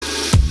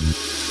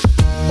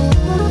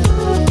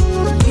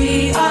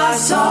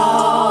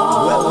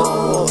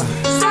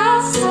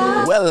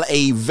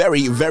a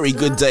very, very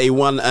good day,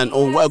 one and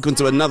all. Welcome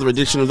to another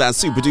edition of that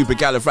super duper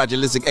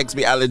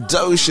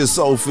califragilisticexpialidocious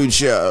soul food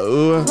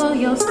show.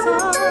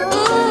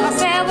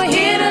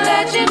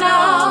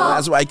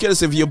 That's right,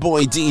 courtesy of your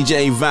boy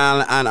DJ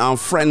Val and our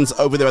friends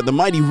over there at the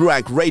Mighty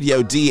Ruach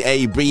Radio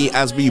DAB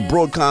as we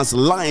broadcast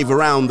live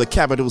around the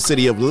capital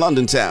city of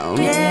London town.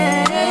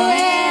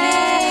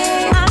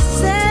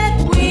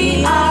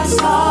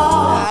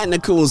 And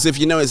of course, if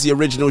you know it's the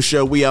original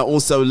show, we are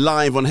also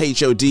live on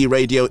HOD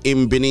Radio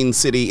in Benin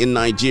City in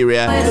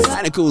Nigeria.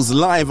 And of course,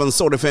 live on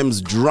Sword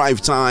FM's Drive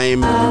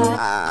Time.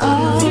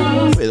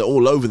 We're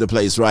all over the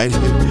place, right?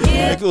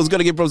 Of course, got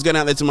to give props going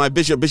out there to my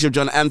Bishop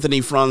John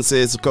Anthony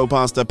Francis,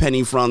 co-pastor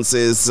Penny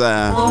Francis,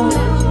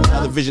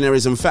 the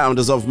visionaries and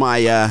founders of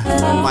my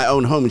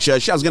own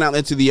church. Shouts going out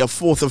there to the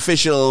fourth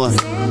official.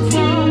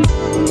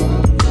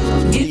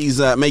 He's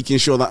making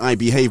sure that I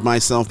behave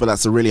myself, but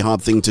that's a really hard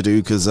thing to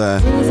do because I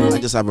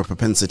just have a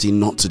propensity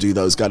not to do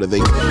those kind of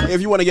things. If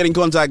you want to get in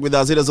contact with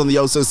us, hit us on the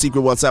also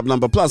secret WhatsApp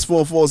number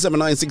 +44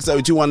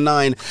 7960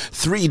 219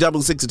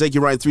 366 to take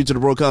you right through to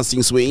the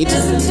broadcasting suite.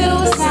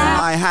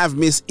 I have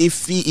Miss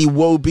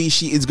IFY.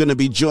 She is going to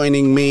be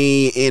joining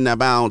me in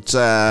about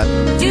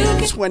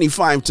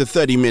 25 to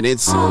 30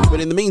 minutes. But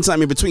in the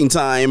meantime, in between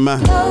time,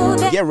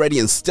 get ready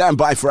and stand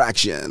by for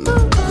action.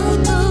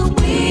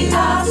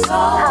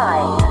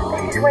 Hi,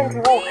 this is Wendy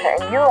Walker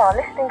and you are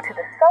listening to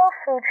the Soul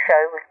Food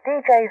Show with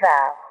DJ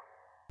Val.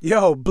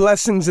 Yo,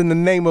 blessings in the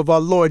name of our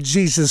Lord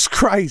Jesus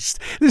Christ.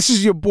 This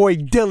is your boy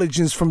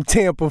Diligence from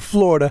Tampa,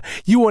 Florida.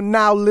 You are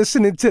now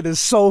listening to the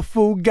Soul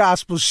Food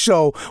Gospel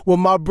Show with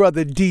my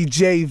brother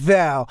DJ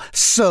Val.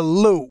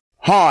 Salute.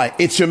 Hi,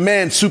 it's your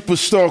man,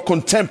 superstar,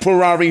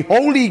 contemporary,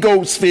 Holy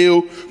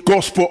Ghost-filled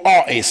gospel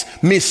artist,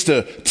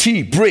 Mr.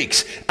 T.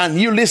 Briggs, and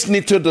you're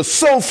listening to the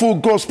Soulful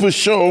Gospel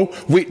Show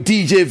with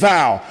DJ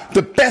Val,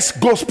 the best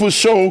gospel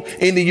show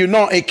in the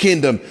United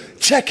Kingdom.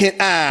 Check it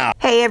out.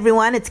 Hey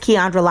everyone, it's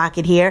Keandra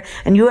Lockett here,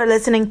 and you are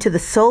listening to the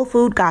Soul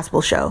Food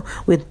Gospel Show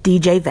with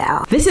DJ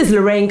Val. This is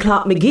Lorraine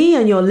Clark McGee,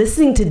 and you're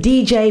listening to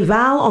DJ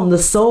Val on the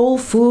Soul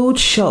Food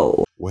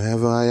Show.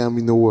 Wherever I am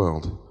in the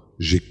world,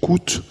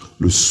 j'écoute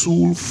le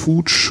Soul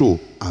Food Show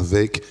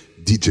avec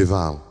DJ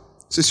Val.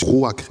 C'est sur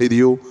Ruach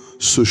Radio.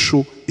 Ce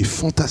show est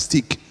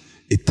fantastique,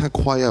 est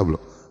incroyable.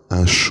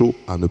 Un show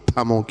à ne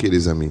pas manquer,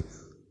 les amis.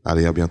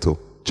 Allez, à bientôt.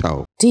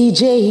 Ciao.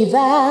 DJ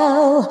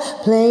Val,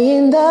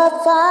 playing the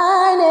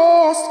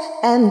finest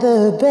and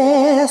the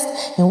best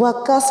in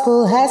what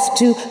gospel has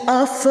to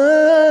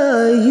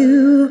offer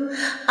you.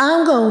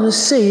 I'm gonna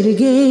say it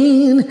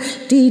again.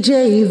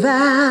 DJ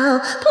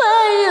Val,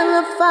 playing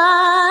the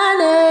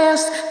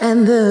finest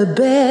and the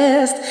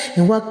best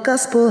in what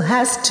gospel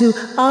has to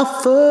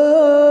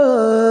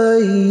offer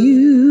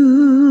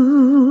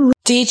you.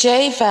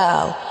 DJ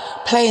Val,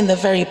 playing the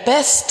very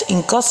best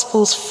in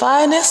gospel's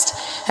finest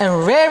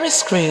and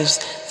rarest grooves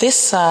this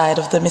side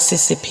of the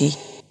Mississippi. DJ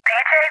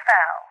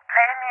Val,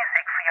 playing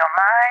music for your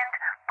mind,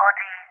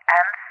 body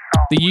and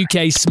soul. The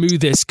UK's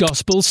smoothest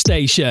gospel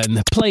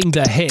station, playing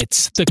the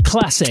hits, the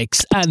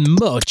classics and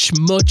much,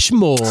 much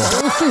more.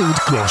 Soul Food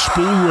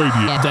Gospel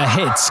Radio. The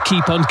hits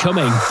keep on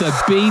coming, the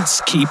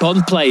beats keep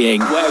on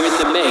playing. We're in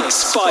the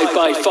mix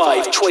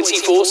 5x5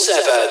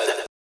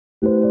 24/7.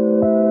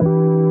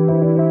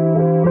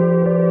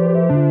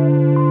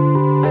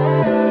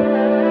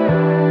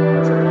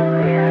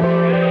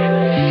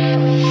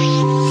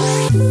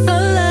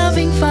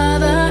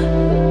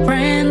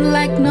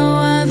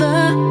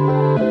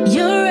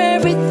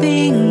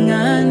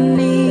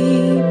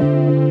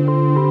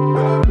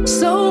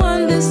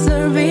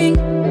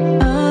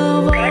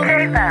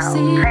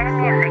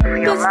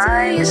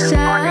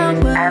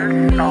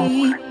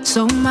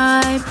 So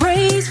my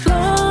praise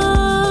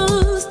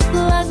flows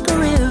like a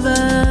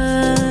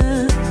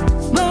river,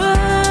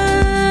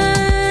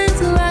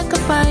 burns like a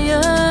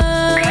fire.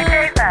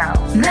 DJ Val,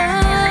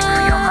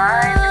 now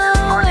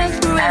and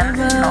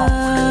forever.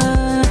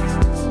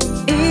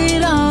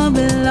 It all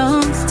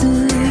belongs to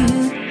you.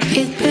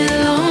 It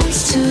belongs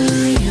to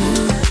you.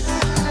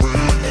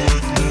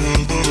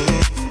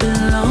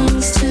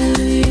 Belongs to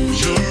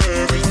you.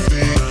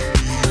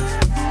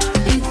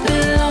 It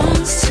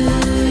belongs to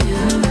you.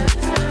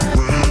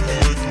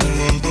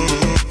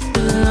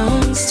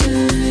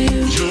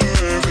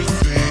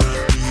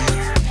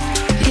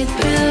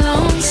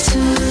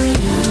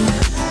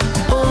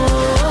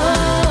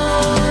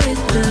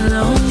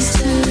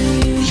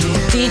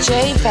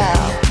 DJ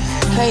Val,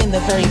 playing the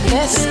very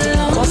best in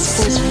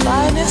gospel's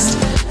finest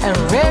and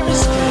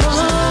rarest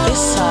grooves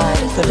this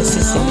side of the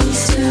Mississippi.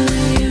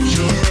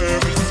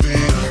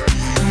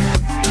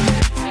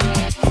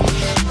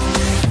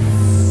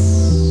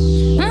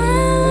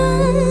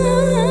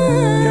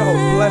 Yo,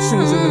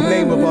 blessings in the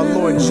name of our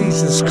Lord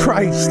Jesus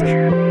Christ.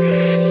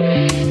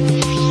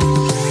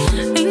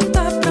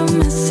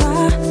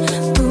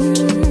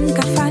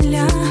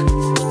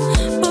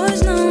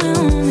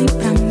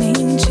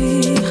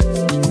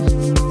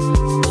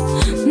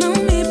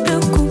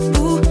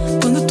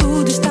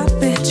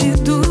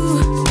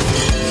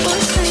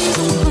 Pois tens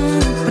um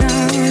plano pra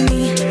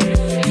mim,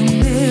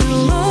 meu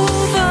Lord.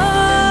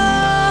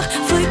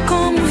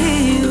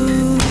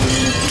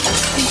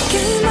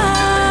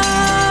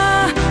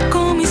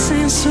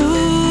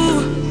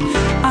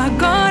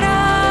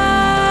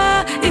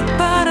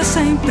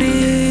 sempre.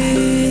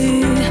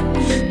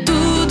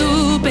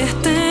 Tudo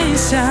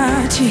pertence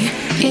a ti.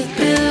 It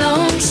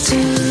belongs to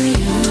you.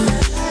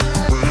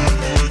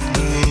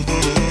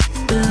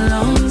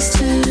 Belongs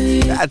to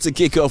you. Had to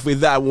kick off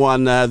with that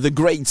one, the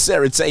great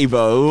Sarah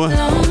Tabo. I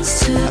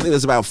think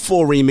there's about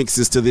 4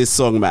 remixes to this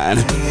song, man.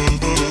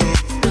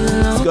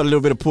 It's got a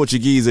little bit of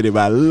Portuguese in it,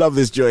 man. I love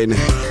this joint.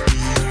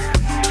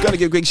 Gotta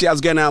give quick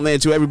shouts going out there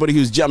to everybody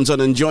who's jumped on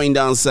and joined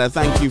us.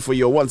 Thank you for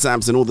your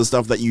WhatsApps and all the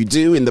stuff that you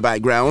do in the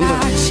background.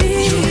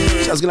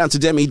 Shouts going out to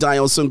Demi,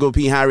 Dial, Sungo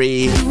P.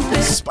 Harry,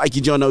 Spiky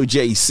John,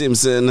 OJ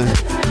Simpson. And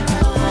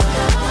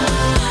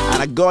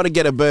I gotta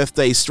get a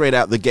birthday straight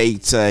out the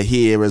gate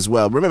here as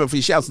well. Remember, for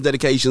your shouts and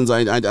dedications,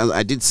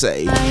 I did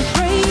say,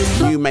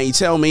 you may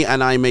tell me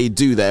and I may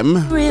do them.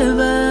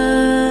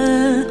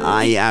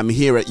 I am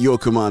here at your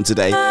command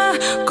today.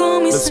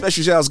 But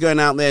special shouts going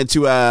out there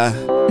to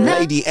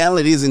Lady L.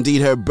 It is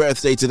indeed her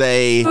birthday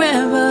today.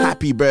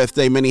 Happy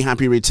birthday, many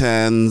happy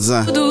returns.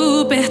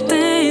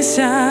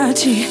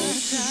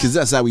 Because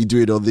that's how we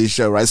do it on this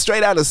show, right?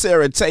 Straight out of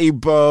Sarah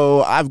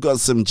Tabo, I've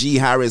got some G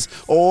Harris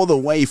all the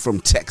way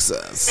from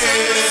Texas.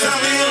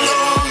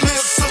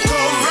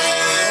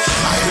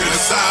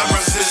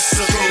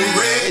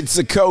 It's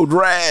a code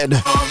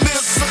red.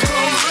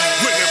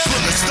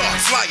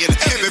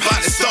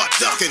 Everybody start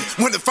ducking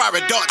when the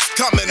fiery darts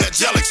come and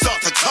angelic start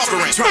to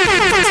covering. Trying to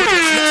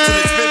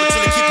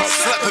keep on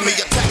slapping me,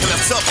 attacking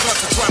themselves,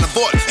 trying to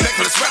avoid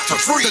necklace wrapped to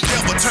free. The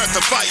devil turns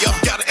to fire,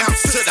 got an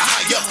ounce to the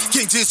higher.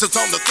 King Jesus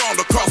on the throne,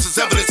 the cross is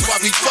evidence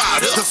why we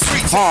fired up.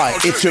 Hi,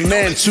 it's your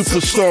man,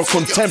 superstar,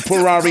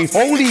 contemporary,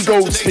 Holy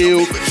Ghost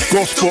filled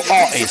gospel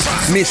artist,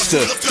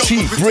 Mr.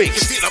 T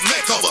Bricks.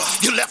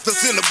 You left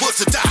us in the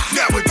woods to die.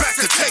 Now we're back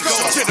to take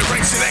over.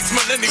 Generation X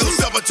millennials,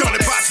 double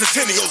jointed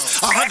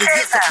bicentennials. 100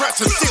 years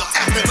suppression, still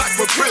acting like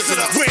we're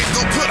prisoners. We ain't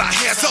gonna put our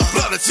hands up,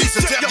 blood of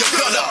Jesus, damn your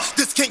gun up.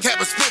 This king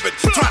have a spirit,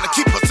 trying to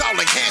keep us all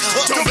in hands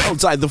up.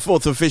 Outside the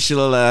 4th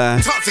official,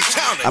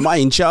 am I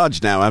in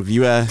charge now? Have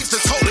you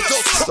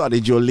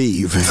started your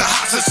leave? It's a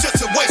hostage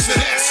situation,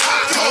 that's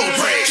hot. Cold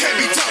rain, can't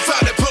be tough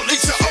out and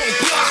police your own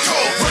block.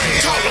 Cold rain,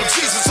 call on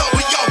Jesus, or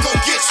we all gon'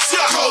 get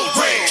shot. Cold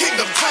rain,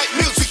 kingdom type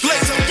music,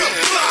 lays on your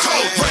block.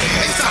 Cold rain,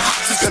 it's a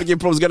hostage. Gotta give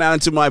props going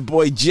out to my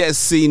boy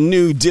Jesse,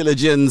 New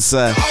Diligence,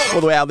 all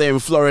the way out there in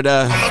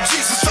Florida.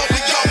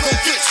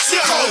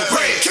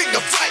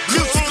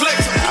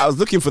 I was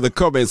looking for the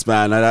comments,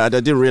 man. I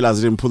didn't realize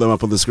I didn't pull them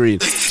up on the screen.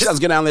 Let's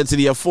get down there to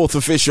the 4th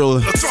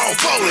official.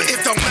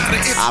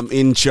 I'm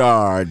in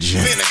charge.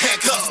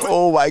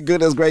 Oh my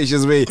goodness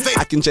gracious me.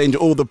 I can change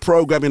all the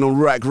programming on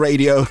Rack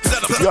Radio.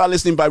 If you are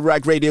listening by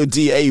Rack Radio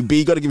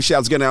DAB, gotta give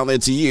shouts going out there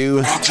to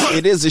you.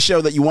 It is the show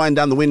that you wind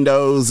down the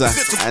windows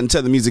and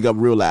turn the music up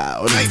real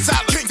loud.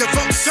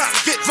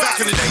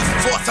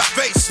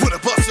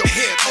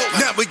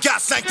 Now we got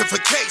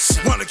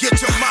sanctification. Wanna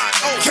get your mind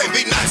on. Can't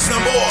be nice no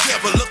more.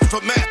 Never look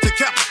for man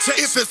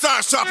decapitation. If it's iron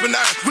sharpened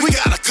iron, we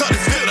gotta cut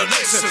his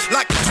ventilation.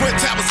 Like the Twin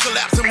Towers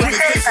collapsing when we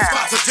face the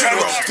spots of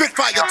general. Spit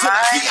fire till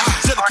I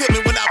should've killed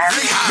me when I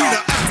was high. We the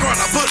outrun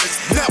our bullets.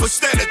 Now we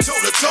standing toe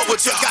to toe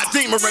with you. Got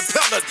demon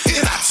repellent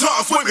in our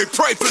tongues when we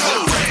pray for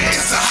them.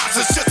 It's a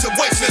hostage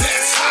situation.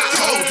 That's hot.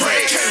 Cold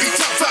rain. Can't be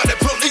tough out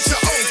and police your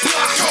own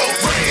block. Cold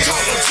rain.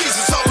 Call on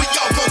Jesus or we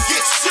all gon'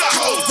 get shot.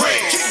 Cold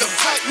rain. Kingdom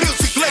type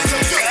music lays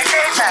on your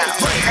cold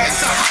rain.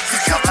 It's a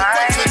hostage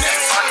situation.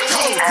 That's hot.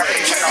 Cold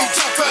rain. Can't be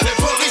tough out and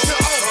police your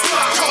own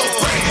block. Cold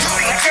rain.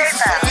 Call on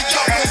Jesus or we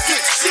all gon'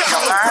 get shot.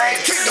 Cold rain.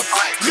 Kingdom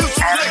type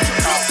music lays on your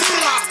block.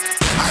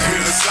 I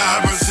hear the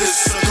sirens.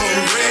 It's a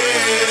cold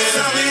rain.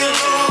 Tell me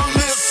alone.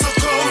 It's a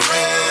cold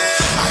rain.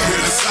 I hear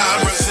the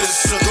sirens.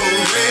 It's a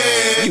cold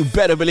rain. You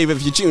better believe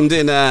if you tuned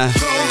in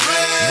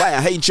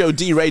via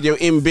HOD Radio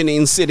in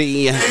Benin City,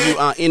 you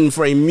are in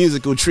for a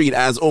musical treat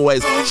as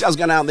always. Shouts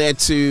going out there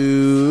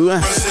to I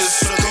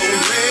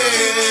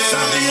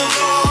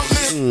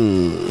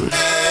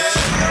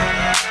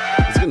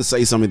was going to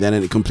say something then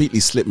and it completely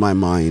slipped my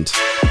mind.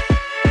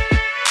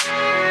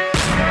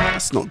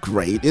 That's not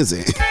great, is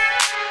it?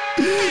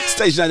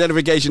 Station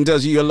identification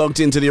tells you you're logged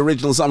into the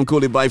original, some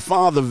call it by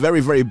far the very,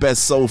 very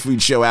best soul food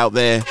show out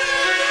there.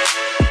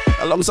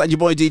 Alongside your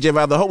boy DJ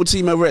Val, the whole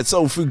team over at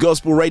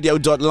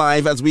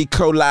soulfoodgospelradio.live as we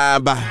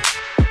collab.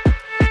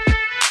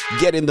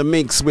 Get in the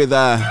mix with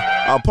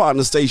our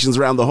partner stations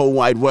around the whole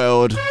wide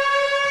world.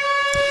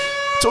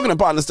 Talking of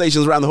partner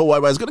stations around the whole wide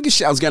world, I was going to get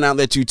shouts going out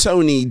there to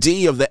Tony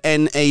D of the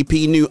NAP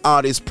New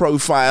Artist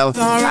Profile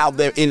out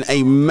there in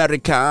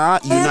America,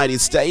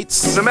 United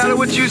States. No matter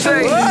what you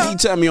say, he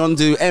turned me on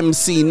to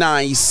MC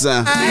Nice. He's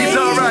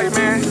alright,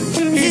 man.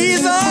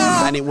 He's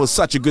alright. And it was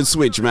such a good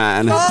switch,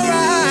 man.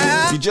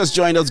 If you just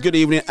joined us, good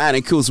evening and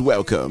of course,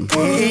 welcome.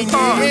 When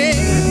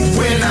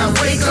I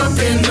wake up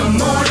in the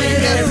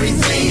morning,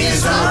 everything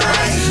is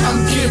alright. I'm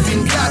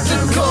giving God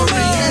the glory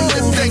and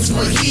the thanks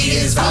for He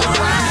is alright.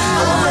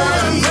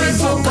 I'm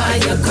grateful by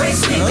your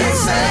grace we can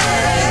say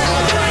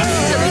alright.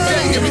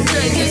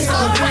 Everything is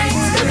alright.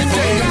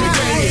 Everything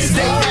is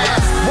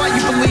alright. Why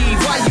you believe?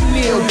 Why you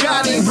kneel?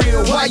 God ain't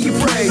real. Why you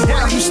pray?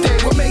 Why you stay?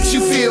 What makes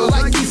you feel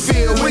like you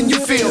feel when you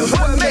feel feel?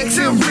 What makes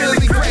him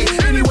really great?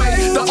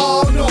 Anyway, the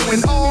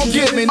all-knowing,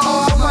 all-giving,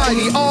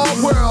 almighty,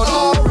 all-world,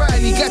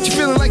 alrighty. Got you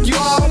feeling like you're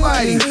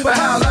almighty. But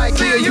how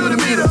likely are you to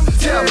meet him?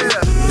 Tell me,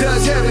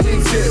 does heaven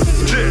exist?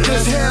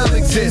 Does hell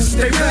exist?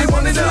 They really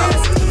want to know.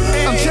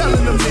 I'm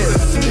telling them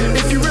this.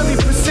 If you really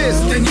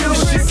persist, then you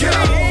should go.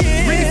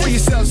 Read it for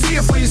yourself, see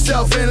it for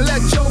yourself, and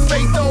let your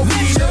faith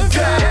over your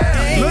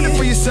guide. Learn it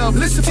for yourself,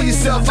 listen for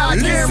yourself. I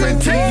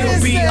guarantee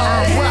you'll be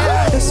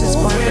alright. This is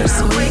Barbara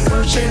Sweet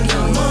worship in the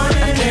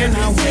morning. I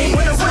cannot wait.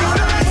 When I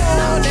wake up in the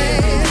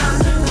morning,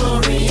 the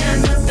glory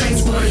and the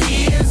thanks for He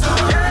is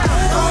alright.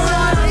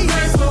 Alright, I'm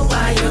grateful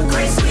by Your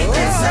grace we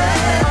can say.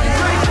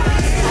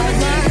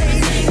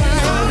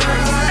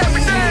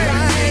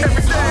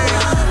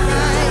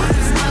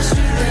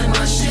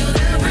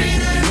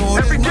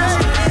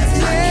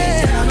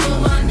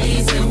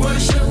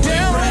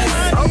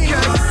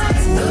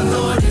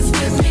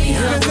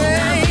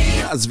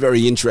 That's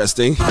very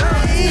interesting. The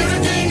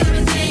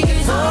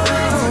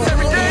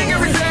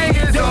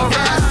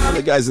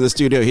guys in the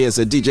studio here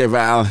said, DJ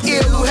Val,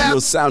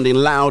 you're sounding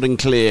loud and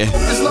clear.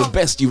 The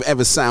best you've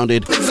ever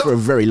sounded for a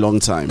very long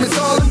time. Not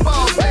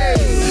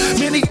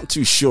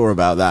too sure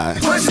about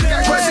that.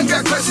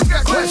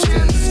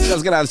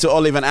 Let's get out to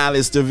Olive and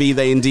Alice DeVee.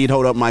 They indeed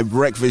hold up my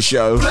breakfast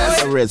show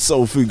over at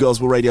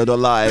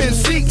soulfoodgospelradio.live.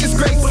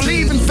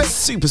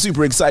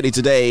 Super excited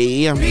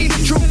today.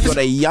 Got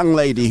a young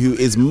lady who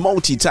is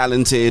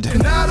multi-talented.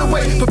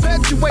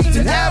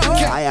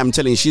 I am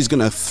telling you, she's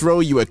going to throw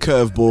you a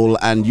curveball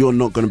and you're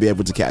not going to be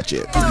able to catch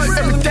it.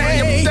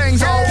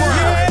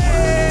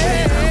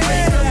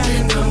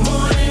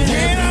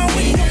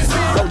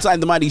 Outside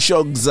the Mighty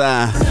Shogs,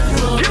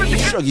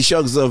 Shoggy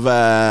Shogs of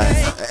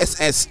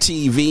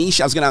SSTV.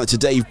 Shouts going out to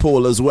Dave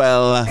Paul as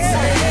well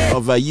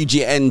of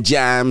UGN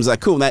Jams. I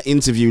called that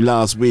interview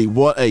last week.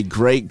 What a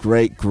great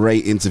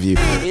interview.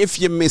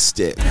 If you missed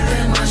it,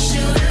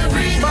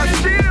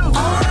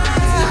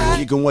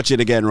 you can watch it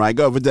again, right?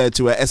 Go over there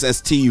to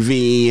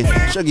SSTV,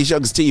 Shoggy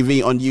Shogs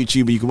TV on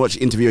YouTube. You can watch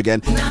the interview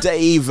again.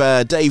 Dave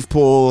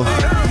Paul,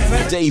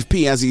 Dave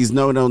P, as he's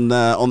known on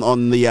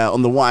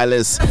the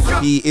wireless.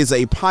 He is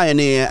a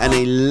pioneer and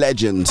a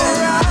legend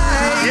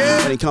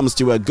when it comes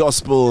to a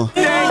gospel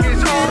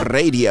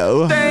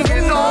radio.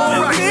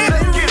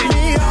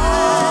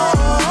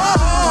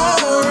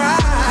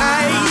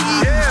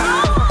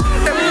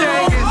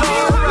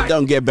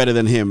 Don't get better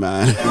than him,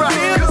 man.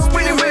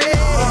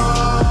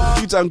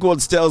 Two-Time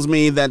Quartz tells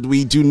me that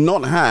we do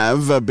not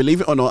have,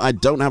 believe it or not, I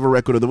don't have a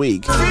record of the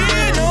week.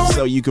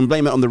 So you can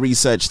blame it on the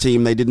research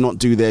team. They did not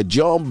do their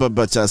job,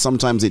 but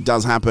sometimes it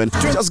does happen.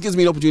 It just gives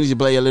me an opportunity to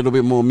play a little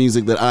bit more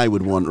music that I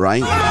would want,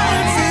 right?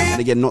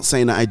 And again, not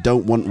saying that I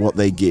don't want what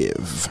they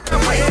give.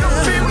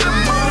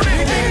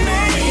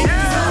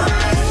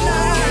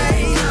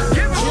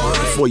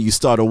 Before you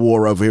start a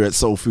war over here at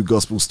Soul Food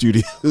Gospel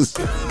Studios.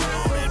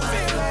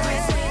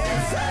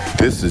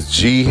 This is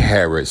G.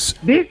 Harris.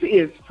 This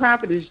is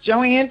Prophetess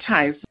Joanne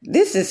Tyson.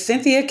 This is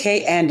Cynthia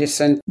K.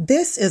 Anderson.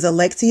 This is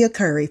Alexia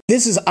Curry.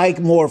 This is Ike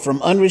Moore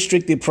from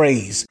Unrestricted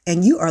Praise.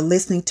 And you are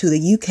listening to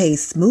the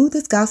UK's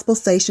smoothest gospel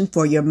station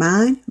for your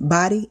mind,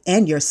 body,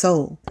 and your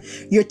soul.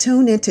 You're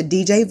tuned into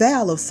DJ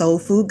Val of Soul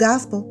Food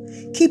Gospel.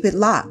 Keep it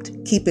locked.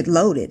 Keep it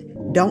loaded.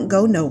 Don't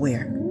go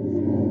nowhere.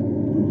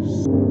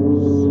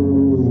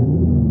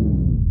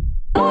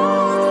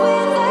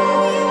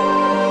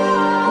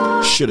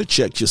 Should have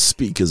checked your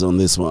speakers on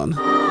this one.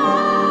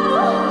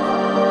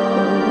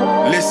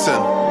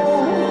 Listen.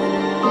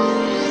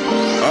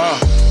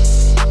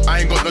 I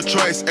ain't got no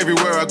choice.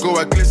 Everywhere I go,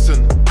 I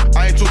glisten.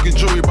 I ain't talking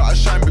jewelry, but I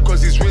shine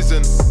because He's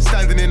risen.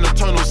 Standing in the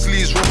tunnel,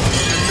 sleeves roll.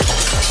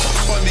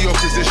 Fund the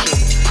opposition.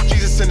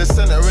 Jesus in the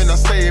center, and I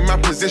stay in my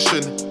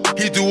position.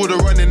 He do all the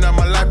running, and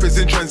my life is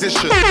in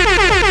transition.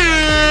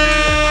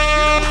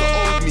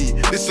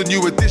 This a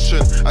new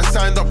edition. I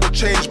signed up for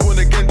change, born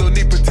again, don't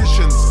need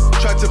petitions.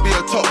 Tried to be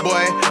a top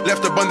boy,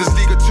 left the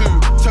Bundesliga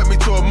 2, turned me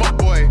to a mock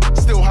boy.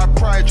 Still had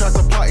pride, tried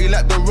to party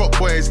like the rock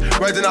boys.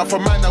 Riding out for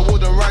man, I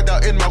wouldn't ride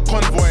out in my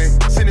convoy.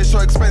 Sin is so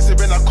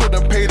expensive and I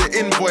couldn't pay the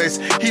invoice.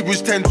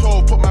 Hebrews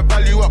 10:12, put my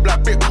value up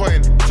like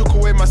Bitcoin. Took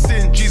away my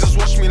sin, Jesus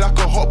washed me like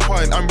a hot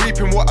pint. I'm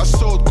reaping what I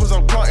sowed, cause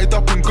I'm planted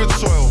up in good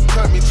soil.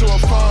 Turned me to a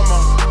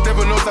farmer,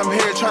 devil knows I'm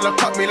here, trying to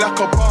cut me like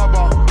a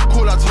barber.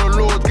 Call out to the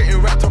Lord,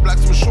 getting wrapped up like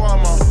some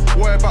shawarma.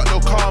 Worry about no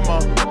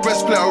karma,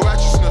 breastplate of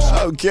righteousness.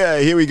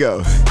 Okay, here we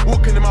go.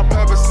 Walking in my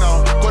purpose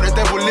now, got the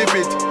devil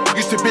livid.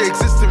 Used to be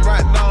existing,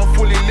 right now I'm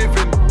fully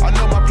living. I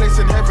know my place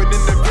in heaven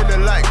in the villa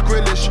like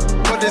Grillish.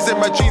 God is in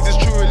my Jesus,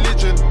 true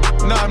religion.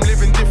 Now I'm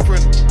living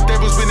different.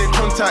 Devil's been in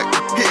contact,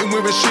 hitting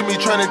with a shimmy,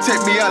 trying to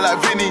take me out like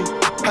Vinny.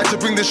 Had to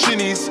bring the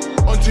shinnies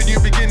onto new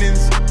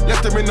beginnings.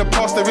 Left them in the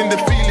past, they're in the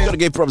feeling. Gotta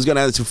give props going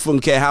out to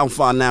Funke. How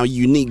far now?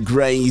 Unique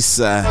Grace.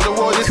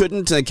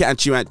 Couldn't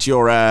catch you at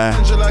your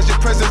Visualize your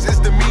presence is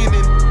the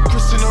meaning.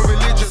 Christian or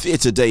religion.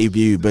 Theatre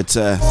debut, but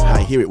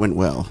I hear it went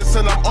well.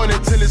 And I'm on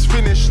it till it's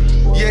finished.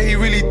 Yeah, He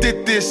really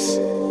did this.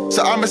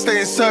 So I'ma stay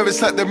in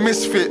service like the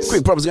misfits.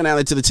 Quick props going out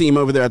there to the team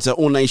over there at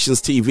All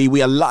Nations TV.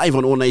 We are live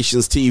on All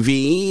Nations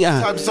TV.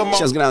 Shouts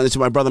going out there to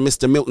my brother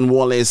Mr. Milton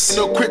Wallace.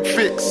 No quick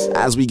fix.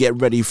 As we get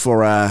ready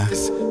for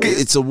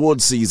it's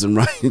award season,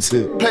 right?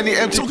 Plenty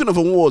empty. Talking of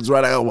awards,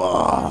 right?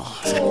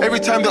 Every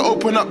time they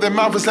open up their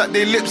mouth, it's like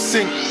they lip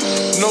sync.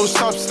 No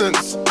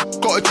substance.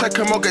 Gotta check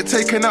them or get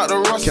taken out the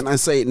rust. Can I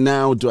say it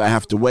now? Do I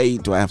have to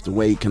wait?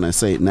 Can I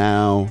say it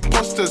now?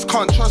 Imposters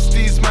can't trust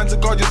these man to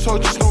guard your soul,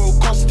 just know it'll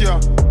cost ya.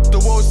 The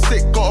world's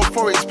sick, got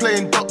authorities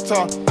playing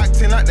doctor.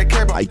 Acting like they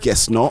care about. I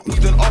guess not.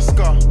 Need an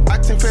Oscar.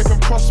 Acting faith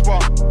and prosper.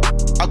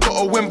 I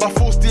gotta win by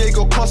force,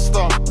 Diego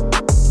Costa.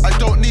 I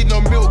don't need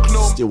no milk,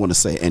 no. Still want to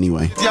say it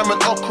anyway.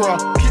 Diamond okra.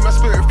 Keep my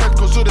spirit fed,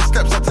 cause all the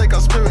steps I take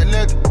are spirit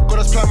led.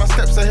 Gotta plan my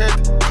steps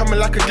ahead. Coming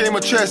like a game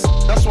of chess.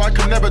 That's why I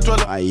can never dwell.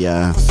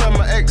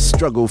 I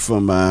struggle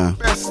from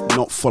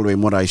not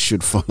following what I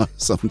should follow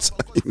sometimes.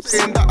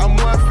 Saying that I'm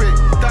worth it.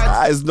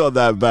 It's not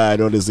that bad,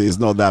 honestly. It's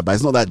not that bad.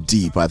 It's not that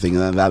deep, I think.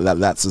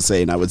 That's the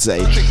saying, I would say.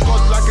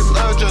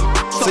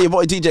 So your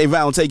boy DJ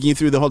Val taking you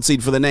through the hot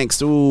seat for the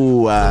next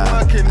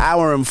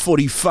hour and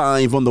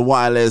 45 on the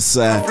wireless.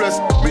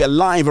 We are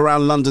live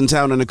around London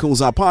town and of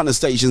course our partner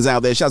stations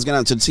out there. Shouts going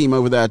out to the team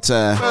over there at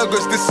all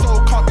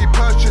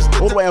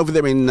the way over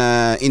there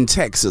in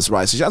Texas,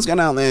 right? So shouts going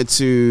out there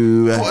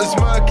to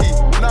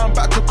now I'm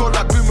back to go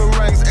like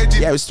boomerangs, edgy.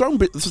 yeah, it was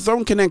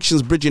Throne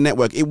Connections Bridging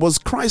Network. It was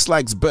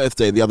Christlike's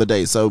birthday the other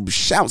day, so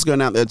shouts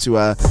going out there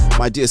to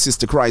my dear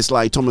sister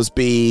Christlike, Thomas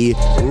B,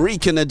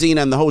 Rika, Nadine,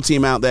 and the whole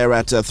team out there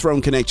at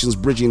Throne Connections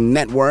Bridging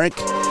Network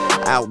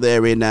out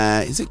there in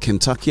is it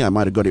Kentucky? I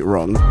might have got it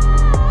wrong.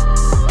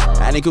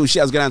 And a cool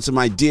shouts going out to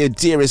my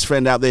dearest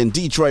friend out there in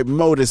Detroit,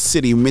 Motor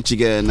City,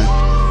 Michigan,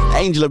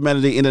 Angel of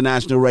Melody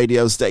International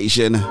Radio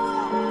Station,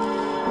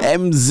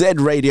 MZ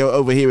Radio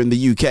over here in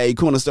the UK,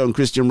 Cornerstone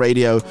Christian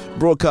Radio,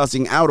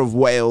 broadcasting out of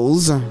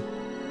Wales,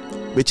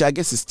 which I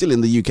guess is still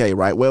in the UK,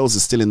 right? Wales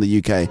is still in the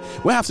UK.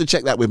 We'll have to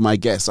check that with my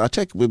guests. I'll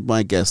check with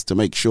my guests to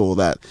make sure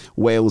that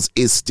Wales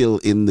is still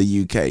in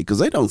the UK, because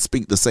they don't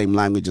speak the same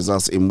language as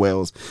us in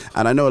Wales.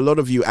 And I know a lot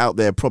of you out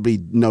there probably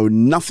know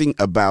nothing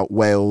about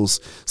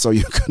Wales, so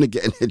you're going to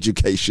get an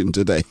education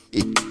today.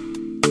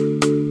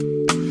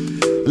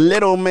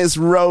 Little Miss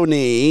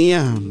Roni.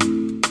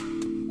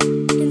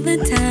 In the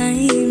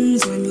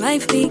times when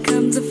life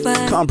becomes a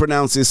fight. Can't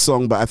pronounce this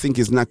song, but I think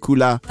it's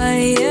Nakula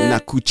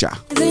Nakucha.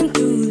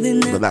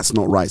 But that's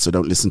not right, so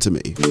don't listen to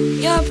me.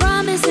 Your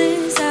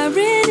promises are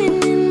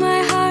written in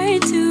my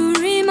heart to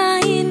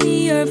remind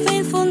me your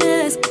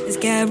faithfulness is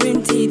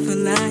guaranteed for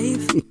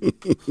life.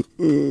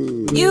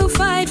 You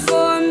fight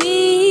for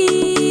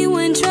me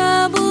when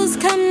troubles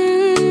come,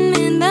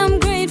 and I'm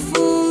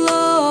grateful,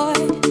 Lord,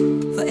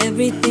 for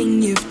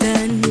everything you've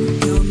done.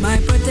 You're my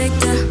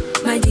protector,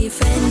 my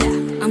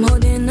defender, I'm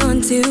holding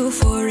on to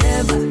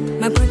forever.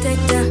 My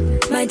protector,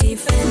 my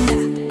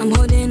defender, I'm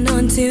holding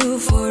on to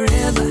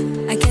forever.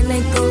 I can't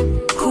let go,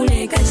 kule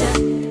gacha,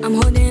 I'm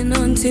holding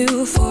on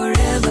to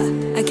forever.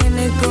 I can't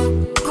let go,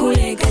 kule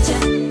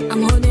gacha,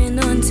 I'm holding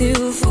on to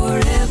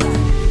forever.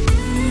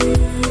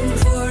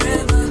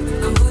 Forever,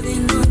 I'm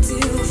holding on to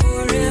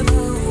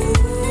forever.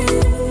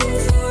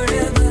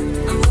 Forever,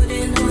 I'm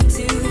holding on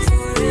to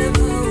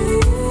forever.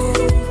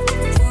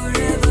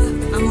 Forever,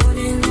 I'm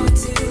holding on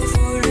to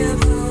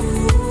forever.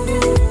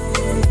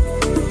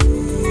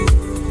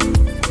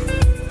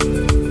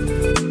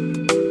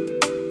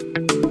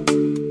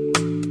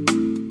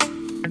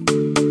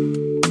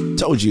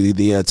 Told you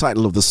the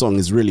title of the song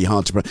is really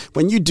hard to pronounce.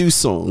 When you do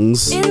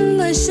songs, In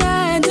the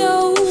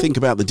shadow, think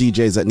about the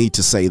DJs that need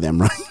to say them,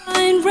 right?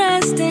 find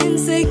rest and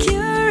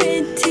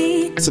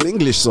security. It's an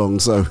English song,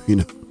 so, you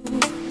know.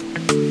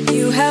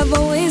 You have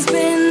always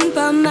been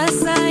by my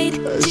side.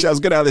 Shouts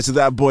good out there to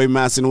that boy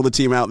Mass and all the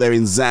team out there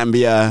in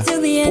Zambia.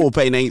 Paul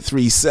Payne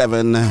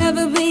 837.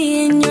 Never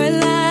be in your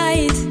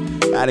light.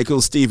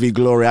 Radical Stevie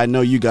Glory. I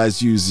know you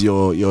guys use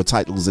your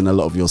titles in a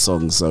lot of your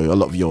songs, so a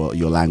lot of your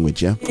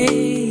language, yeah?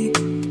 Hey.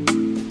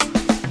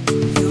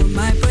 You're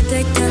my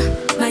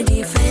protector, my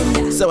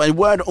defender. So a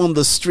word on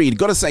the street,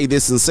 gotta say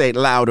this and say it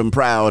loud and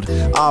proud.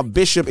 Our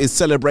bishop is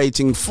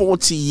celebrating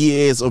 40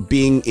 years of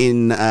being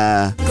in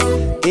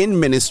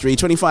ministry,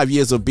 25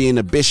 years of being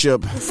a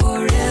bishop.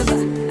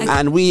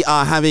 And we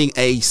are having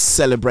a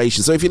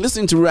celebration. So if you're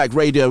listening to Ruach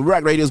Radio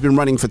has been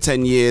running for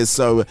 10 years.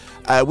 So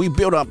we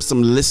built up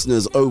some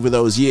listeners over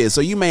those years. So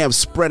you may have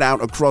spread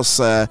out across,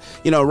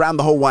 around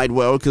the whole wide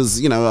world.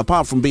 Because,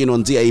 apart from being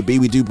on DAB,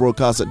 we do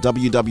broadcast at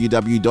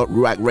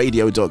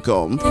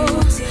www.ruachradio.com,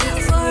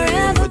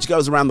 which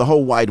goes around the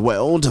whole wide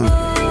world.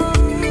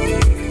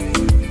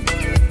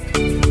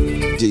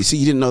 You see,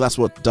 you didn't know that's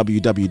what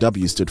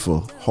www stood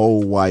for.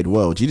 Whole wide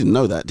world. You didn't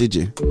know that, did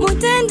you?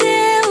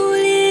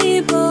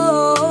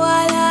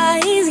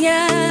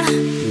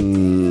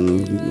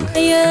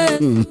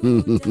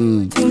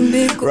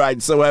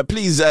 Right, so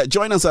please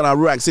join us at our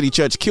Ruach City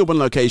Church Kilburn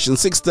location,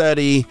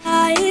 6:30.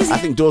 I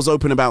think doors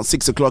open about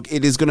 6 o'clock.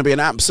 It is going to be an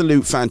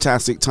absolute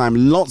fantastic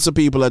time. Lots of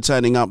people are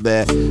turning up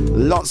there.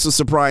 Lots of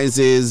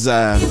surprises.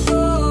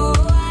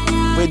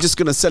 we're just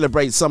going to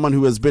celebrate someone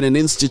who has been an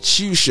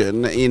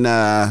institution in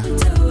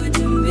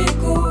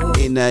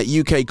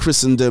UK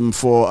Christendom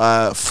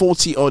for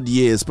 40 odd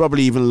years,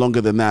 probably even longer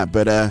than that.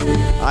 But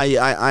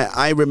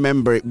I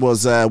remember it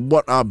was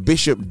what our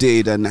bishop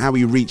did and how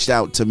he reached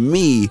out to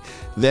me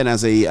then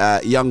as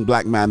a young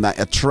black man that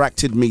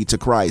attracted me to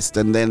Christ.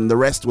 And then the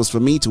rest was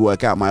for me to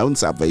work out my own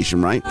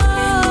salvation, right?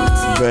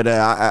 But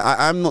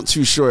I'm not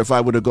too sure if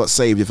I would have got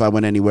saved if I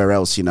went anywhere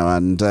else, you know,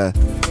 and I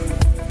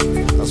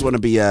just want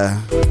to be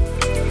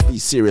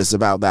serious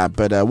about that.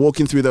 But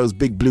walking through those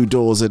big blue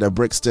doors at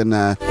Brixton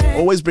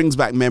always brings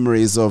back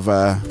memories of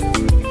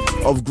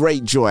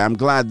great joy. I'm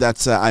glad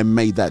that I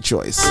made that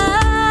choice.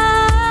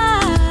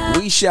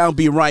 We shall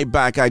be right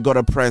back. I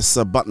gotta press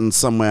a button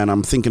somewhere and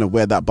I'm thinking of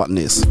where that button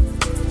is.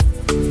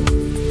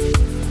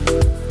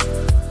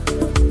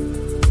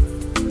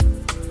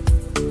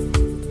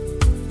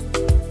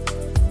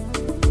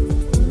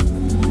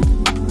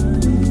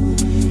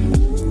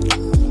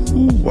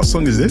 What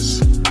song is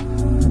this?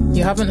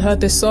 You haven't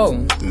heard this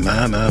song?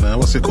 Nah.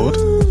 What's it called?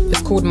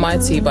 It's called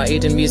Mighty by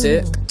Eden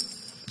Music.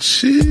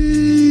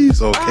 Jeez.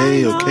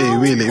 Okay.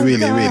 Really.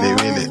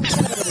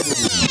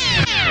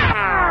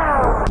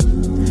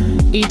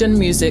 Eden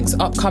Music's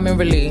upcoming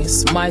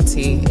release,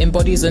 Mighty,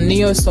 embodies a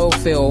neo-soul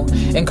feel,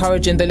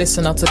 encouraging the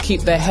listener to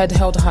keep their head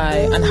held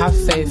high and have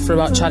faith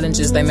throughout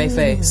challenges they may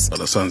face. Oh,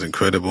 that sounds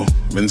incredible.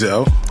 When's it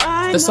out?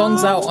 The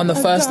song's out on the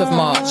 1st of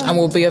March and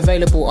will be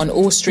available on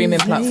all streaming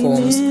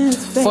platforms.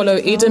 Follow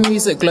Eden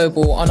Music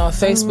Global on our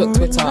Facebook,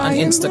 Twitter and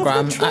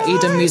Instagram at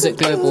Eden Music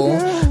Global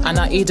and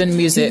at Eden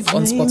Music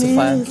on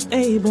Spotify.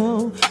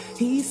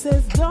 He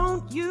says,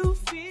 don't you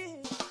fear.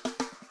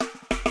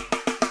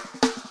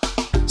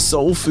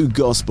 Soul Food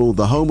Gospel,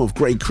 the home of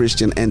great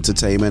Christian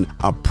entertainment,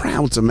 are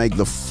proud to make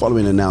the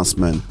following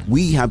announcement.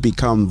 We have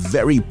become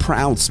very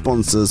proud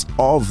sponsors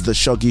of the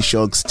Shoggy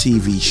Shogs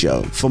TV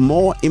show. For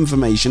more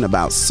information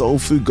about Soul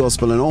Food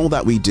Gospel and all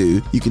that we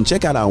do, you can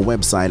check out our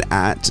website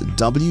at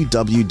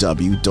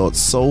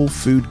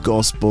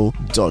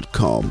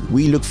www.soulfoodgospel.com.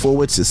 We look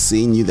forward to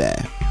seeing you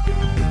there.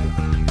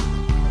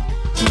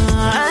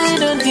 I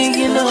don't think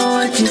you know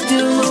what you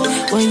do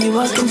when you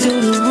walk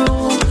into the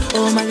room.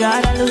 Oh my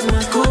God, I lose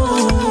my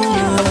cool.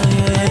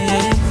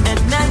 Yeah.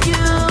 And now you,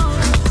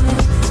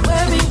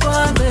 where we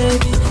born,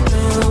 baby.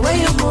 The way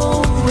you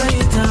move, where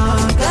you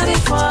talk, got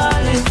it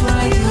falling for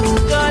you.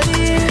 Got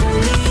it,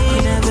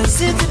 you never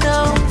sit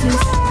down to.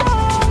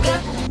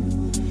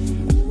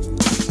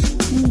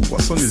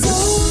 What song is this?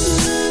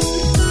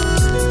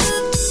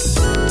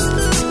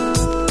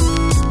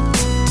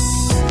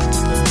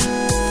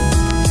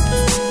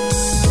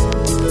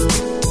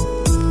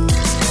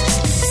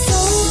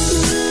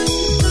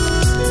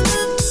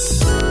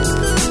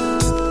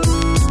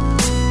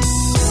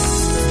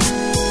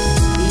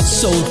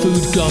 Soul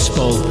Food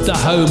Gospel, the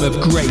home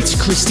of great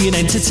Christian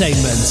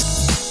entertainment.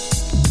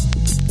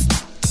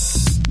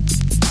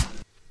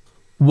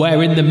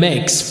 We're in the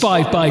mix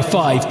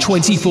 5x5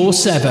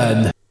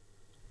 24/7.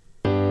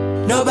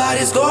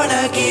 Nobody's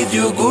gonna give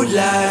you good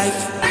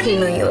life. I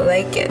know you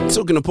like it.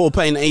 Talking to Paul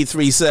Payne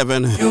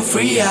 837. You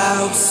free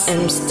house.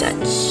 I'm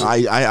touched.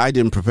 I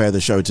didn't prepare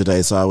the show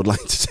today, so I would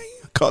like to say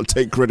I can't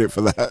take credit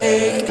for that.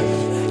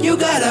 You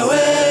gotta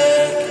wait.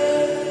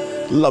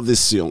 Love this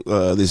song,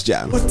 this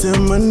jam. What the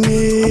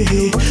money?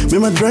 Me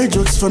my dry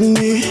jokes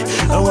funny.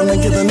 I wanna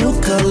get a new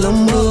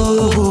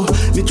Colombo.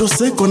 Nitro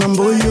seko na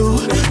mboyo.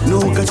 No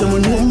kacha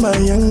munyumba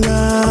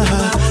yanga.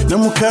 Na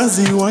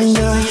mukazi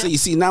wanga. So you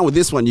see now with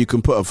this one you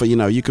can put a,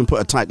 you can put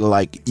a title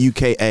like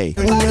UKA.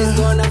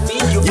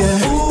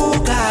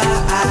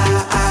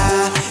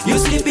 You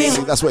sleeping?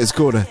 See, that's what it's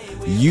called.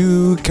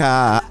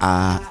 UKA.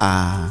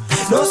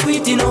 No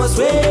sweetie, no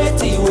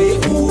sweaty, we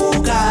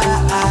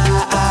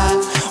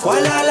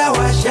walala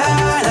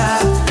washala,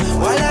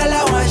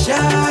 walala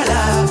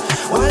washala,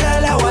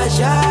 walala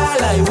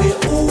washala, we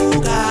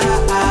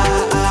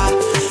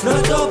no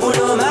trouble,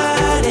 no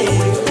money,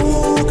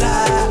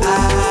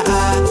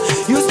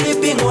 you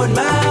sleeping on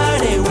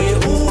money, we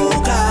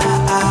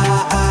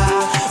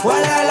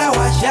walala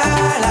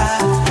washala,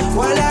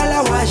 walala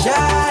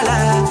washala,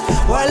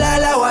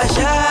 walala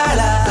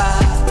washala.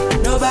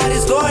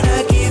 Nobody's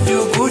gonna give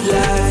you good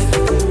life.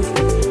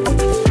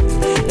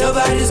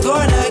 Nobody's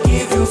gonna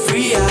give you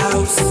free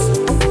house.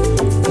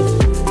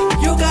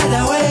 You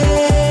gotta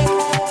wait.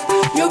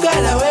 You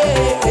gotta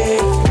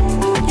wait.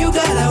 You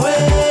gotta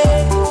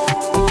wait.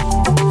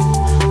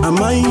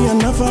 Amai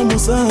anafa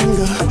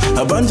musanga.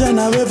 Abanja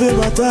na wewe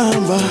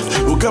batamba.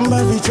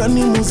 Ukamba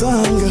vichani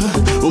muzanga.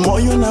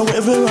 Umoyo na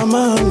wewe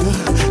wamanga.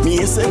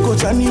 Mieseko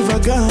chani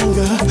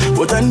vaganga.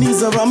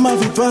 Botaniza vama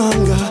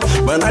vipanga.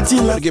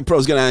 Banatila. Get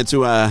pros going out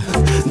to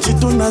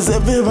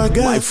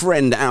my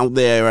friend out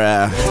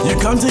there. You're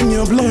counting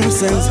your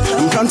blessings.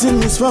 I'm counting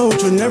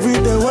misfortune every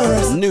day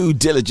worse. New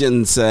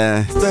Diligence.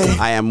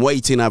 I am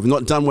waiting. I've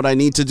not done what I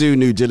need to do.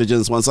 New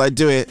Diligence. Once I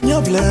do it,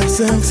 your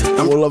blessings.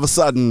 All of a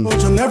sudden,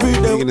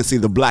 you're gonna see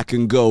the black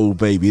and gold,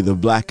 baby. The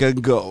black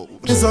and gold.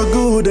 It's so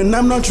good, and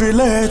I'm not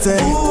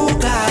related.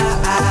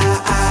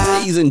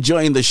 he's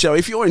enjoying the show.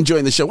 If you're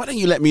enjoying the show, why don't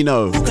you let me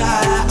know?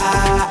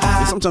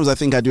 Sometimes I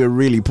think I do a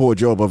really poor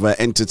job of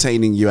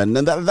entertaining you, and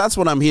that's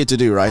what I'm here to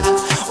do, right?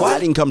 I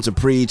didn't come to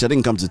preach, I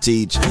didn't come to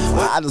teach.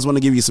 I just want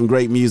to give you some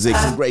great music,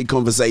 some great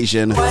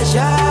conversation, so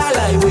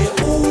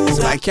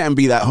I can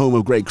be that home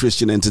of great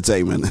Christian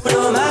entertainment.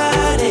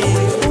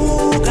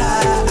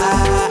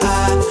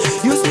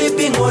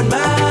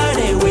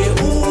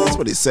 That's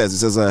what it says. It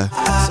says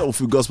Soul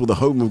Food Gospel, the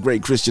home of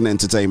great Christian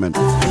entertainment.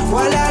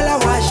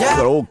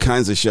 Got all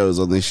kinds of shows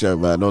on this show,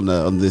 man,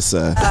 on this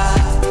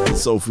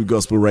Soul Food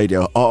Gospel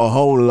Radio. A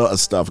whole lot of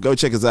stuff. Go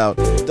check us out.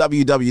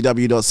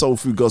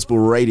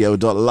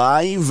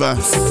 www.soulfoodgospelradio.live.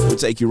 We'll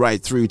take you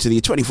right through to the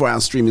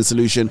 24-hour streaming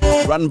solution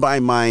run by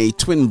my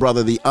twin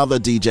brother, the other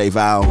DJ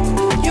Val.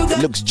 He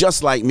looks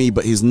just like me,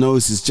 but his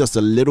nose is just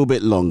a little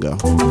bit longer.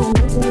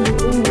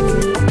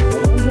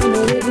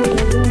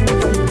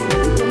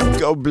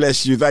 God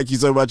bless you. Thank you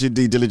so much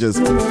indeed, Diligence.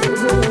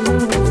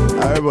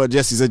 I remember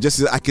Jesse said,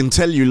 I can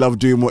tell you love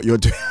doing what you're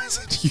doing. I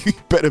said, you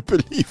better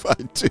believe I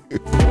do.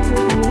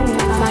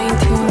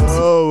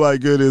 Oh my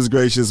goodness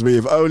gracious me.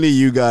 If only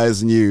you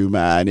guys knew,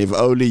 man. If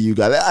only you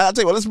guys. I'll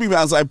tell you what, let's move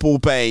outside Paul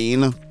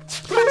Payne.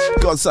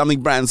 Got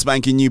something brand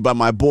spanking new by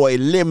my boy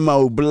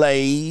Limo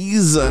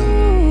Blaze.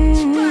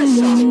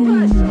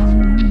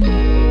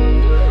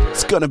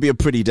 It's gonna be a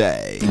pretty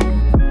day.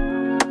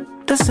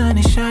 The sun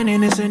is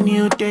shining, it's a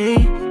new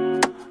day.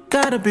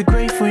 Gotta be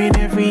grateful in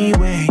every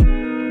way.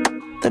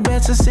 The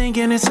birds are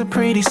singing, it's a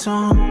pretty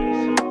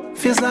song.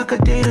 Feels like a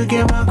day to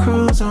get my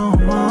cruise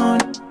on.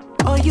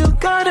 Oh, you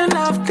gotta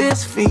love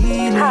this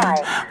feeling.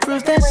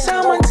 Proof that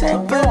someone to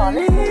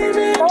believe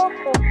it.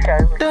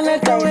 Don't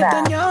let go it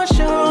on your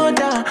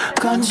shoulder.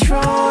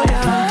 Control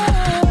ya.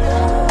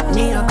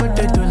 Me, I could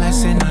do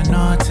less than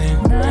nothing.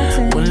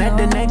 Won't let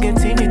the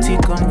negativity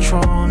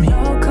control me.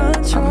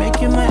 I'm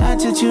making my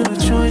attitude a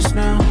choice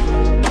now.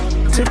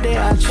 Today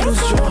I choose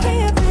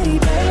joy.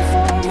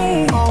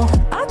 Oh,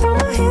 I throw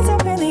my hands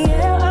up in the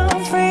air,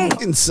 I'm free.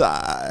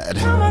 Inside.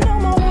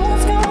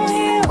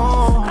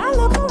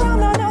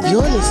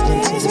 You're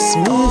listening to the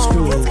Smooth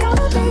Groove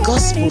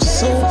Gospel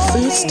Soul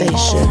Food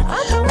Station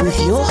with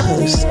your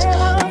host,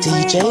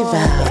 DJ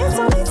Val.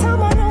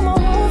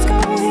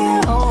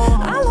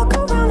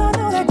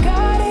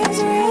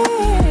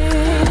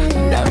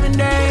 Diamond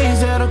days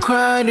that I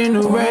cried in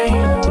the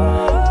rain,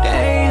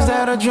 days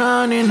that I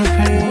drown in the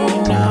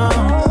pain now.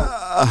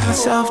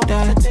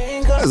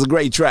 That's a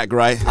great track,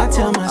 right? I'm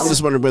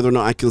just wondering whether or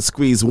not I can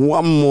squeeze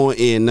one more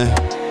in.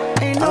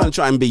 I'm going to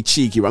try and be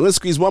cheeky. I'm going to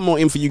squeeze one more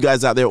in for you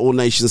guys out there, All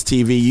Nations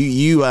TV.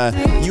 You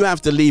have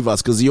to leave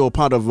us because you're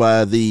part of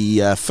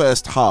the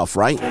first half,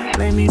 right?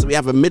 So we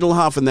have a middle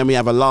half and then we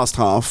have a last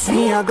half.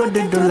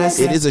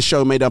 It is a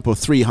show made up of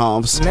 3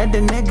 halves,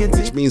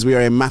 which means we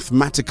are a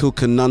mathematical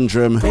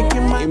conundrum,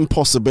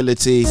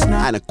 impossibility,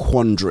 and a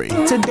quandary.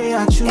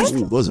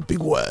 Ooh, those are big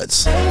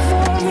words.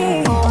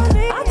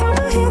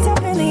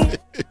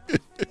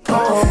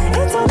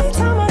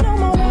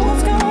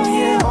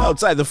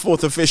 Outside the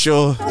 4th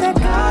official,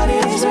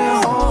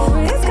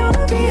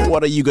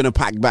 what are you going to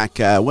pack back?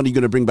 What are you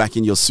going to bring back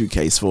in your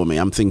suitcase for me?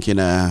 I'm thinking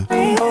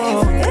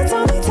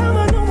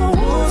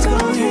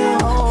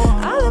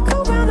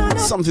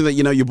something that,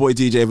 you know, your boy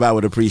DJ Val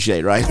would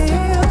appreciate, right?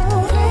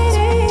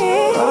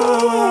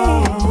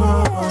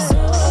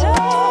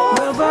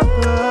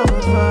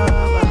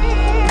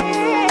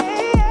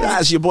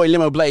 That's your boy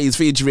Limo Blaze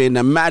featuring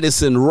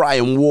Madison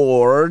Ryan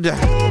Ward.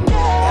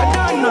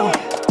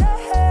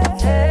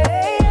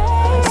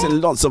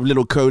 Lots of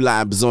little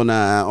collabs on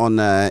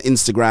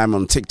Instagram,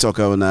 on TikTok,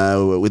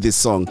 with this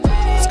song.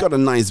 It's got a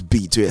nice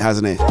beat to it,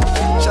 hasn't it?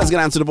 Shouts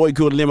going out to the boy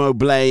called Limo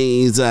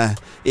Blaze.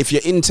 If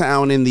you're in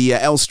town in the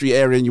Elstree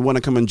area and you want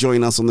to come and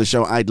join us on the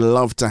show, I'd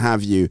love to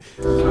have you.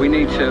 We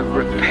need to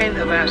repent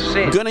of our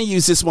sin. Gonna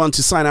use this one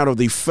to sign out of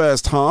the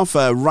first half.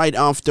 Right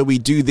after we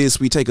do this,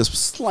 we take a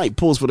slight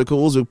pause for the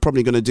calls. We're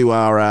probably going to do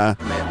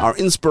our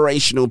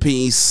inspirational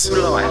piece.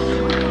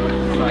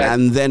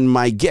 And then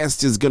my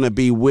guest is gonna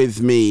be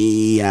with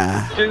me.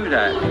 Do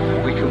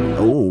that. We can.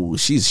 Oh,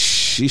 she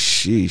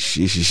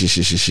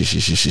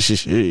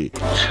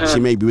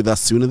may be with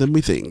us sooner than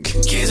we think.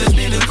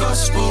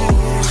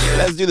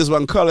 Let's do this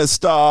one. Color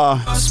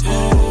Star.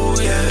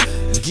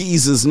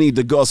 Geezers Need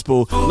the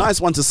Gospel. Nice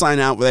one to sign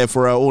out there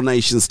for All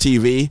Nations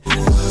TV.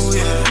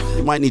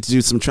 You might need to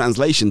do some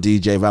translation,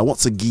 DJ Val.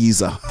 What's a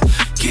geezer?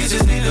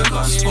 Geezers need the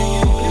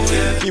gospel.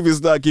 Keep it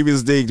stuck, keep it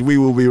sticked. We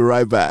will be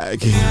right back.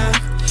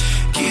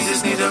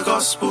 Geezers need the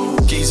gospel.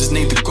 Geezers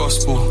need the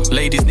gospel.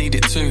 Ladies need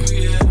it too.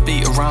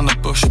 Beat around the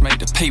bush, mate.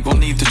 The people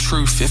need the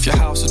truth. If your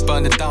house is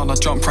burning down, I'll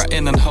jump right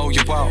in and hold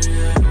you out.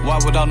 Why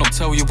would I not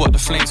tell you what the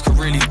flames could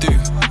really do?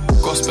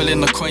 gospel in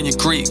the Koine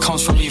Greek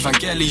comes from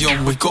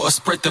Evangelion. We gotta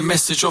spread the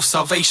message of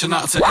salvation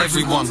out to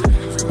everyone.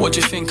 What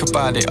do you think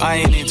about it? I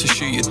ain't here to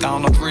shoot you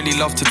down. I'd really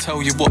love to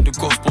tell you what the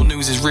gospel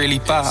news is really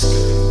about.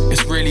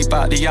 It's really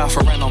about the Alpha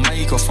and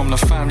Omega, from the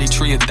family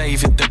tree of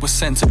David that was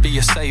sent to be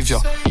a saviour.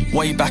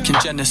 Way back in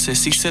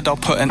Genesis, he said I'll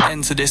put an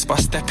end to this by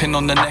stepping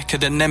on the neck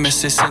of the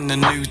nemesis in the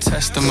New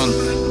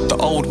Testament. The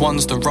old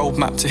one's the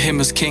roadmap to him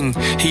as king.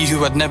 He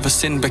who had never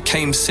sinned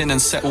became sin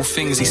and settled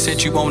things. He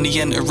said you only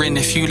enter in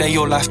if you lay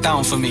your life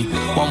down for me.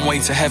 One way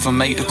to heaven,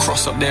 mate, the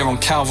cross up there on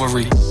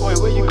Calvary.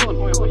 Where you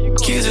going?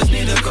 Jesus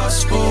need the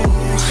gospel,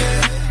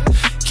 yeah.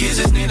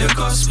 Jesus need the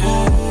gospel,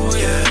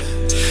 yeah.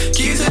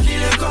 Jesus need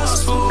the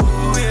gospel,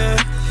 yeah.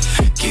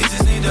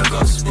 Jesus need the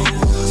gospel,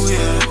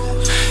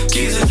 yeah.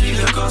 Jesus need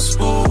the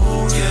gospel,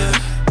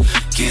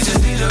 yeah.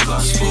 Jesus need the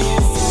gospel,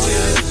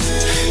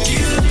 yeah.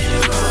 Jesus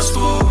need the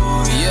gospel,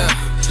 yeah.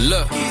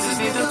 Look, Jesus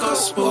need the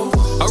gospel.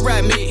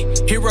 Alright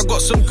mate, here I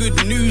got some good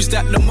news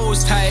that the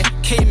Most High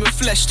came in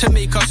flesh to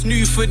make us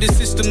new. For the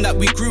system that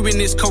we grew in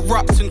is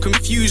corrupt and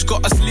confused,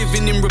 got us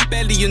living in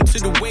rebellion to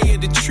the way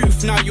of the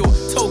truth. Now you're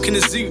talking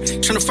a zoo,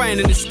 trying to find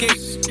an escape.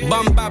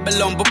 Bum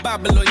Babylon, but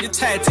Babylon, you're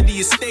tied to the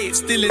estate.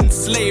 Still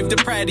enslaved, the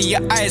pride of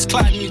your eyes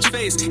clouding each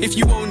face. If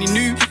you only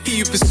knew who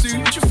you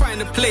pursued, you'd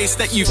find a place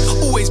that you've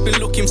always been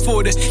looking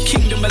for. The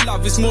kingdom of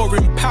love is more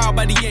empowered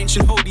by the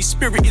ancient Holy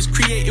Spirit. Is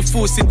creative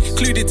force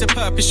included to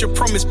purpose your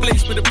promised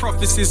place where the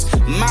prophecies.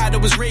 Mad I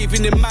was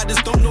raving and matters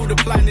don't know the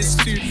plan is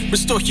to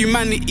restore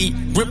humanity,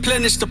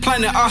 replenish the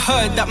planet. I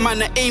heard that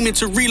man are aiming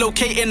to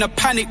relocate in a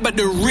panic, but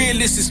the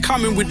realist is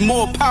coming with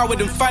more power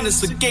than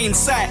finance to gain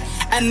sight.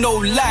 And no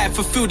lie,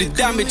 fulfill the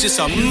damage, it's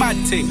a mad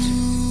thing.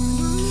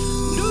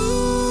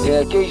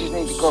 Yeah, Jesus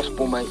need the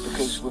gospel, mate,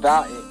 because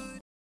without it.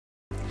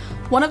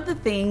 One of the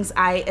things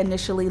I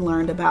initially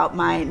learned about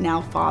my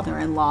now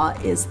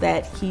father-in-law is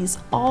that he's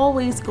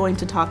always going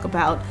to talk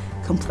about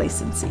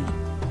complacency.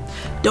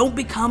 Don't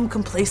become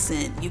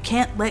complacent. You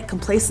can't let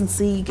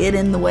complacency get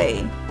in the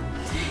way.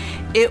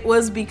 It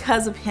was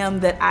because of him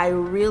that I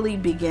really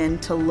began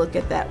to look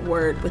at that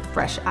word with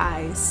fresh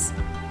eyes.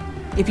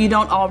 If you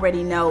don't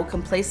already know,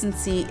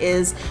 complacency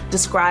is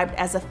described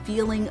as a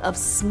feeling of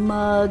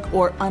smug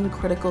or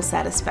uncritical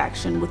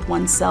satisfaction with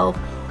oneself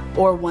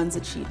or one's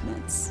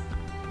achievements.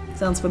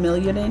 Sounds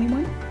familiar to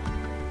anyone?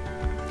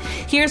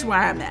 Here's where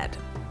I'm at.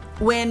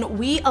 When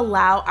we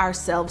allow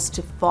ourselves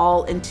to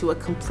fall into a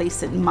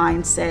complacent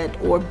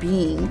mindset or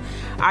being,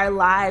 our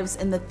lives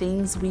and the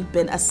things we've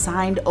been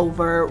assigned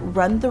over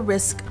run the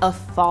risk of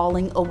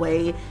falling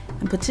away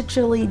and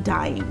potentially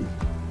dying.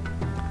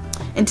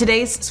 In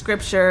today's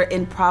scripture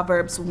in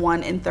Proverbs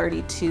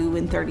 1:32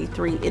 and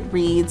 33, it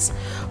reads,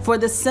 "For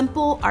the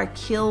simple are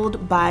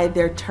killed by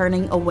their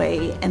turning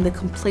away, and the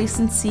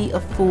complacency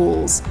of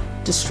fools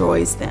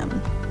destroys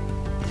them."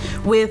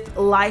 With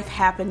life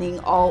happening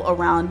all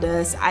around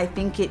us, I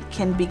think it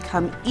can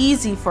become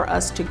easy for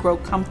us to grow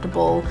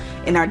comfortable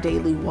in our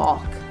daily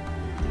walk.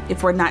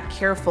 If we're not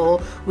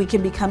careful, we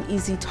can become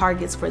easy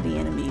targets for the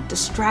enemy,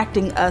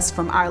 distracting us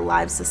from our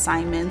life's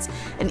assignments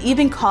and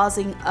even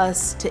causing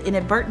us to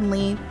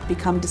inadvertently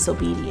become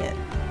disobedient.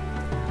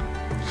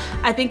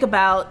 I think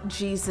about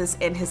Jesus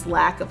and his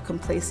lack of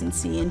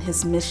complacency and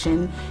his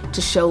mission to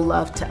show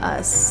love to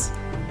us.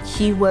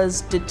 He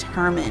was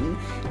determined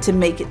to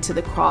make it to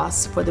the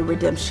cross for the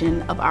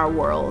redemption of our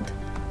world.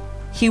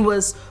 He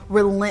was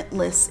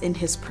relentless in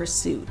his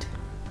pursuit.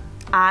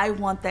 I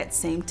want that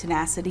same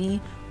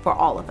tenacity for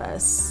all of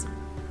us.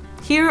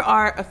 Here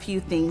are a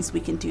few things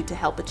we can do to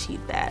help achieve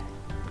that.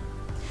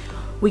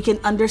 We can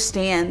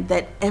understand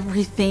that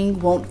everything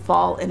won't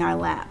fall in our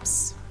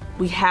laps.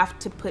 We have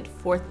to put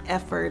forth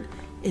effort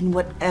in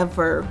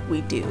whatever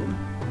we do.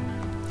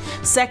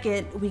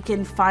 Second, we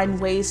can find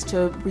ways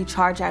to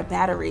recharge our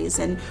batteries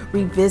and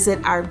revisit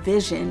our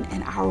vision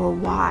and our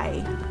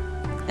why.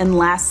 And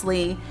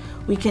lastly,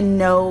 we can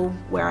know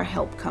where our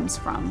help comes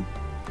from.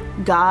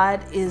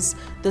 God is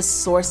the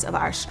source of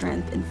our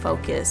strength and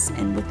focus,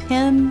 and with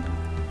him,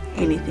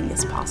 anything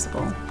is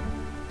possible.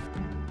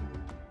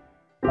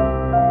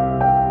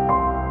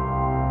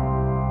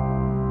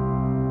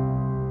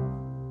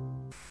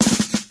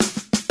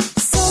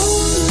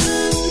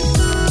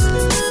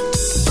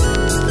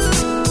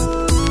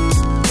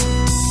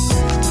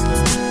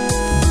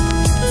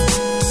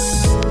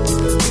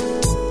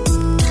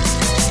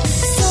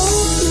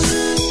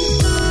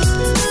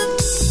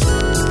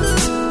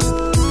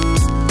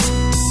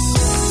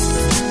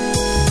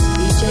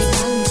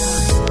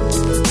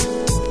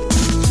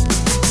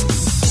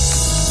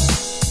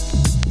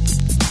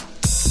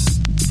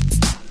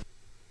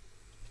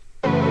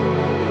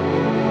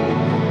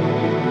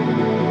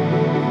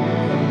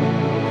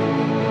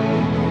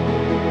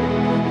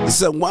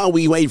 So while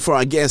we wait for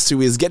our guest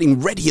who is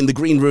getting ready in the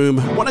green room,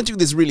 I want to do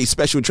this really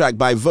special track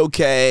by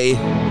Voke.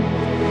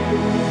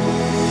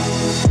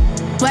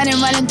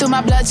 running through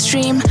my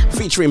bloodstream.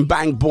 Featuring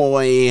Bang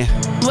Boy.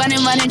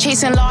 Running,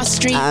 chasing lost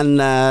street. And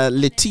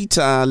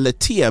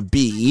Latia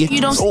B.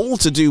 It's all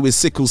to do with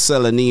sickle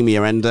cell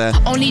anemia. And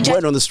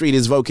word on the street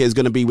is Voke is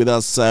going to be with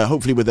us,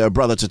 hopefully with her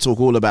brother, to talk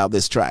all about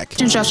this track.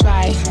 Just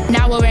by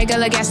now a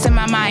regular guest in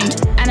my mind,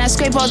 and I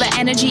scrape all the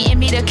energy in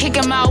me to kick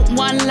him out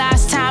one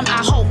last time.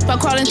 I hope by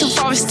crawling through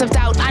forests of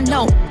doubt, I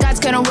know God's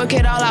gonna work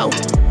it all out.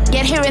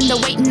 Yet here in the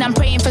waiting, I'm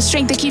praying for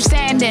strength to keep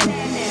standing.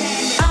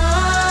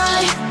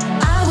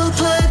 I will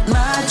put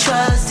my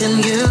trust in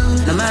you,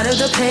 no matter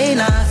the pain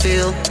I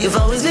feel. You've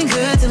always been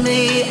good to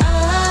me.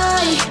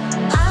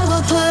 I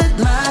will put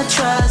my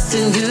trust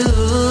in you.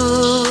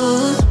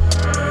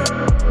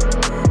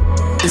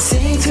 And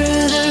sing through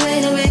the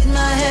rain with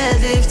my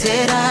head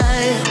lifted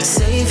high,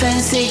 safe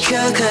and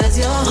secure, 'cause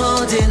you're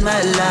holding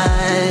my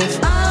life.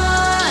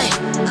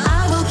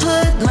 I will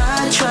put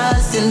my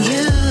trust in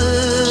you.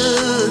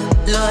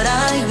 Lord,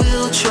 I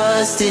will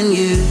trust in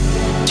you.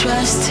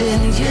 Trust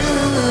in you.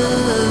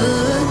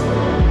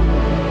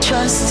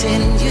 Trust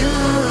in you.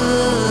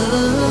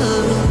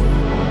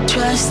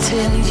 Trust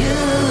in you.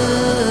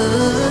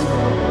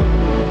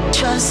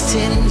 Trust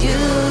in you.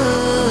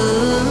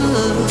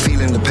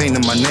 Feeling the pain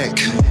in my neck.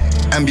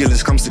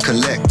 Ambulance comes to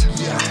collect.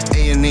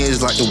 A&E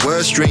is like the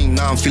worst dream.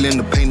 Now I'm feeling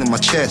the pain in my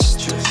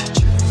chest.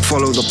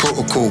 Follow the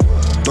protocol.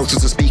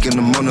 Doctors are speaking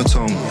in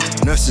monotone.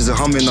 Nurses are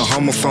humming a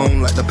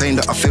homophone. Like the pain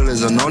that I feel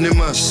is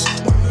anonymous.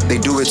 They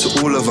do it to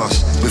all of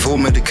us. Withhold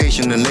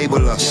medication and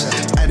label us.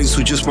 Addicts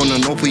who just want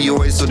an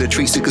opioid, so they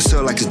treat sickle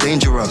cell like it's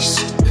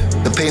dangerous.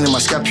 The pain in my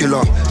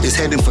scapula is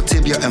heading for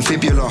tibia and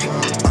fibula.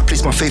 I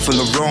place my faith on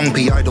the wrong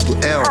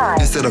PILL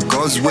instead of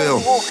God's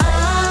will.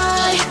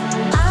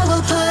 I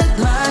will put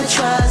my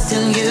trust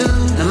in you,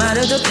 no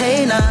matter the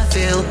pain I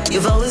feel.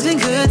 You've always been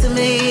good to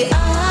me.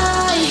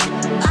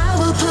 I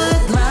will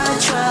put my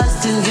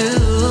trust in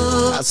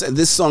you. I said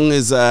this song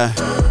is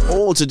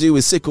all to do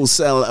with sickle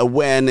cell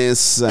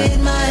awareness.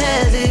 With my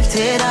head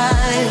lifted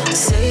high,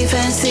 safe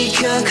and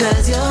secure,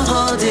 'cause you're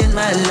holding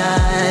my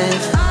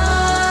life.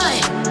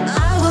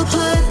 I will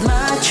put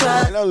my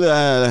trust. You know,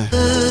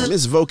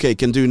 Miss Voke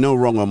can do no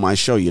wrong on my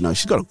show, you know.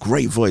 She's got a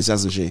great voice,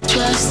 hasn't she?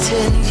 Trust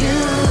in you.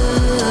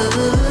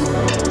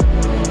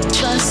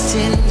 Trust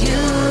in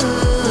you.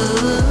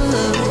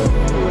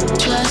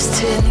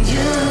 Trust in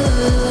you.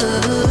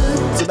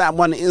 So that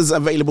one is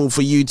available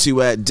for you to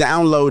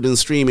download and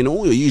stream in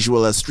all your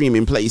usual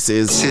streaming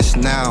places. This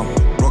now,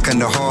 rocking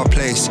the hard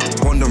place.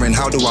 Wondering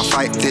how do I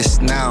fight this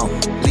now?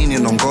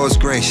 Leaning on God's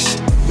grace.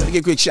 Gotta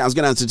give quick shouts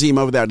going out to the team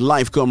over there at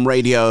Lifecom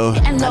Radio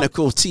and of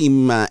course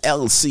Team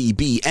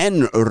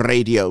LCBN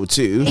Radio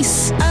too.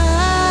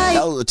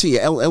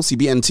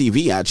 LCBN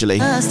TV actually.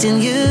 Trust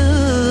in you.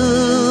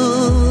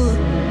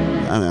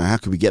 I don't know, how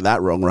could we get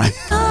that wrong, right?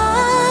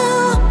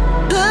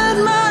 Put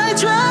my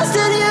trust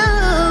in you.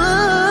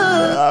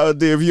 Oh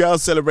dear, if you are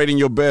celebrating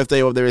your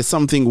birthday or there is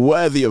something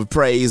worthy of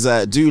praise,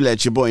 do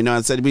let your boy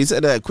know. We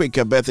said a quick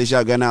birthday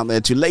shout going out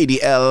there to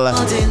Lady L,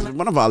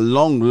 one of our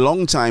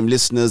long time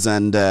listeners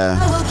and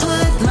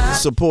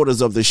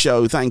supporters of the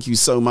show. Thank you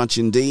so much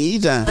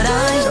indeed.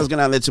 Shouts going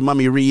out there to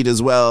Mummy Reed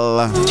as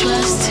well.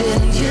 Trust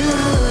in you.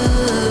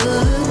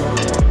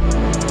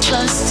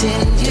 Trust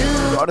in you.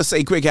 Gotta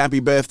say quick happy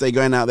birthday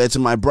going out there to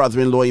my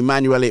brother-in-law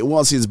Emmanuel. It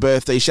was his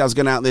birthday. Shouts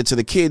going out there to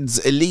the kids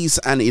Elise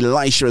and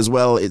Elisha as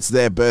well. It's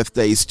their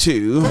birthdays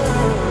too.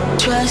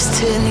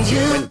 Trust in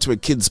you. Went to a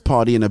kids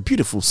party in a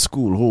beautiful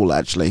school hall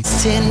actually.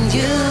 Trust in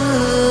you.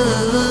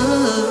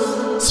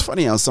 It's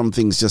funny how some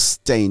things just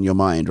stay in your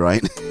mind,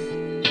 right?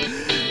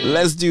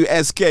 Let's do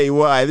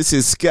SKY. This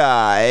is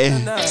Sky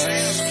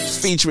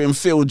featuring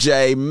Phil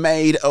J.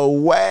 Made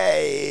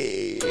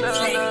Away.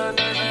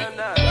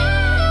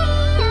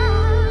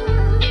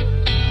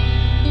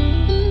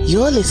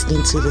 You're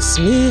listening to the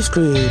Smooth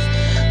Groove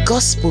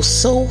Gospel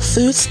Soul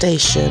Food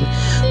Station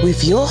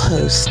with your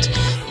host,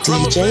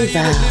 DJ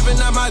Val.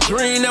 Living out my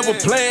dream, never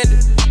planned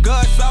it.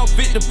 God saw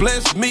fit to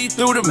bless me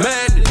through the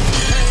madness.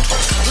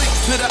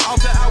 To the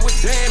altar, I was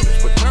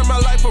damaged, but turn my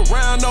life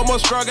around, no more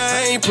struggle,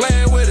 I ain't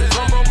playing with it.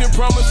 From broken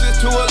promises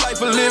to a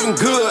life of living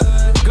good.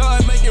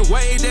 God making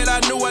way that I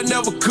knew I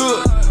never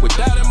could.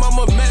 Without him, I'm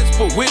a mess,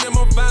 but with him,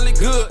 I'm finally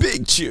good.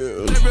 Big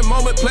tune. Every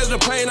moment, pleasure,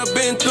 pain, I've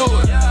been through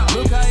it.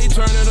 Look how he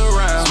turn it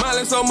around.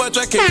 Smiling so much,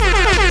 I can't.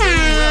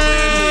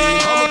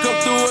 I'ma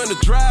come through in the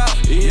drought,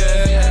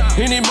 yeah.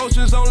 Any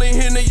emotions only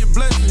hinder your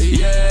blessings,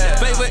 yeah.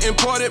 Favor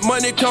imported,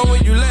 money come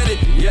when you let it,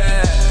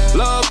 yeah.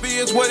 Love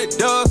is what it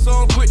does, so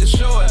I'm quick to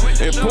show it.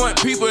 And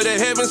point people to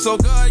heaven so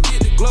God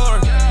get the glory.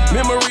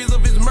 Memories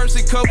of his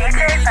mercy cover me with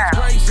his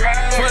grace.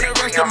 For the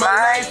rest of my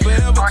life,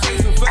 forever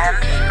chasing faith.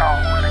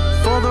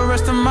 For the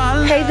rest of my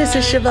life. Hey, this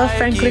is Chevelle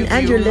Franklin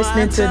and you're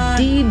listening to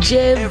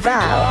DJ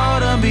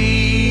Val.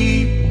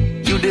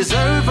 You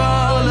deserve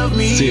all of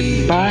me.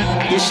 Sit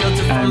back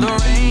and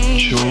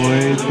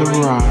enjoy the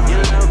ride.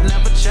 Your love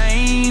never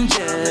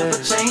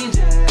changes.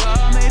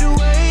 God made a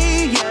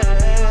way,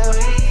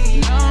 yeah.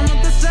 No, I'm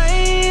not the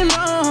same, no.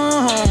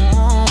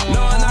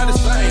 No, I'm not the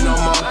same no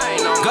more.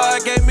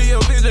 God gave me a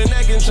vision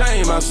that can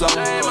change my soul.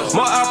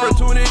 More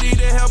opportunity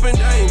to help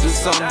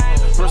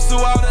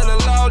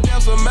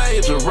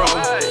major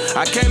role.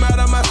 I came out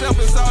of myself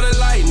and saw the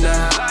light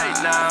now.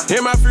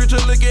 Hear my future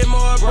looking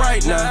more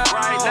bright now.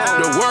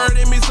 The word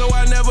in me, so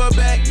I never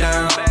back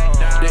down.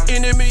 The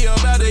enemy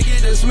about to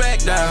get the smack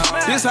down.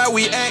 This how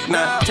we act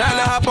now. Time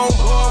to hop on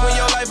board when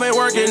your life ain't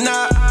working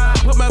out.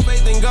 Put my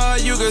faith in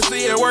God, you can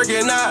see it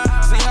working out.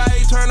 See how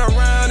he turn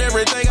around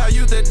everything I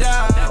used to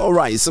die. All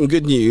right, some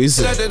good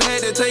news. Let the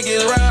head to take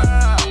his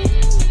route.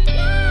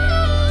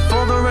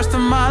 For the rest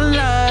of my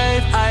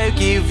life, I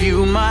give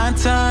you my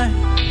time.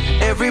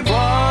 Every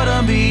part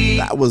of me.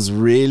 That was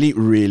really,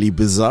 really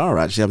bizarre,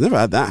 actually. I've never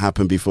had that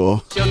happen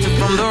before.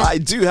 I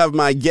do have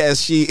my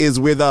guest. She is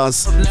with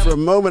us. For a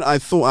moment, I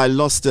thought I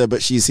lost her,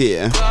 but she's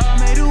here.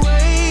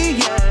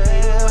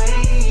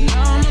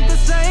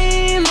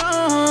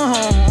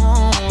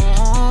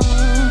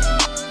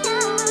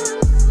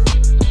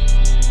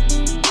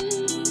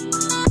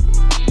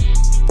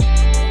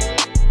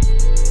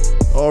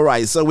 All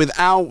right, so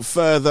without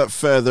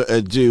further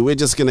ado, we're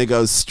just going to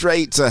go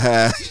straight to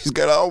her. She's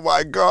going, oh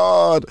my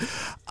God.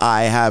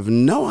 I have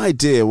no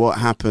idea what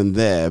happened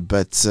there,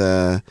 but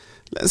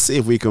let's see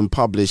if we can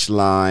publish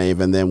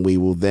live, and then we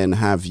will then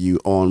have you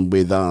on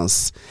with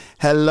us.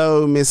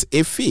 Hello, Miss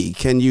IFY.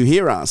 Can you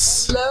hear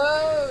us?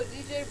 Hello,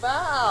 DJ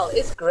Val.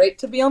 It's great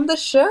to be on the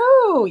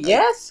show.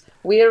 Yes.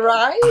 We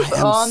arrive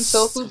on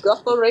Soul Food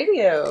Gospel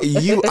Radio.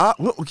 You are.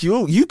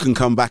 You can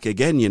come back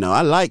again. You know,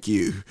 I like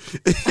you.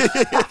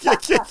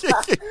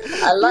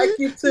 I like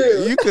you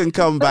too. You can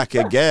come back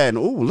again.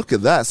 Oh, look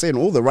at that! Saying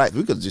all the right.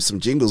 We could do some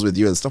jingles with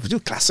you and stuff. Do a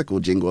classical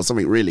jingle or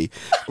something really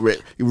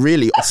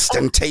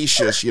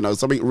ostentatious. You know,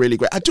 something really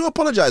great. I do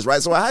apologize,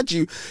 right? So I had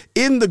you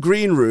in the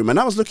green room, and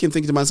I was thinking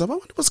to myself, I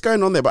wonder what's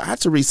going on there. But I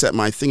had to reset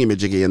my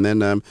thingamajiggy, and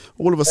then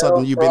all of a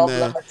sudden you've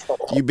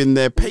been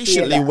there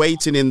patiently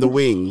waiting in the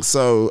wing.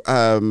 So.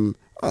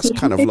 That's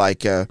kind of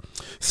like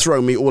throw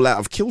me all out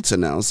of kilter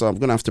now. So I'm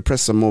going to have to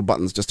press some more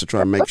buttons just to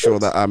try and make sure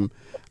that I'm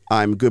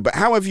good. But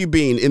how have you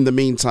been in the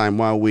meantime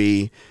while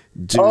we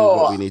do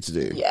what we need to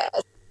do?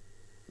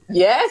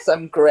 Yes,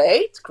 I'm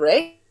great.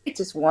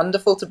 It's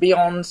wonderful to be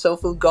on Soul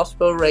Food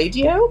Gospel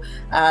Radio.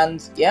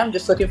 And yeah, I'm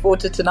just looking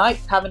forward to tonight,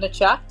 having a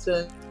chat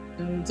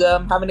and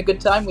having a good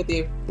time with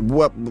you.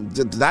 Well,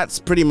 that's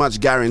pretty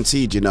much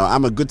guaranteed, you know.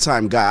 I'm a good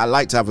time guy. I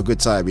like to have a good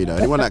time, you know.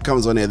 Anyone that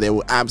comes on here, they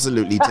will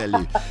absolutely tell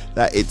you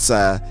that it's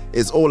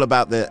all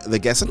about the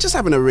guests and just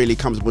having a really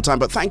comfortable time.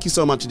 But thank you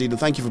so much, Adina.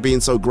 Thank you for being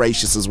so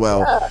gracious as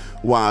well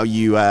while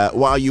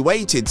you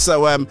waited.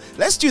 So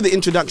let's do the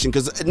introduction,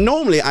 because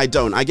normally I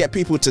don't. I get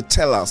people to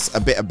tell us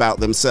a bit about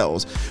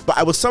themselves. But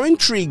I was so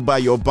intrigued by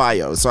your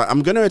bio, so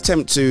I'm going to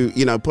attempt to,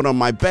 you know, put on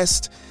my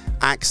best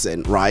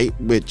accent, right,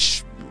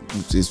 which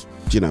is,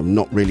 you know,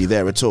 not really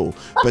there at all,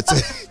 but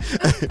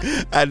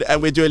and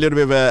we're doing a little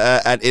bit of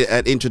an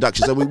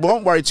introduction, so we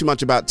won't worry too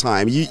much about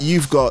time.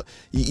 You've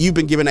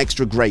been given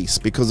extra grace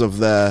because of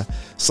the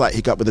slight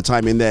hiccup with the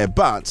time in there.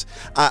 But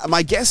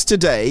my guest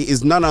today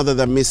is none other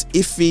than Miss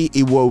IFY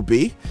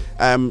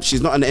IWOBI.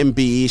 She's not an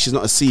MBE, she's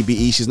not a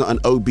CBE, she's not an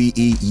OBE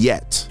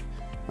yet.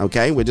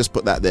 Okay, we'll just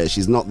put that there.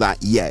 She's not that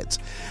yet.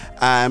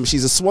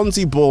 She's a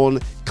Swansea-born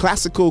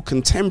classical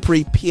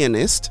contemporary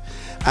pianist.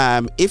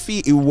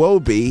 IFY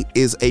IWOBI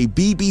is a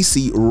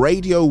BBC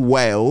Radio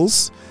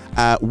Wales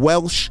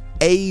Welsh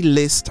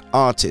A-list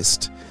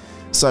artist.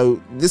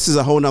 So this is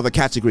a whole nother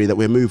category that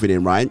we're moving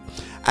in, right?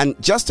 And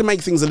just to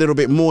make things a little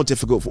bit more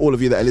difficult for all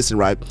of you that are listening,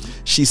 right?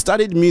 She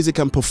studied music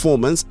and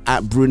performance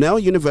at Brunel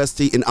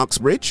University in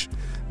Uxbridge.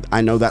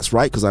 I know that's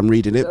right because I'm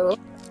reading it.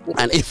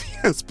 And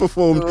IFY has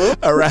performed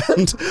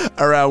around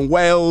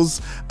Wales,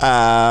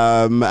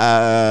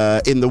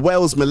 in the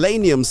Wales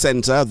Millennium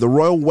Centre, the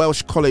Royal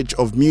Welsh College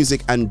of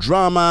Music and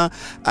Drama,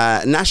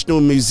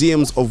 National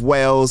Museums of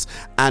Wales,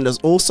 and has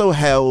also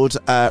held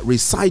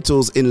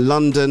recitals in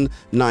London,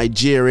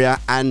 Nigeria,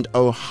 and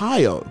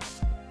Ohio.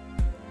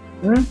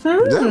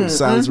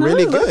 Sounds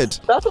really good.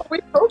 That's what we're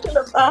talking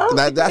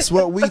about. That's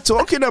what we're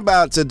talking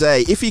about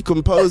today. IFY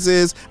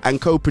composes and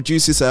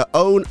co-produces her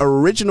own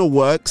original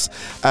works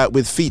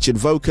with featured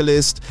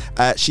vocalist.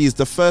 She is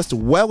the first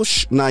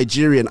Welsh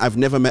Nigerian. I've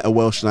never met a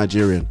Welsh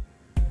Nigerian.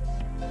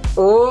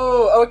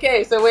 Oh,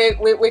 okay. So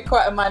we're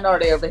quite a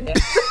minority over here.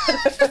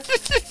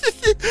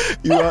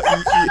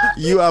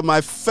 You are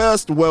my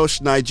first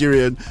Welsh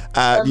Nigerian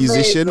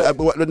musician.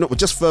 No,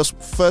 just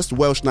first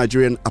Welsh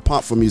Nigerian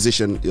apart from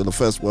musician. You're the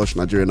first Welsh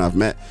Nigerian I've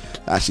met.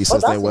 Actually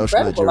says they're Welsh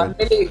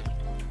Nigerian.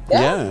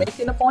 Yeah,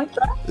 making a point,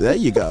 right? There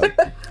you go.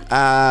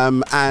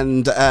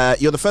 And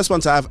you're the first one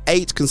to have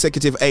 8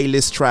 consecutive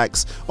A-list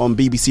tracks on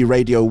BBC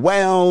Radio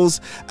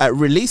Wales.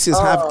 Releases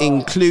have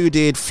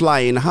included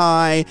Flying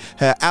High,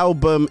 her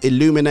album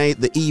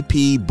Illuminate, the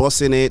EP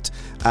Bossing It,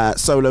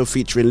 solo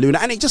featuring Luna,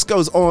 and it just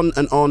goes on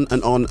and on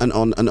and on and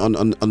on and on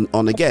and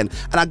on again.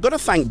 And I've got to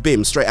thank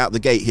Bim straight out the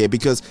gate here,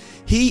 because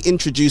he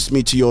introduced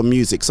me to your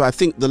music. So I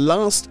think the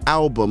last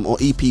album or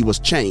EP was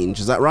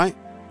Change. Is that right?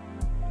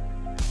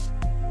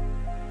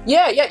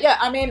 Yeah.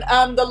 I mean,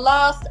 the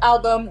last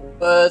album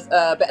was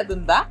Better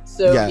Than That.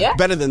 So yeah.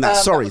 Better Than That.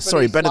 Sorry,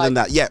 Better Than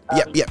That. Yep.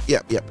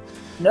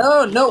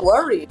 No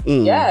worries.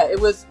 Yeah, it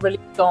was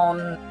released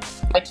on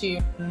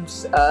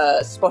iTunes,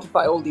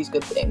 Spotify, all these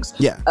good things.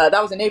 Yeah.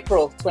 That was in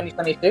April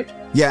 2022.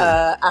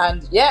 Yeah.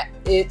 And yeah,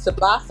 it's a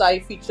blast. I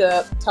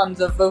feature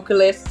tons of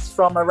vocalists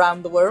from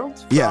around the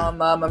world,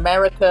 from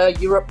America,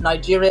 Europe,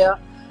 Nigeria.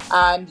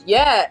 And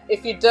yeah,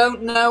 if you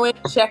don't know it,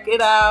 check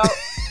it out.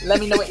 Let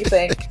me know what you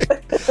think.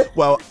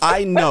 Well,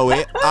 I know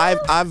it.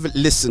 I've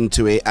listened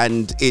to it,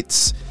 and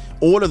it's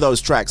all of those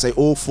tracks. They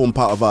all form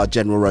part of our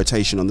general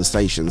rotation on the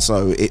station,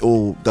 so it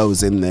all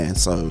goes in there.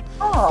 So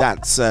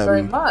that's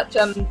very much.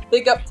 And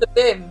big up to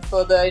Bim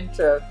for the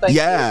intro. Thank you.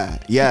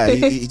 Yeah,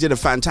 he did a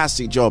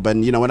fantastic job.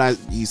 And you know, when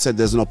he said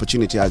there's an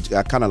opportunity, I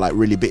kind of like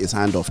really bit his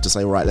hand off to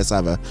say, all right, let's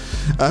have a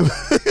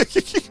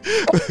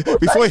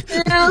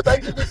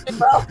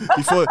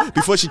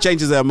before she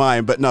changes her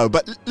mind. But no,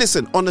 but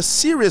listen, on a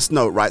serious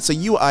note, right? So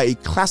you are a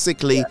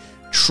classically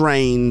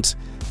trained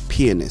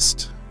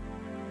pianist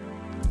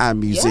and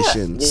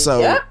musician.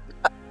 So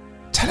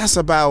tell us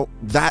about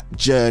that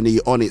journey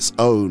on its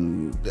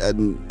own.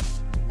 And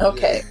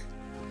okay,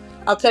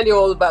 I'll tell you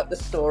all about the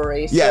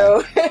story.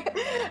 Yeah.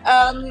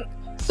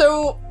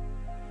 So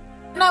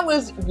when I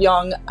was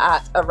young,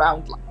 at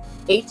around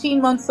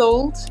 18 months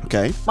old,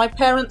 my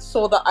parents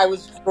saw that I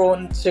was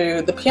drawn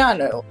to the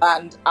piano,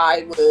 and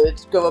I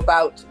would go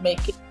about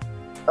making,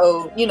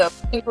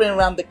 tinkering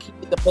around the keys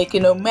and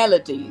making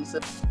melodies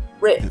and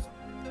riffs.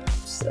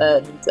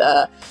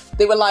 And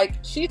they were like,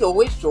 she's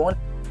always drawn.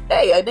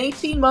 Hey, an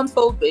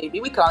 18-month-old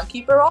baby, we can't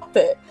keep her off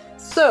it.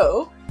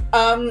 So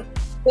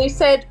they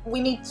said,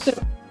 we need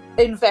to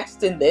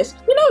invest in this.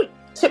 You know,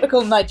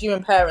 typical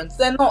Nigerian parents,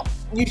 they're not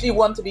usually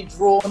one to be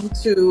drawn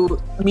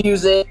to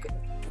music,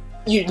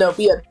 be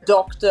a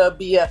doctor,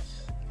 be a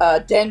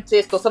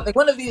dentist or something,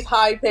 one of these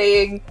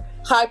high-paying,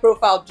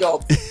 high-profile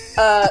jobs.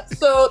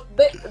 So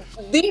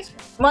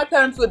my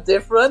parents were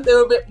different. They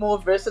were a bit more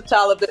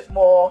versatile, a bit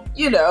more,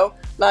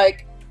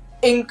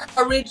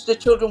 encourage the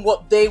children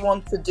what they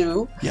want to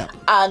do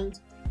and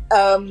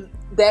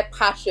their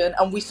passion,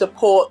 and we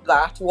support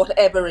that,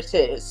 whatever it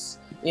is,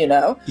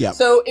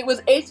 So it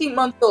was 18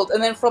 months old,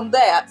 and then from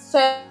there, at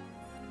 7,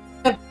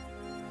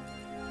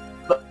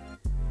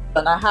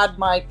 and I had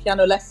my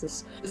piano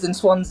lessons in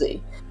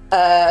Swansea.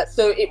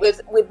 So it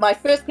was with my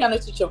first piano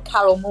teacher,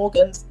 Carol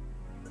Morgan.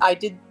 I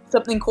did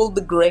something called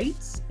the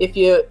grades.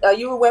 Are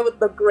you aware with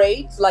the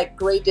grades, like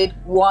graded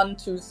 1,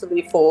 2,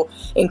 3, 4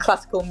 in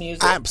classical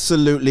music?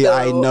 Absolutely. So,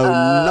 I know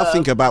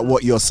nothing about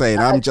what you're saying.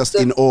 I'm just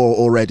in awe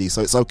already,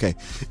 so it's okay.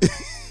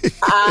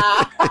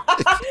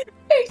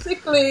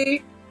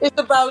 Basically, it's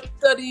about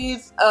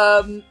studies.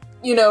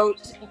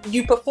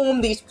 You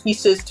perform these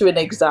pieces to an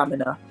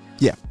examiner.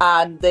 Yeah.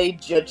 And they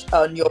judge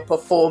on your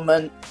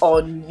performance,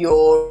 on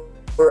your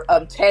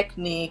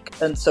technique,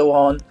 and so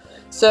on.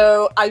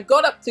 So I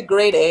got up to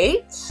grade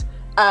 8,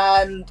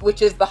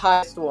 which is the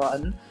highest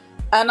one.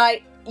 And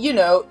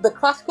the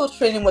classical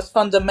training was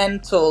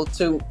fundamental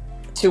to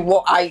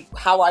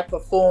how I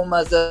perform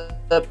as a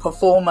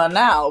performer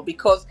now,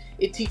 because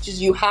it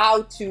teaches you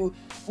how to,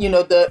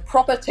 the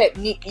proper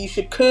technique. You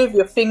should curve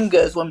your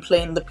fingers when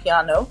playing the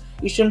piano.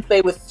 You shouldn't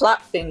play with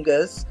flat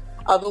fingers.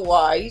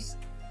 Otherwise,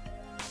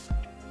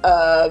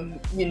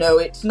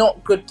 it's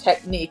not good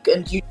technique,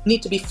 and you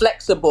need to be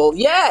flexible.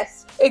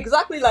 Yes,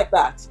 exactly like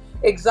that.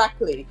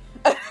 Exactly.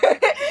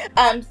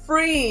 And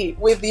free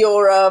with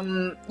your,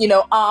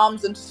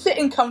 arms, and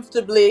sitting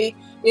comfortably,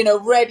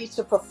 ready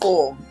to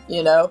perform,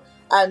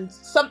 and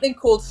something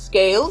called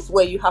scales,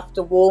 where you have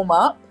to warm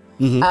up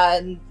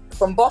and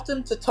from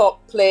bottom to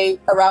top play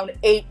around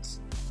 8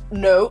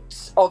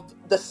 notes of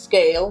the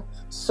scale.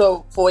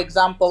 So, for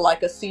example,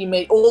 like a C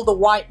major, all the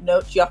white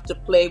notes you have to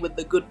play with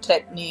the good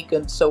technique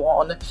and so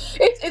on.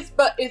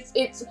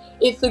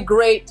 It's a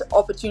great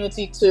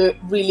opportunity to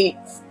really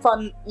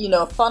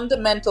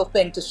fundamental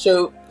thing to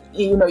show,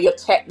 your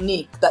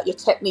technique, that your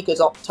technique is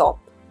up top.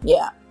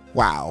 Yeah.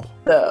 Wow.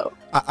 So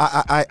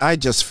I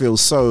just feel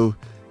so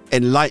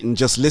enlightened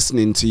just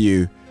listening to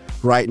you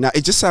right now.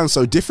 It just sounds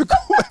so difficult.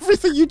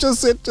 Everything you just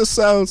said just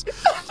sounds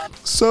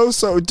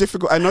so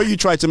difficult. I know you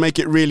tried to make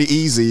it really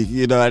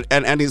easy,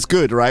 and it's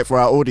good, right, for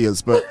our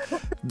audience, but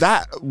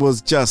that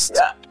was just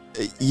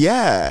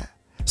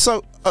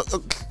So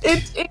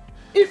it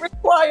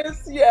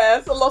requires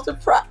a lot of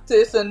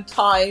practice and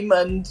time,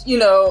 and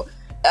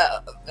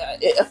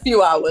a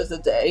few hours a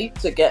day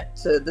to get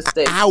to the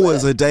stage.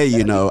 Hours a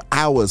day,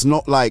 hours,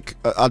 not like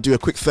I'll do a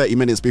quick 30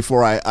 minutes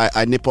before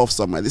I nip off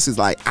somewhere. This is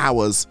like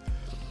hours.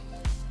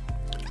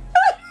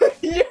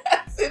 Yes,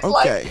 it's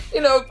like,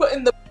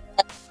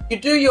 you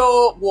do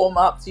your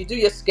warm-ups, you do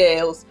your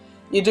scales,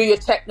 you do your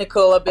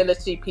technical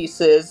ability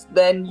pieces,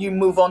 then you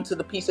move on to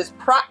the pieces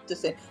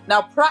practicing.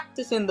 Now,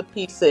 practicing the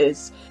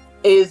pieces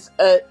is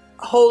a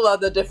whole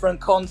other different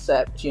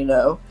concept,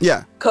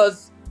 Yeah.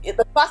 Because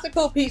the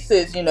classical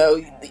pieces,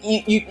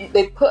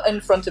 they put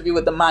in front of you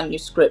with the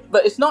manuscript,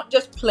 but it's not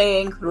just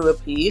playing through a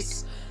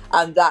piece,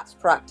 and that's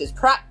practice.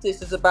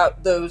 Practice is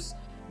about those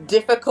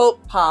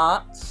difficult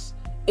parts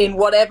in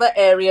whatever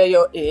area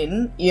you're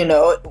in,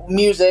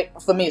 music,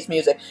 for me it's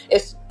music.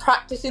 It's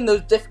practicing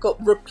those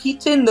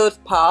repeating those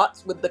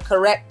parts with the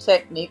correct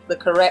technique, the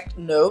correct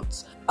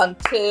notes,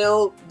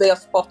 until they are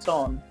spot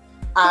on.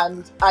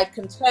 And I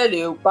can tell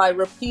you, by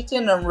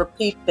repeating and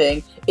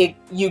repeating,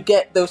 you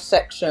get those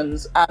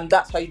sections, and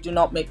that's how you do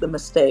not make the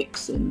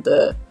mistakes in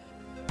the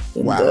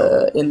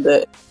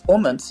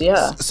performance.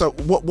 Yeah. So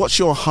what's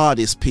your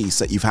hardest piece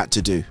that you've had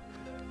to do?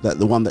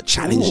 The one that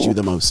challenged you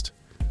the most?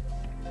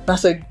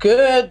 That's a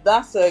good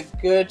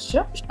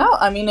shout.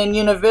 I mean, in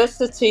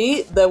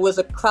university, there was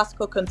a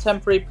classical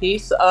contemporary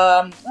piece.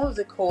 What was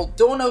it called?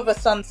 Dawn Over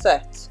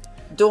Sunset.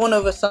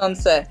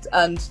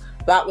 And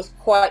that was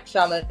quite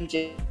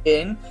challenging.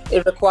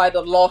 It required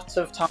a lot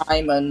of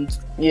time and,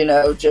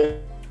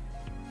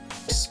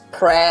 just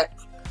prep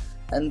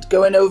and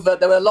going over.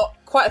 There were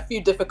quite a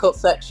few difficult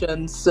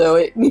sections, so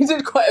it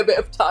needed quite a bit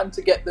of time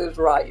to get those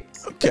right.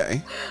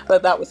 Okay.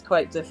 But that was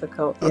quite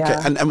difficult. Okay.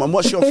 Yeah. And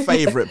what's your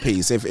favorite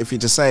piece? If you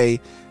just say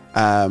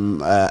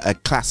a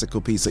classical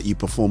piece that you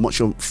perform, what's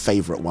your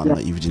favorite one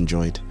that you've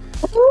enjoyed?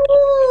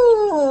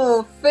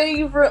 Ooh,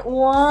 favorite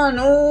one.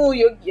 Oh,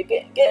 you're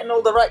getting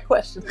all the right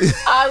questions.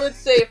 I would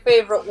say a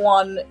favorite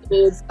one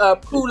is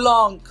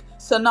Poulenc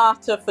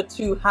Sonata for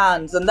Two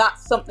Hands, and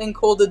that's something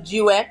called a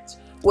duet,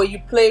 where you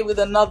play with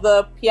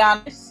another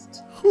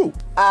pianist. Ooh.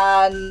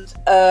 And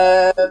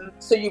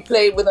so you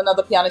play with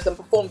another pianist and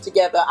perform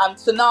together. And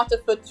Sonata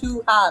for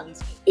Two Hands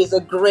is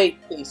a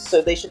great piece,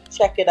 so they should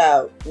check it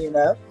out.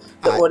 The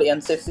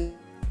audience, if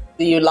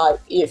you're.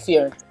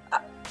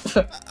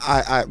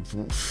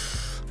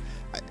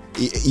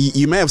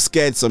 You may have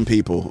scared some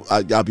people.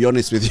 I'll be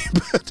honest with you,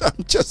 but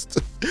I'm just.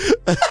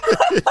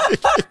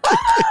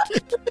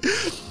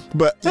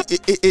 But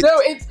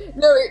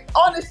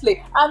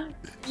honestly, and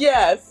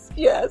yes.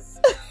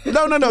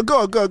 No.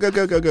 Go.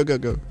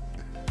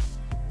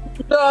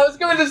 No, I was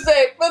going to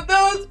say, for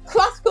those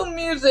classical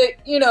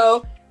music,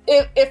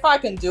 if I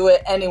can do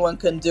it, anyone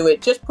can do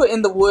it. Just put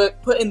in the work,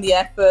 put in the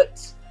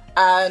effort,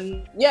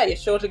 and you're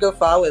sure to go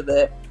far with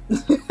it.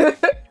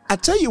 I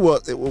tell you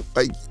what,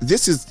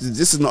 this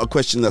is not a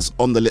question that's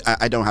on the list.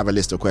 I don't have a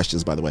list of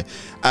questions, by the way.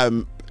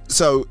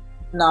 So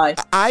nice.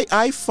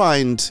 I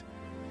find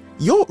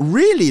you're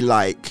really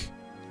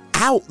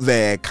out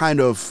there, kind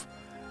of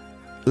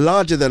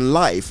larger than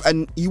life,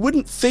 and you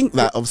wouldn't think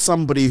that of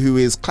somebody who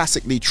is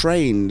classically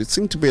trained. It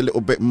seemed to be a little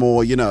bit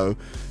more,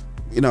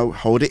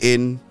 hold it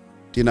in,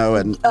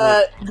 and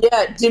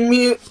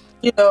demure.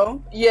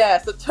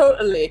 So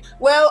totally.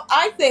 Well,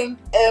 I think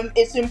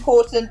it's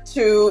important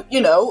to,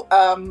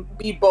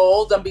 be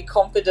bold and be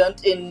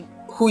confident in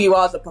who you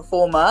are as a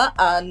performer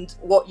and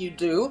what you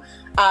do,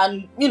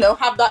 and,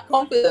 have that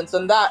confidence.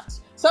 And that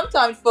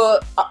sometimes for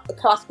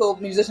classical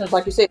musicians,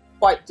 like you say, it's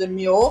quite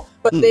demure,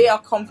 but they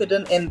are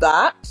confident in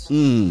that.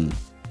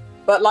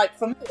 But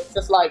for me, it's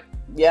just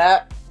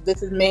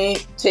this is me,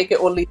 take it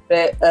or leave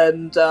it.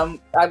 And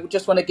I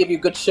just want to give you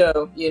a good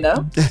show,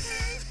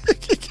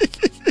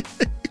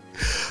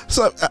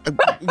 So,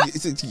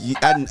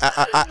 and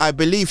I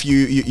believe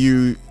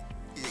you.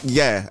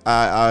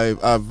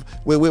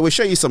 We'll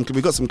show you some.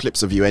 We've got some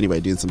clips of you anyway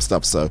doing some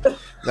stuff. So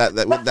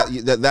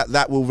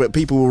that will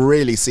people will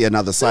really see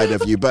another side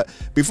of you. But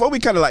before we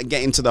kind of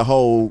get into the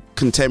whole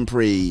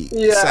contemporary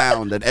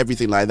sound and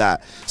everything like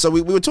that, so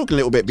we were talking a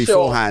little bit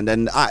beforehand,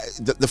 and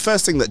the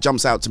first thing that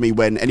jumps out to me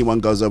when anyone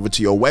goes over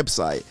to your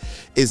website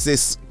is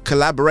this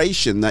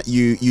collaboration that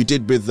you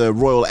did with the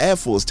Royal Air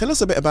Force. Tell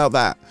us a bit about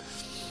that.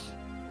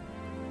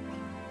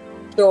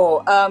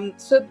 Sure.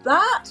 So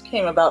that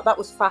came about. That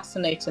was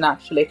fascinating,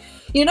 actually.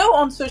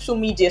 On social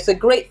media, it's a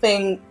great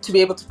thing to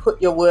be able to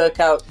put your work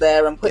out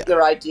there and put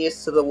your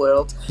ideas to the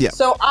world. Yeah.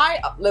 So I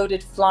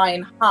uploaded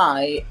Flying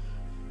High.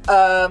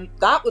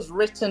 That was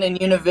written in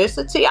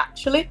university,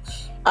 actually.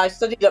 I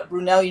studied at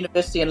Brunel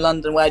University in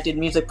London, where I did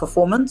music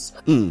performance.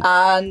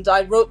 And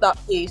I wrote that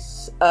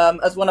piece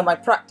as one of my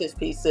practice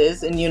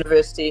pieces in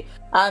university.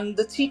 And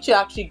the teacher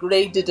actually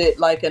graded it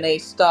like an A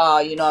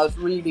star.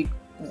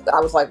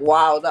 I was like,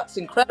 wow, that's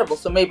incredible.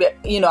 So maybe,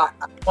 I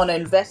want to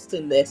invest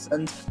in this.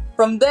 And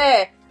from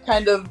there,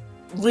 kind of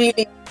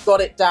really got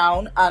it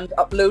down and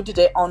uploaded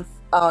it on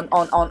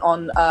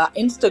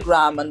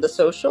Instagram and the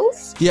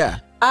socials. Yeah.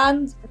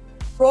 And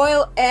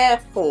Royal Air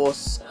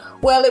Force.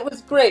 Well, it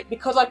was great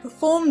because I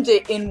performed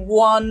it in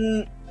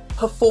one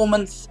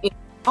performance in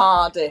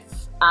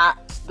Cardiff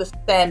at the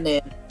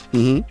Senin.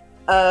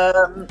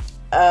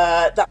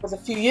 That was a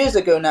few years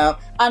ago now.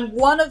 And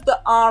one of the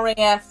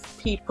RAF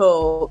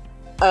people,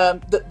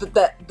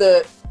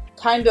 the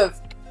kind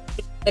of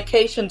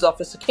communications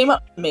officer came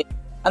up to me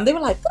and they were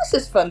like, this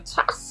is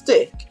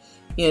fantastic,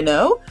 in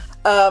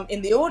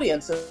the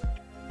audience. And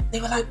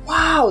they were like,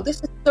 wow,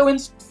 this is so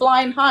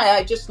Flying High.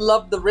 I just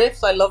love the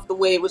riffs. I love the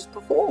way it was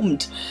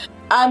performed.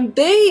 And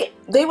they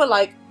were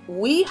like,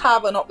 we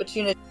have an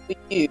opportunity for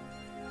you.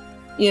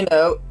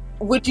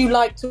 Would you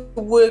like to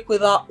work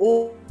with our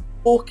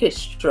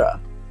orchestra?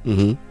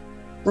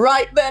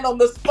 Right then on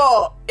the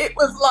spot, it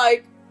was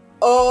like,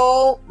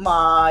 oh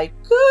my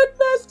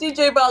goodness,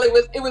 DJ Bali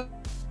it was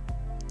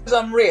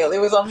unreal. It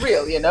was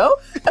unreal, So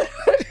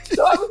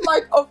I was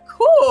like, of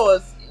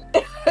course.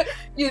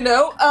 We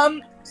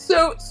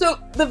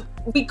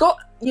got,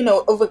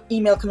 over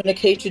email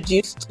communication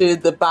introduced to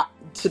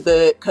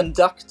the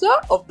conductor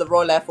of the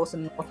Royal Air Force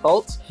in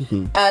Northolt,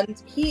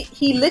 and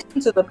he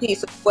listened to the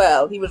piece as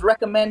well. He was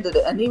recommended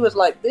it, and he was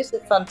like, "This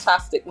is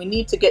fantastic. We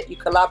need to get you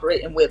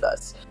collaborating with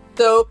us."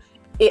 So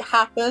it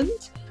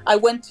happened. I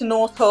went to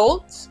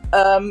Northolt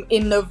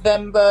in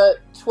November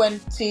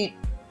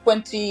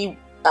 2020.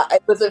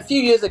 It was a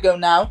few years ago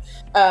now,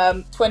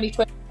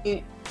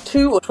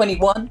 2022 or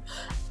 21,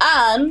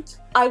 and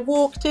I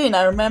walked in.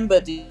 I remember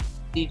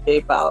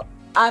DJ Bal,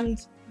 and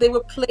they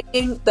were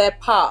playing their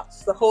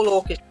parts, the whole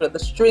orchestra. The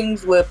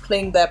strings were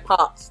playing their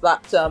parts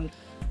that, I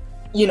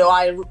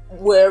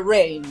were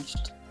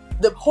arranged.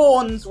 The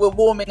horns were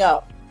warming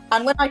up.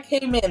 And when I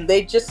came in,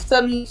 they just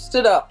suddenly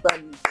stood up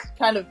and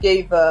kind of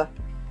gave a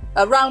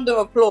round of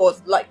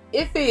applause, like,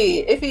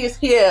 Iffy is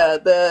here,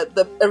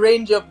 the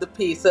arranger of the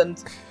piece.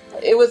 And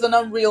it was an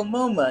unreal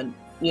moment,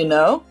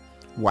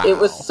 Wow. It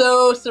was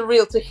so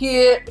surreal to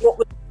hear what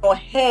was in your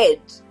head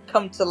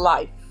come to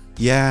life.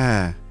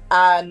 Yeah.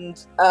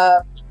 And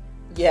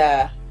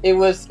it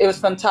was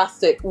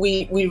fantastic.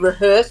 We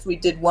rehearsed, we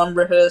did one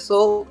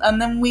rehearsal,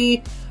 and then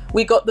we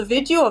got the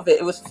video of it.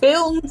 It was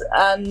filmed,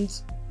 and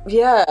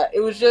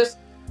it was just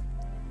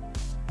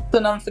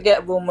an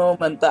unforgettable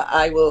moment that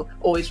I will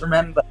always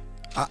remember.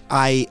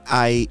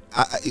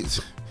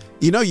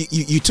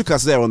 You took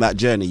us there on that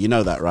journey, you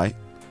know that, right?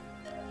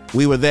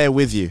 We were there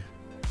with you.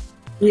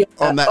 Yeah.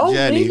 On that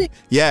journey. Really?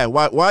 Yeah,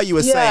 while you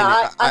were saying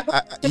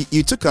it,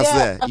 you took us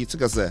there. You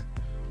took us there.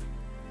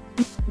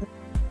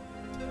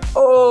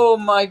 Oh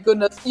my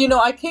goodness.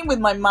 I came with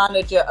my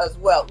manager as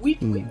well. We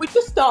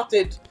just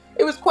started.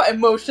 It was quite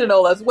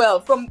emotional as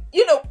well, from,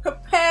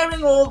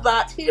 preparing all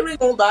that, hearing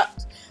all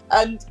that,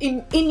 and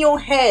in your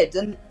head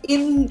and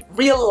in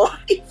real life.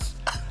 It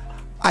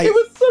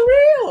was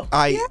surreal.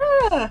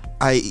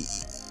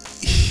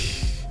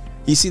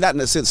 You see that,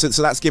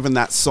 so that's given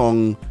that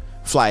song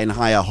Flying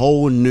High a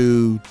whole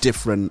new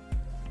different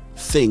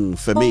thing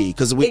for me,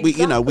 because we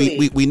know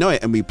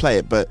it and we play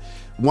it, but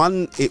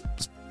one, it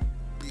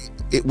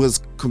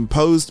was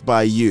composed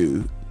by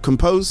you.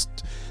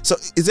 So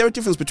is there a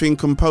difference between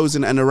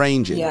composing and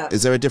arranging? Yeah.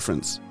 Is there a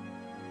difference?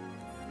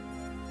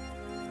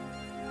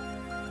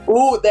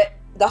 Oh,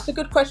 that's a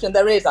good question.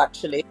 There is,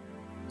 actually.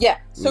 Yeah.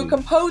 So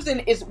composing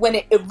is when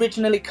it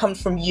originally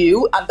comes from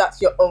you, and that's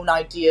your own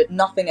idea,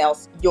 nothing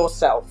else,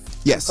 yourself.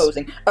 Yes.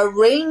 Composing.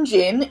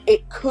 Arranging,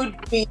 it could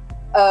be,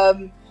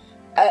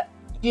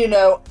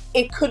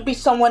 it could be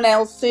someone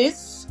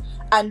else's,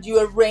 and you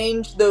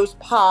arrange those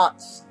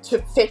parts to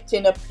fit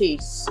in a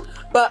piece.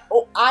 But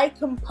I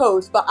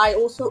composed, but I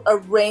also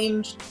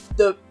arranged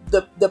the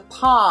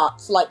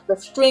parts, like the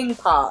string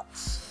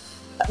parts,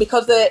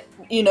 because the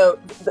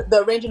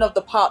arranging of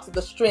the parts of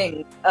the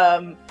string,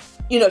 to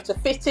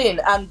fit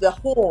in, and the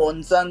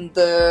horns and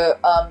the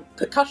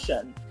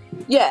percussion.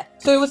 Yeah,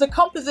 so it was a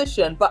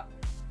composition, but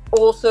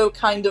also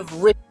kind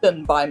of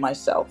written by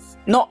myself.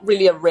 Not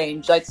really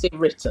arranged, I'd say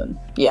written.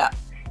 Yeah.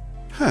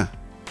 Huh.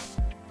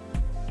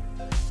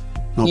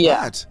 Not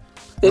bad.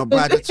 Not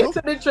bad at all.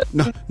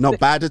 Not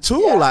bad at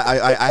all.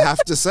 Yeah. I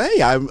have to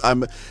say,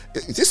 I'm.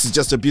 This is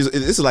just this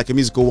is like a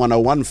musical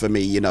 101 for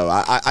me.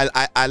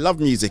 I love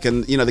music,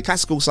 and the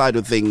classical side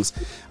of things.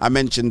 I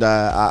mentioned,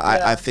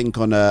 I think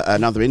on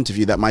another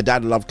interview, that my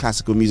dad loved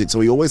classical music, so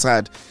he always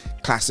had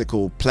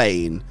classical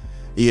playing.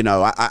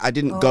 I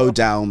didn't go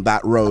down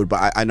that road,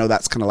 but I know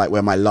that's kind of like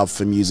where my love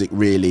for music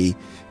really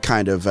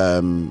kind of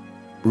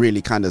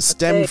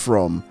stemmed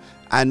from,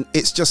 and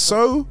it's just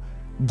so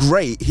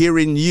great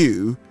hearing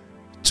you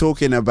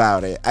talking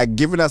about it and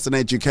giving us an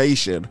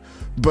education,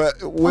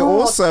 but we're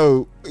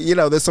also,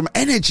 there's some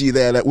energy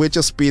there that we're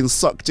just being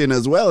sucked in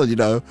as well.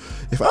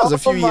 If I was a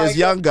few years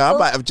younger, I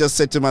might have just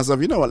said to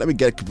myself, you know what, let me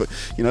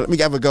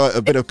have a go at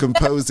a bit of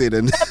composing.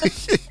 And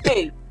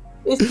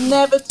it's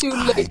never too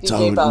late.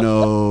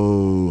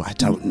 I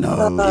don't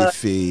know,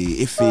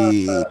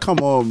 Iffy, come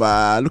on,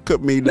 man, look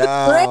at me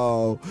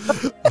now.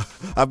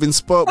 I've been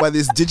spoiled by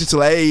this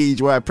digital age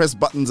where I press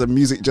buttons and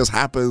music just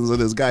happens, and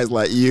there's guys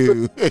like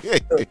you.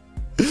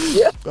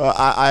 Yeah.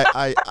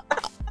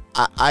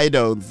 I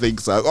don't think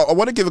so. I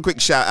want to give a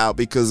quick shout out,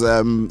 because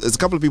there's a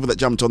couple of people that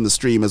jumped on the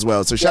stream as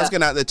well. So shouts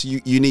going out there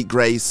to Unique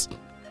Grace.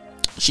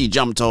 She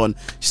jumped on.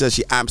 She says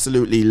she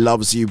absolutely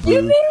loves you,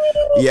 boo.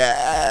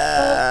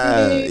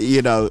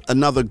 Yeah,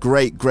 another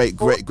great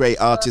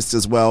artist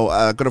as well.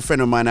 Got a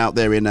friend of mine out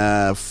there in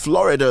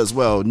Florida as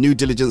well. New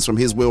Diligence from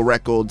His Will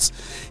Records.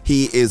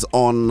 He is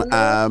on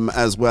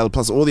as well.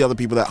 Plus all the other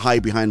people that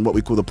hide behind what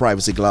we call the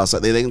privacy glass.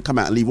 Like they then come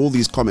out and leave all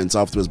these comments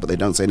afterwards, but they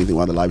don't say anything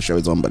while the live show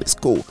is on. But it's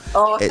cool.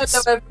 Oh,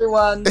 hello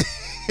everyone.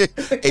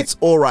 It's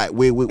all right.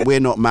 We're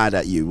not mad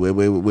at you.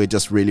 We're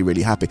just really,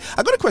 really happy.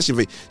 I got a question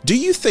for you. Do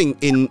you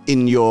think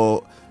in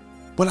your,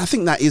 well, I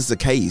think that is the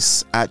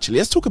case actually.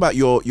 Let's talk about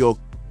your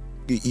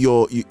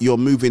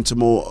move into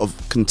more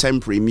of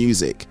contemporary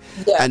music,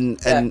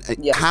 and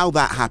how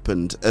that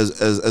happened as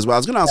well. I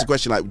was going to ask a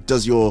question like,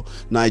 does your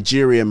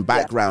Nigerian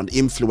background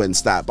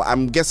influence that? But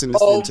I'm guessing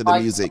listening to the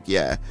music,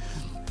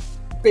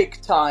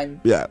 big time.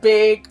 Yeah.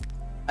 Big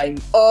time.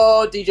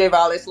 Oh, DJ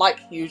Val is like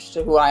huge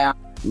to who I am.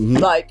 Mm-hmm.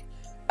 Like,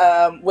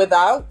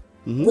 without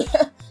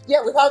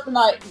without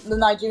the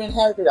Nigerian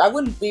heritage, I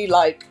wouldn't be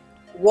like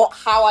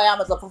how I am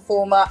as a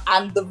performer.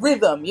 And the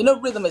rhythm,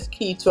 rhythm is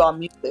key to our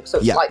music. So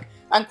it's like,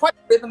 I'm quite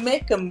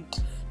rhythmic, and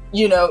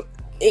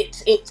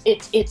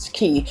it's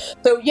key.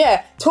 So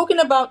yeah, talking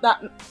about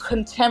that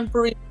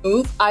contemporary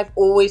move, I've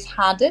always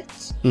had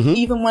it,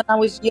 even when I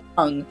was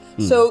young.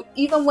 So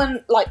even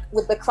when, like,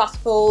 with the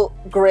classical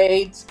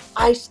grades,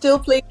 I still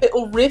played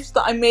little riffs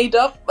that I made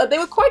up, but they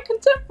were quite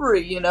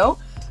contemporary,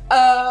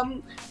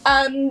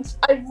 and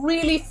I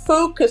really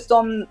focused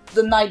on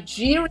the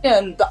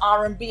Nigerian, the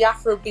R&B,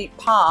 Afrobeat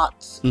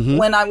parts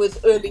when I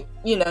was early,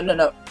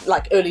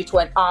 early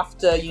 20s,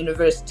 after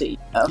university,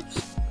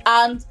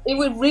 And it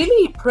was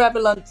really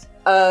prevalent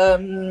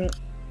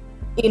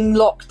in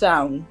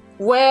lockdown,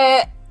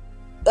 where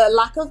a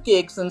lack of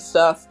gigs and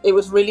stuff, it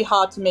was really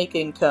hard to make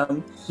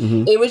income.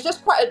 It was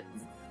just quite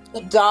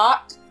a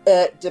dark,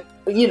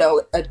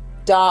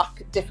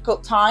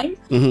 difficult time.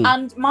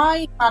 And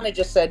my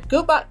manager said,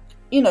 go back,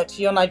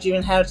 to your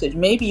Nigerian heritage.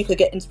 Maybe you could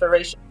get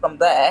inspiration from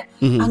there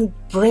and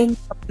bring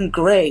something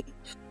great.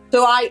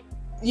 So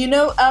do you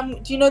know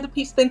the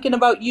piece Thinking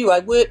About You? I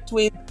worked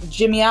with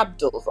Jimmy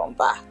Abdul's on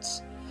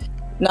that.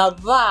 Now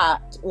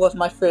that was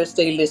my first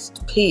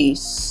A-list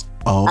piece.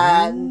 Oh.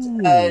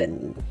 And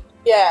and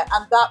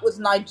that was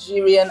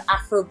Nigerian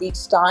Afrobeat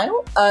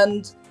style.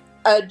 And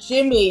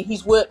Jimmy,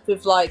 he's worked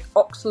with like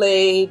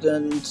Oxlade,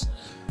 and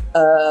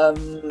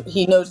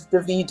he knows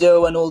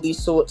Davido and all these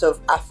sorts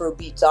of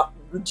Afrobeat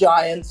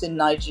giants in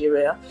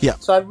Nigeria. Yeah.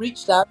 So I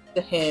reached out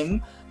to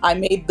him. I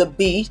made the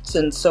beat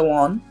and so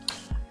on.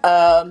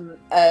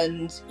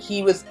 And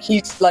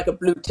he's like a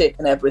blue tick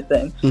and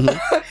everything. So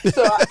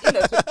took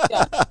a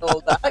chance and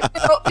all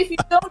that. If you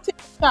don't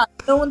take a chance,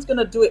 no one's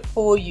gonna do it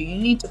for you. You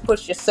need to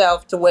push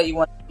yourself to where you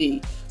want to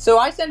be. So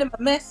I sent him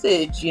a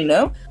message,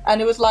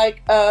 and it was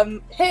like,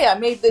 hey, I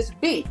made this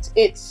beat.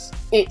 It's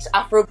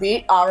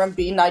Afrobeat,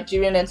 R&B,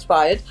 Nigerian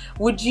inspired.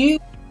 Would you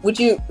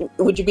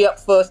be up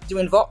for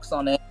doing Vox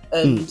on it?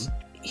 And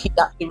he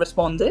actually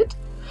responded.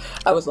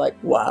 I was like,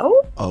 wow.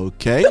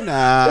 Okay,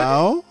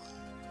 now.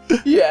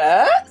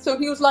 Yeah. So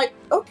he was like,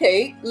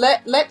 okay,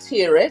 let's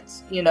hear it.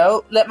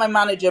 Let my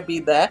manager be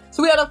there.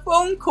 So we had a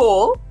phone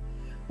call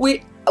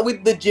with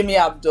the Jimmy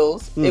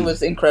Abduls. It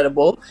was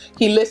incredible.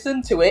 He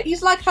listened to it.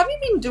 He's like, have you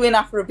been doing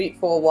Afrobeat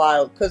for a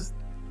while? Because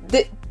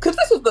this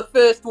was the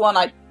first one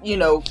I,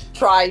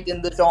 tried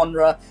in the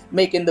genre,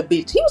 making the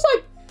beat. He was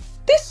like,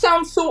 this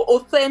sounds so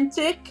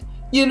authentic,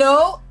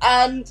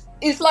 and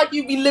it's like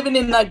you've been living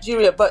in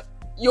Nigeria, but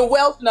you're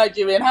Welsh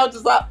Nigerian. How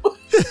does that?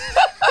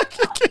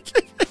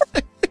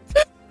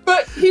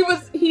 But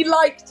he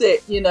liked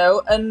it,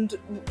 and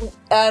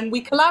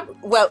we collab.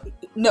 Well,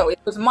 no, it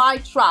was my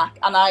track,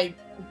 and I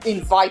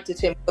invited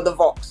him for the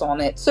Vox on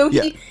it. So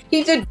he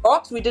did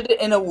Vox. We did it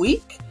in a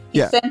week.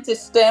 He sent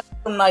his stem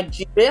from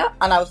Nigeria,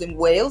 and I was in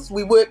Wales.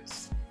 We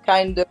worked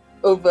kind of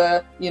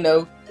over,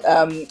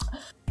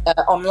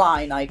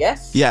 online, I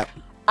guess. Yeah.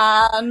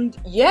 And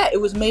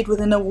it was made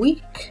within a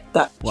week,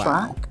 that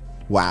track.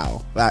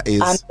 Wow, that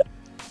is.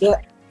 And,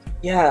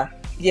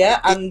 yeah,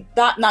 and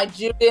that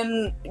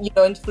Nigerian,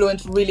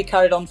 influence really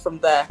carried on from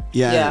there.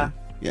 Yeah.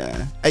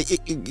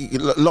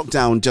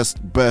 Lockdown just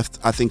birthed,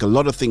 I think, a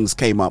lot of things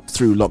came up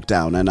through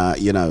lockdown, and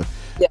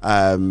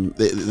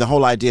the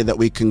whole idea that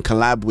we can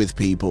collab with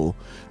people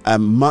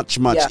much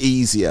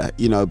easier.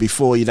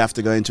 Before you'd have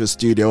to go into a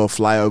studio or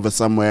fly over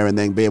somewhere and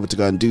then be able to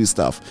go and do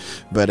stuff.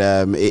 But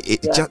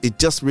it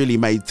just really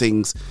made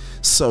things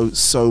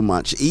so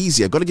much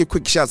easier. Got to give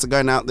quick shouts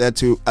going out there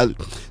to.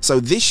 So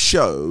this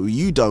show,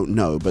 you don't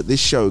know, but this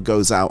show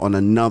goes out on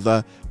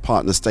another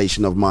partner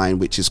station of mine,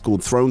 which is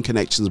called Throne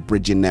Connections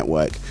Bridging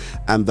Network,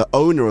 and the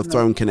owner of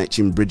Throne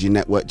Connection Bridging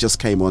Network just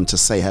came on to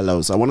say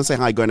hello. So I want to say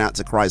hi going out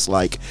to Christ.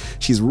 Like,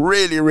 she's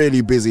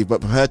really busy,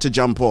 but for her to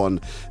jump on,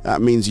 that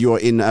means you're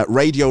in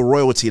radio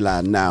royalty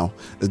land now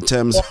in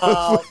terms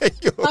of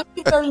thank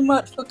you very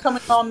much for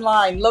coming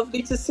online.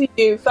 Lovely to see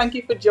you. Thank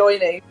you for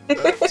joining.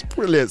 That's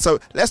brilliant. So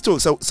let's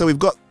talk. So we've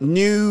got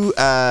new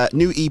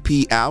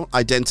EP out,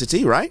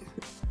 Identity, right?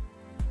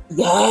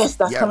 Yes,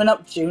 that's coming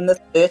up June the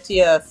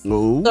 30th.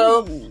 Ooh.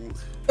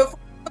 So for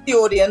the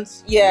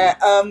audience,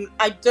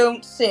 I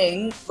don't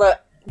sing,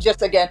 but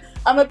just again,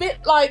 I'm a bit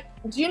like,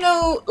 do you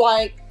know,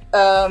 like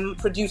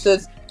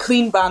producers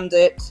Clean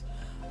Bandit,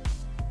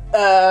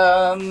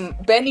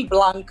 Benny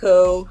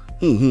Blanco,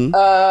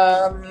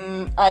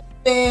 I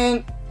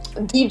think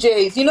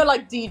DJs,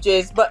 like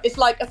DJs, but it's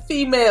like a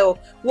female,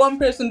 one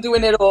person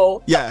doing it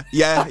all. Yeah.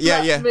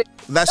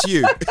 That's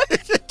you.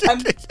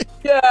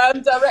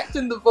 And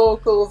directing the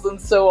vocals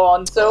and so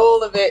on. So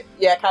all of it,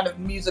 kind of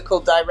musical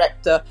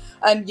director.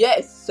 And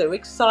it's so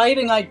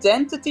exciting.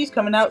 Identity's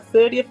coming out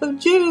 30th of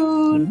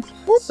June.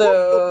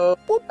 So,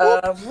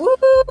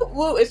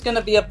 it's going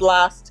to be a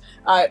blast.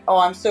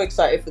 I'm so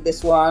excited for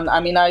this one. I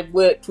mean, I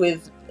worked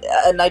with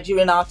a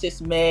Nigerian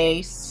artist,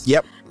 Mace.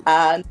 Yep.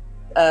 And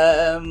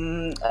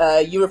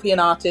European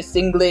artists,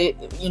 English,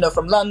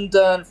 from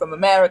London, from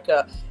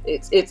America.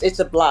 It's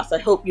a blast. I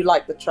hope you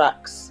like the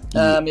tracks.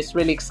 It's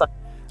really exciting.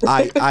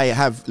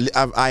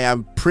 I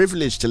am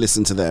privileged to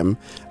listen to them,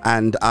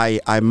 and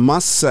I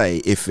must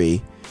say,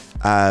 Iffy,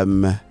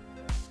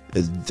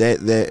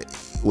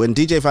 when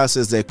DJ Val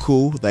says they're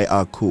cool, they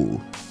are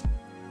cool.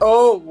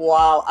 Oh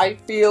wow, I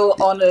feel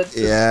honored.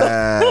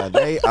 Yeah,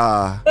 they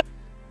are.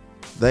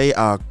 They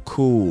are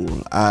cool.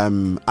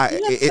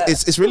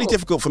 It's really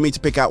difficult for me to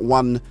pick out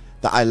one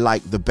that I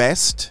like the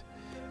best.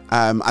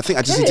 I think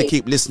I just need to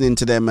keep listening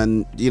to them,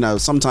 and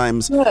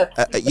sometimes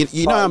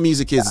you know how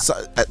music is.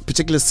 At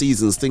particular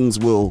seasons, things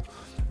will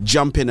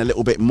jump in a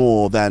little bit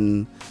more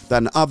than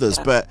others.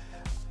 But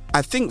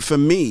I think for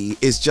me,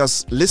 it's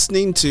just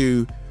listening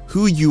to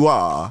who you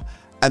are,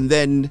 and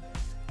then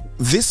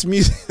this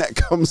music that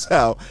comes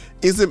out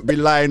isn't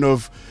belying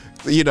of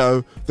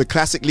the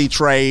classically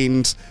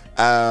trained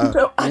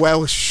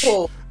Welsh,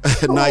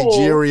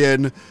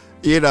 Nigerian,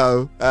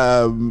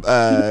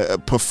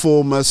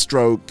 performer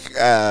stroke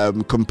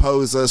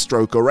composer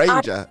stroke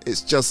arranger.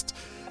 It's just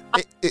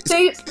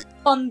it's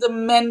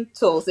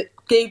fundamentals. It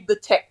gave the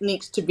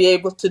techniques to be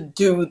able to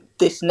do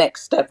this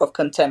next step of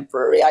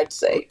contemporary, I'd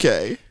say.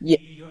 Okay.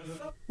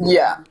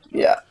 Yeah.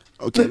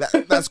 Okay,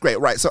 that's great.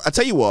 Right, so I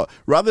tell you what,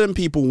 rather than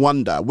people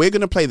wonder, we're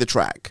going to play the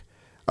track.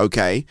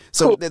 Okay,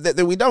 so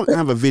we don't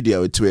have a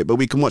video to it, but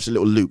we can watch a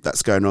little loop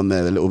that's going on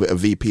there, a little bit of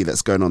VP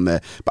that's going on there.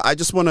 But I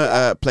just want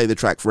to play the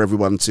track for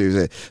everyone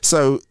to.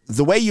 So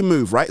The Way You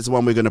Move, right, is the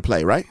one we're going to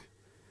play, right?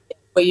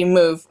 Way You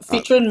Move,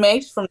 featuring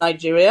Mace from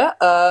Nigeria.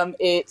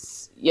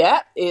 It's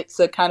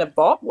a kind of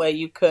bop where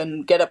you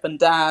can get up and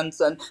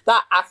dance, and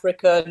that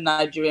African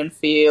Nigerian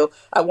feel.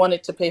 I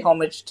wanted to pay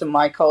homage to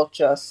my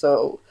culture,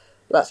 so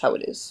that's how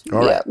it is. All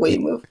right. Way You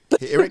Move.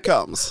 Here it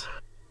comes.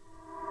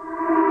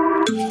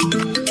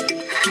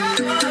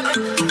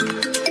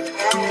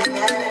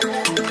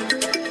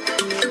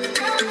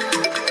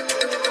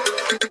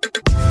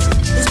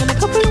 It's been a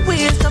couple of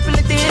weeks, couple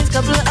of days,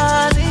 couple of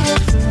hours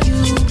from you,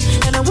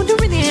 and I'm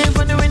wondering if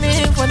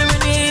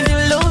you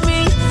love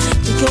me.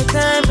 Take your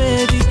time,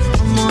 baby.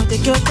 Come on,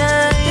 take your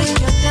time.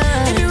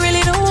 If you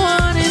really don't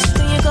want this,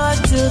 then you got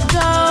to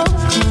go.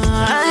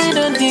 I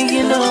don't think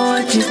you know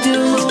what you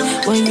do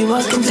when you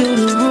walk into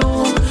the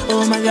room.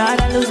 Oh my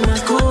God, I lose my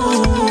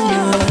cool.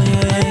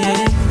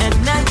 And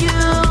now you,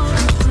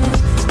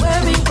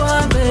 where we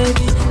go,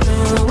 baby.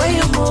 The way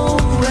you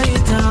move, where you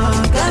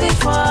talk, got it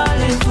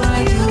falling for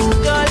you,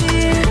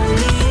 darling.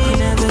 You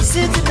never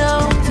sit to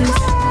notice.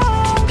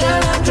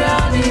 Girl, I'm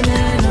drowning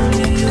and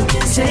only you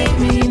can save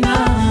me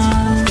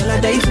now. Girl, I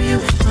die for you.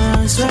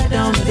 Swear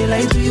down, but they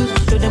lie to you.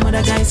 To them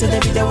other guys, so they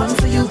be the one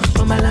for you.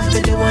 But my life be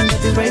the one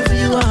that is right for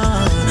you.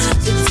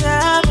 So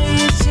tell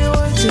me it's your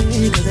worth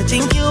it, cause I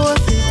think you're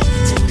worth it.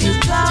 If you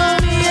call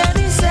me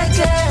any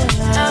second,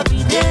 I'll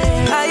be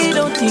there. I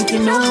don't think you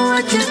know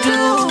what you do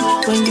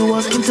when you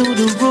walk into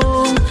the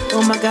room.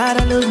 Oh my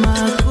God, I lose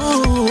my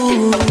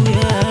cool,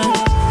 yeah.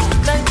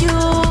 Like you,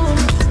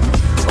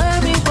 where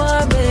we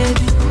go,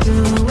 baby.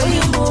 The way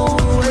you move,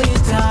 where you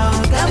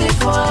talk, got me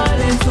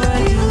falling for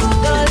you,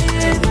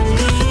 darling.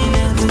 You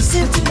never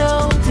seem to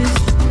notice.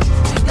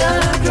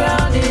 Girl, I'm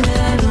drowning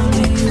and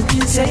only you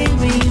can save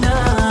me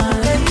now.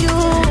 Like you,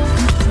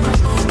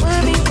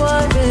 where we go,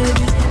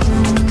 baby.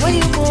 Where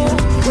you move,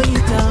 where you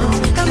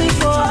talk, got me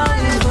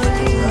falling for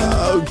you.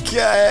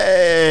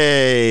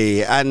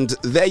 Okay, and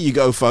there you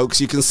go,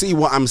 folks. You can see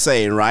what I'm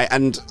saying, right?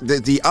 And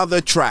the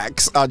other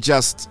tracks are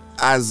just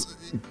as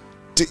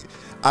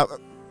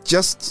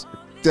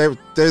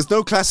there's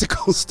no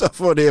classical stuff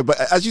on here, but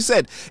as you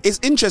said, it's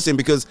interesting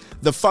because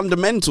the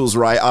fundamentals,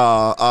 right,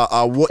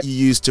 are what you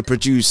use to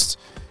produce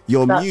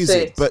your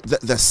music, but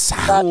the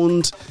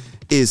sound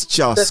is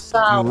just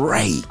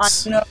great. I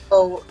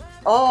know.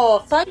 Oh,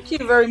 thank you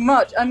very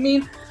much. I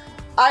mean,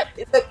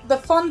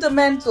 the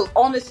fundamentals,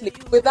 honestly,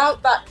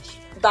 without that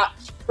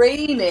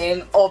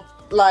training of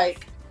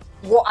like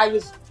what I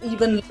was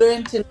even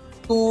learned in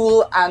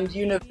school and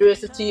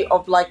university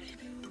of like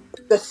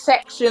the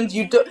sections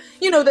you do,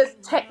 there's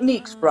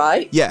techniques,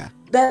 right? Yeah.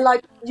 They're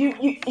like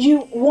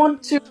you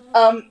want to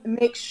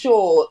make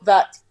sure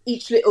that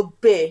each little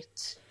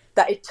bit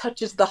that it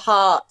touches the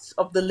hearts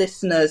of the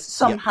listeners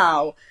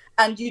somehow. Yeah.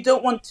 And you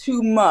don't want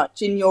too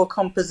much in your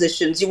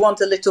compositions. You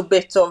want a little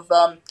bit of,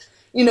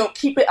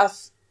 keep it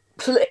as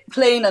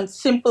plain and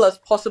simple as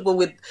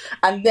possible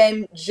and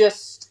then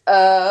just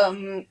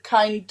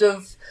kind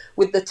of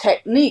with the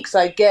techniques,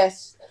 I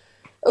guess.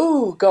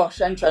 Oh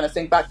gosh, I'm trying to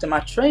think back to my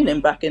training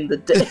back in the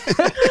day.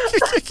 But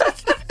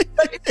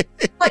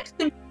it's like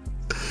the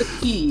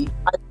key,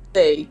 I'd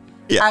say.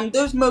 Yeah. And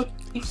those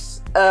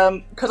motifs,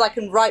 because I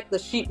can write the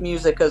sheet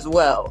music as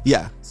well.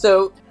 Yeah.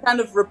 So kind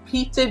of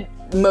repeated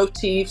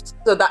motifs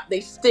so that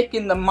they stick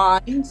in the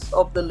minds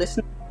of the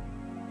listener,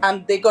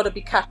 and they got to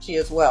be catchy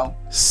as well.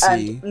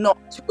 And not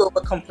too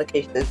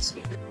overcomplicated.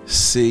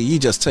 See, you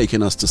just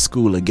taking us to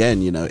school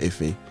again,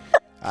 Iffy.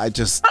 I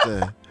just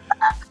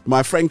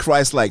my friend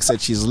Christlike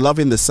said she's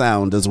loving the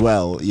sound as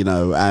well,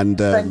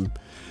 and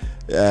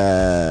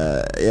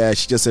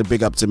She just said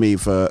big up to me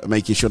for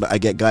making sure that I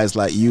get guys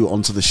like you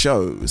onto the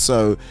show.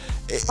 So,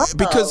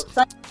 because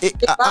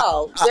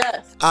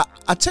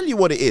I tell you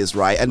what it is,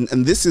 right? And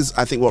this is,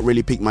 I think, what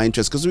really piqued my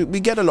interest, because we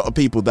get a lot of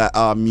people that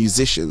are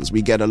musicians.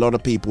 We get a lot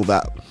of people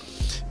that,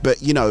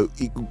 but you know,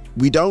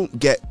 we don't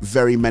get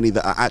very many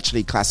that are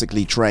actually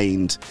classically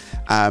trained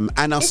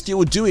and are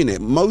still doing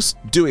it. Most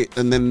do it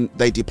and then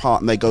they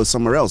depart and they go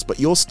somewhere else. But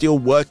you're still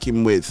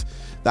working with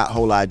that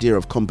whole idea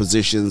of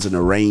compositions and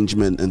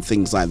arrangement and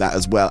things like that,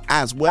 as well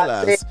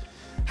as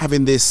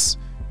having this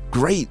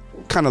great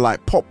kind of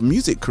like pop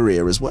music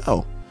career as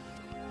well.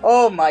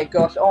 Oh my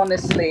gosh,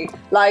 honestly,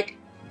 like,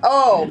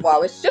 oh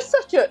wow, it's just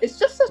such a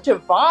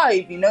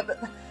vibe, you know.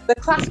 The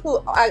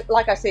classical,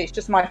 like I say, it's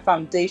just my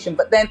foundation.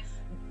 But then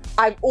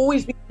I've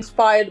always been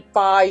inspired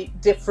by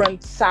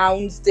different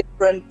sounds,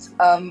 different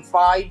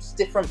vibes,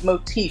 different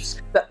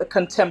motifs that the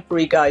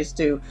contemporary guys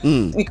do,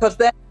 because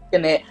they're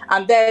in it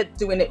and they're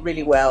doing it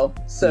really well.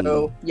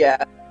 So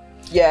yeah,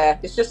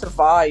 it's just a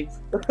vibe.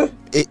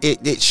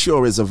 It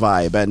sure is a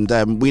vibe,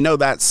 and we know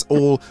that's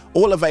all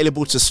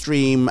available to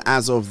stream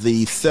as of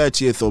the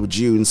 30th of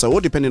June. So all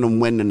depending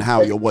on when and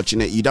how you're watching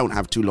it, you don't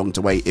have too long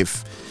to wait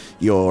if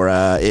you're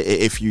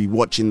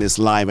watching this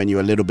live and you're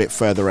a little bit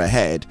further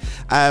ahead.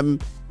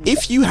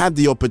 If you had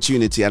the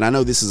opportunity, and I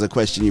know this is a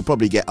question you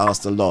probably get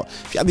asked a lot,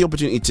 if you had the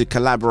opportunity to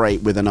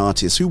collaborate with an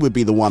artist, who would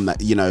be the one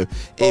that, you know,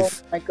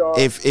 if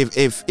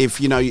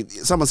you know,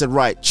 someone said,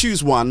 right,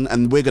 choose one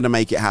and we're going to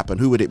make it happen,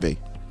 who would it be?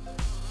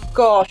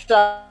 Gosh,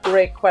 that's a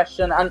great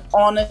question. And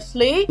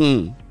honestly,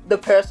 the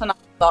person I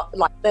thought,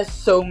 like, there's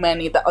so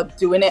many that are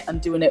doing it and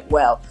doing it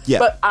well. Yeah.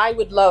 But I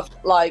would love,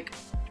 like,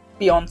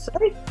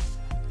 Beyonce.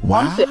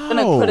 Wow.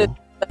 Gonna put it,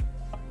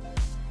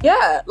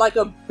 like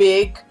a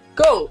big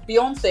go.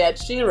 Beyonce, Ed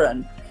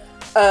Sheeran,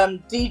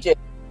 DJ,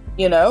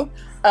 you know.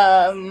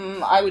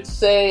 I would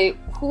say,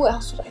 who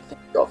else would I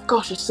think of?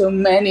 Gosh, there's so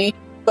many.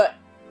 But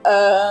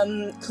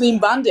Clean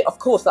Bandit, of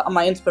course, that are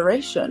my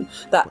inspiration.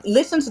 That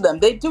listen to them.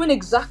 They're doing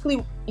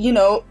exactly, you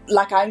know,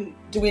 like I'm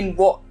doing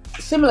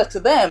similar to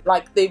them.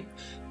 Like they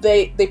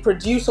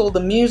produce all the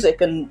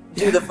music and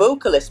do the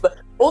vocalist. But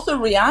also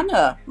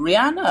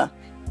Rihanna.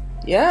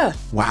 Yeah.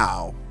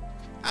 Wow.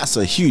 That's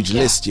a huge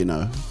list, you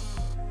know.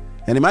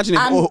 And imagine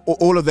if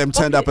all of them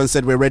turned up and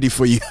said, we're ready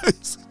for you.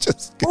 It's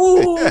just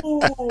oh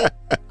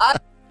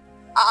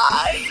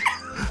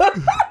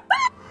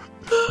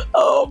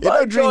my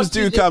God, dreams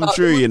do come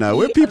true, you know.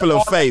 We're people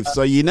of faith,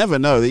 so you never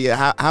know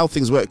how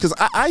things work. Because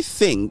I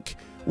think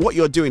what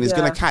you're doing is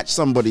going to catch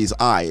somebody's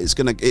eye. It's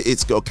going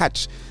to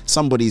catch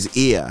somebody's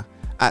ear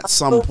at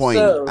some point.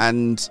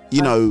 And,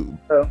 you know,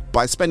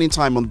 by spending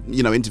time on,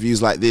 you know,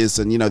 interviews like this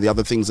and, you know, the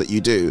other things that you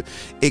do,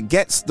 it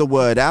gets the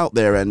word out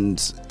there.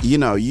 And, you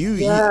know, you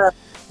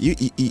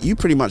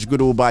pretty much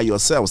good all by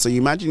yourself. So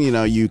you imagine, you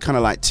know, you kind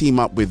of like team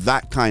up with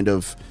that kind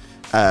of,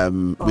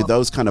 with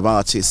those kind of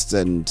artists.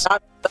 And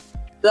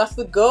that's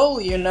the goal,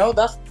 you know,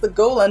 that's the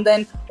goal. And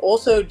then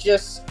also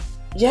just,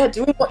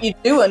 doing what you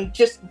do and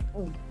just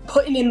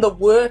putting in the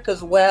work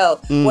as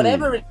well.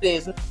 Whatever it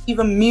is,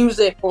 even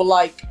music or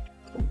like,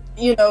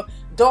 you know,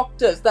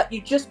 doctors, that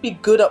you just be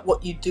good at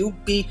what you do,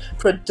 be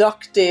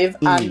productive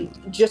and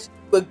just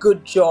do a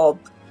good job,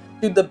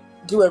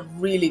 do a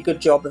really good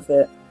job of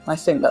it. I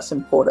think that's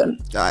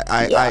important.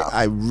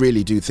 I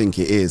really do think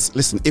it is.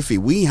 Listen, Iffy,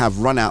 we have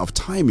run out of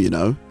time, you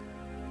know.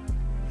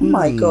 Oh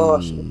my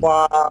gosh,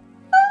 wow.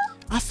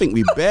 I think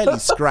we barely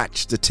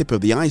scratched the tip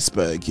of the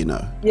iceberg, you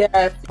know.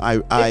 Yeah,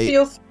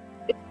 it's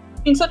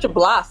been such a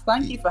blast.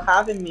 Thank you for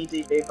having me,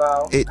 DJ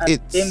Val,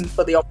 and Tim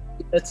for the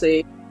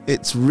opportunity.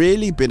 It's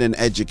really been an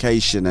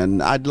education,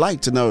 and I'd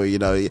like to know, you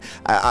know,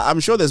 I'm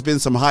sure there's been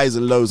some highs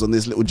and lows on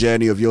this little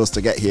journey of yours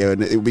to get here,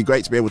 and it would be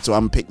great to be able to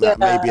unpick that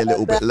maybe a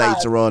little bit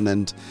later on,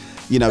 and,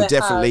 you know,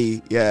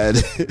 definitely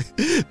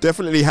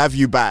have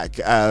you back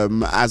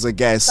as a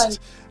guest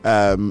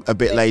a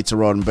bit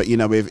later on. But, you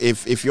know,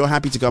 if you're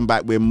happy to come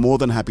back, we're more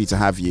than happy to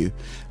have you.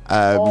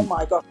 Oh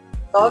my God,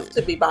 love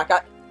to be back.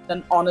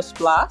 An honest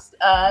blast,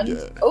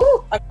 and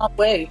I can't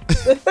wait.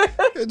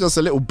 Just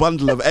a little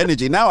bundle of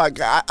energy. Now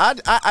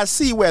I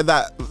see where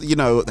that, you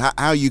know,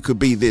 how you could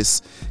be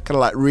this kind of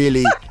like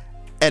really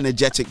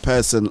energetic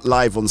person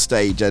live on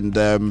stage, and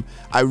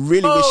I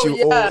really wish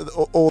you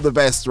all the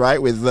best,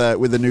 right, with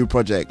the new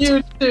project.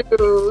 You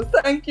too.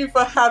 Thank you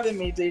for having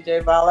me,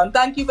 DJ Val, and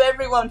thank you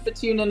everyone for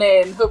tuning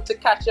in. Hope to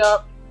catch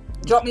up.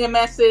 Drop me a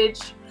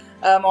message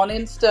on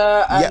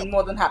Insta. I'm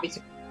more than happy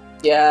to.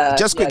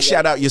 Just quick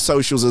shout out your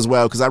socials as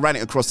well, because I ran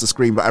it across the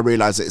screen, but I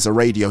realized that it's a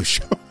radio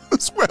show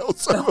as well.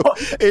 So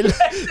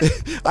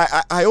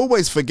I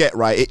always forget,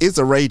 right? It is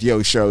a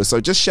radio show.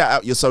 So just shout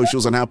out your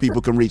socials and how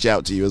people can reach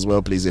out to you as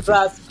well, please.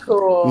 That's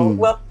cool.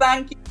 Well,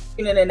 thank you for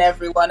tuning in,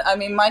 everyone. I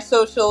mean, my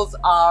socials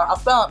are, I'll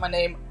spell out my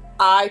name: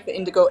 I for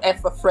Indigo,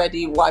 F for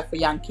Freddy, Y for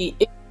Yankee,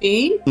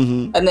 Iffy,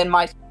 and then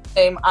my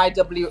name,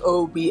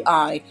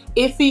 IWOBI,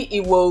 Iffy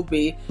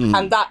IWOBI,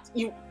 and that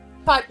you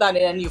type that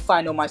in and you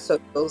find all my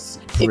socials.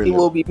 Brilliant. Iffy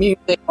will be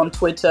music on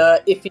Twitter,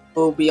 Iffy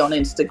will be on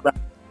Instagram,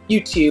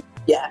 YouTube.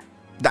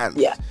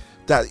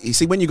 that you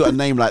see when you got a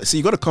name like, so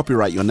you got to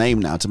copyright your name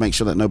now to make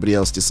sure that nobody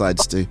else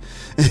decides to.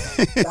 We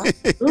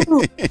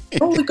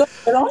got to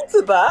get on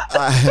to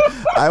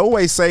that. I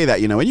always say that,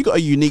 when you got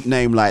a unique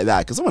name like that,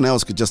 because someone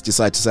else could just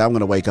decide to say, I'm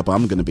going to wake up,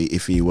 I'm going to be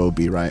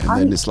IFY right,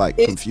 and then it's like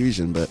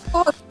confusion. But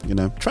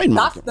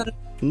trademark.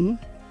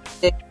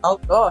 Oh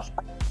gosh,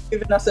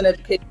 giving us an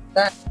education.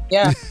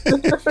 Yeah.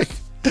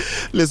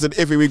 Listen,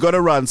 Iffy, we've got to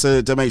run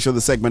to make sure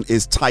the segment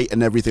is tight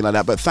and everything like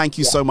that. But thank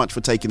you so much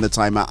for taking the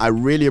time out. I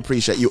really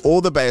appreciate you.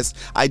 All the best.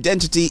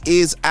 Identity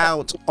is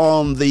out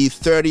on the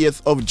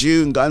 30th of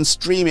June. Go and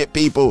stream it,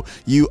 people.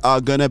 You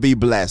are going to be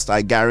blessed.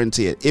 I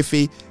guarantee it.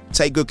 Iffy,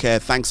 take good care.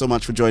 Thanks so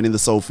much for joining the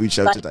Soul Food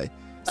Show today.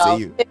 See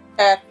you. Take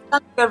care.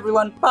 Thank you,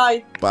 everyone.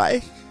 Bye.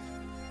 Bye.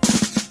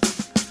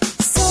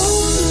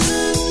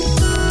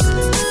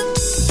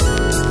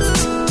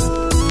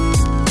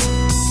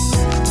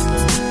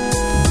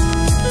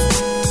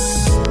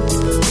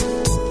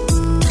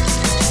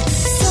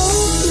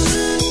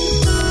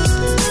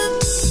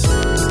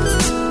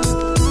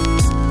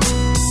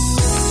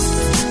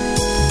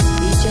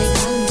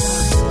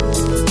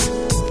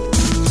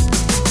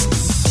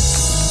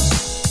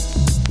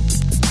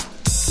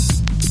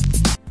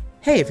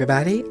 Hey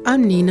everybody,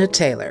 I'm Nina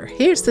Taylor.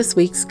 Here's this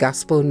week's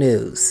gospel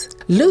news.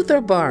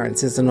 Luther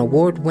Barnes is an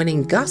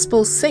award-winning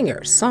gospel singer,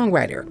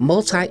 songwriter,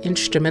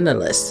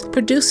 multi-instrumentalist,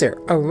 producer,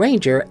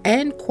 arranger,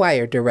 and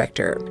choir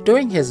director.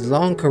 During his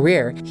long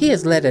career, he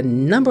has led a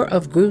number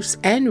of groups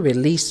and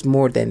released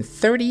more than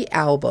 30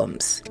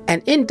 albums.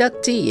 An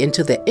inductee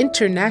into the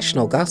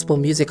International Gospel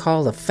Music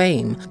Hall of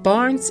Fame,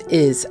 Barnes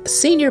is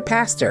senior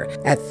pastor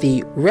at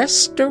the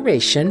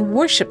Restoration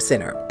Worship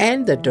Center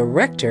and the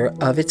director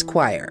of its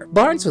choir.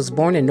 Barnes was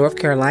born in North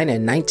Carolina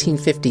in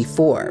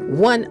 1954,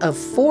 one of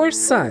 4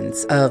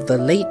 sons of the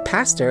late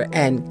pastor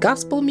and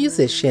gospel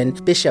musician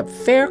Bishop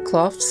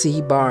Faircloth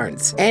C.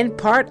 Barnes, and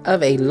part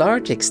of a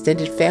large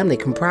extended family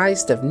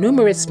comprised of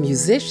numerous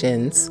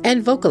musicians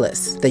and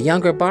vocalists. The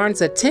younger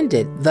Barnes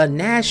attended the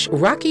Nash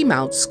Rocky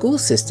Mount school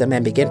system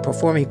and began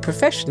performing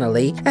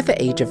professionally at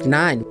the age of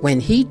 9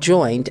 when he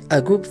joined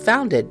a group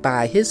founded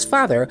by his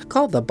father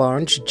called the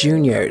Barnes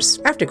Juniors.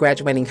 After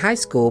graduating high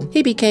school,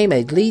 he became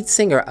a lead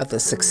singer of the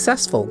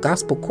successful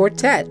gospel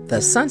quartet,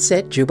 the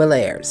Sunset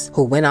Jubilaires,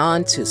 who went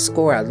on to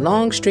score a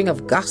long string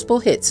of gospel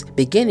hits,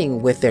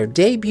 beginning with their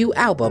debut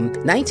album,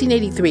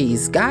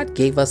 1983's God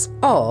Gave Us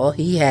All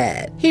He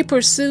Had. He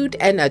pursued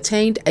and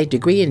attained a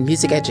degree in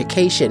music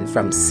education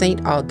from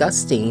St.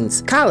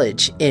 Augustine's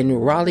College in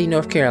Raleigh,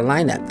 North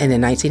Carolina, and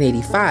in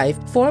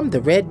 1985 formed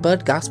the Red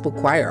Bud Gospel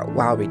Choir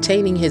while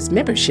retaining his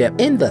membership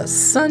in the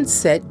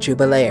Sunset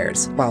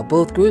Jubilaires. While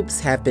both groups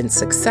have been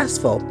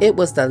successful, it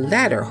was the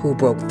latter who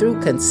broke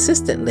through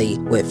consistently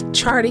with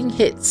charting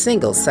hit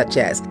singles such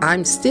as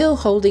I'm Still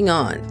Holding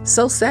On,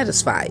 So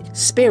Satisfied,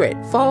 Spirit,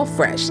 Fall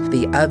Fresh,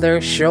 The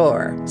Other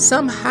Shore,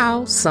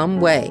 Somehow, Some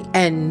Way,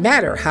 and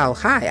Matter How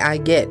High I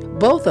Get.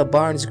 Both of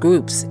Barnes'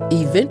 groups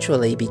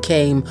eventually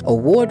became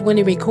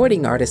award-winning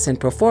recording artists and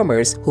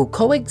performers who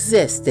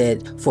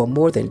coexisted for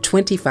more than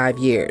 25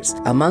 years.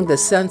 Among the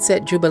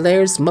Sunset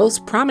Jubilaires'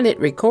 most prominent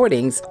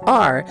recordings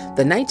are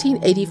the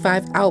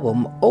 1985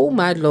 album Oh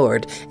My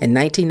Lord and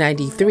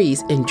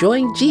 1993's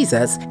Enjoying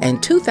Jesus and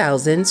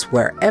 2000's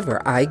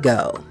Wherever I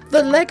Go.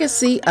 The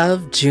legacy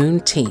of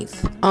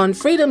Juneteenth. On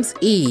Freedom's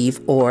Eve,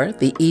 or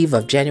the eve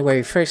of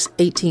January 1st,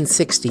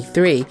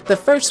 1863, the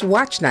first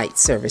watch night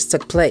service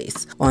took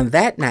place. On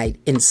that night,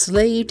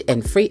 enslaved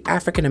and free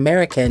African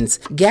Americans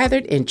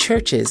gathered in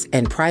churches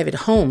and private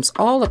homes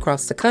all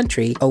across the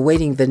country,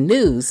 awaiting the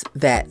news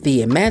that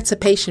the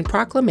Emancipation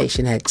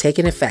Proclamation had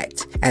taken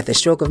effect. At the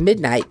stroke of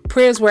midnight,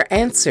 prayers were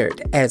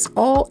answered as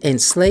all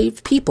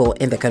enslaved people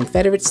in the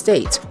Confederate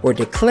States were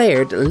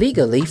declared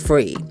legally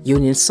free.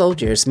 Union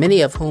soldiers,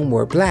 many of whom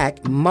were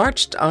black,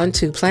 marched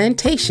onto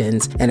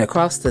plantations and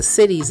across the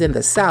cities in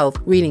the South,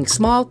 reading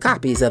small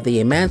copies of the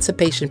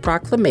Emancipation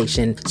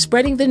Proclamation,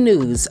 spreading the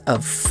news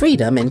of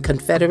freedom in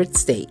Confederate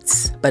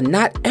states. But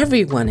not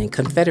everyone in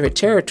Confederate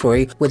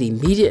territory would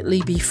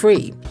immediately be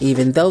free.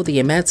 Even though the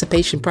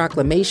Emancipation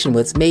Proclamation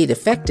was made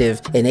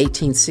effective in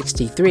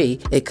 1863,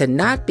 it could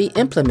not be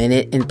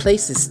implemented in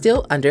places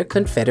still under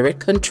Confederate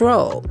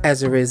control.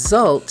 As a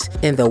result,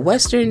 in the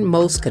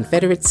westernmost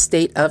Confederate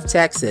state of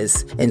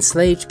Texas,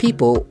 enslaved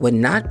people would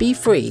not be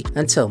free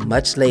until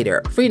much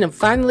later. Freedom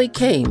finally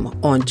came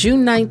on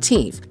June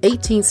 19,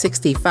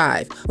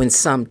 1865, when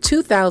some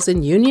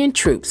 2,000 Union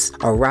troops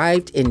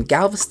arrived in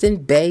Galveston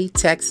Bay,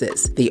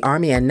 Texas. The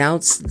Army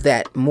announced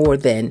that more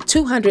than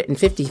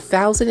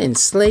 250,000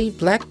 enslaved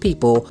black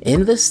people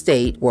in the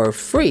state were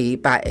free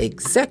by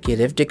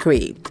executive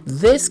decree.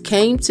 This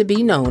came to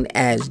be known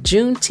as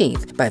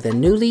Juneteenth by the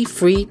newly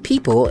freed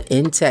people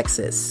in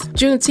Texas.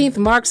 Juneteenth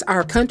marks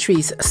our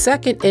country's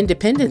second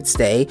Independence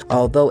Day,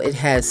 although it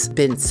has has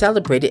been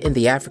celebrated in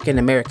the African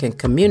American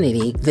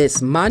community, this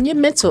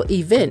monumental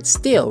event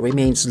still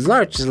remains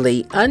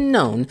largely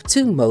unknown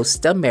to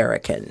most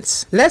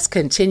Americans. Let's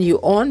continue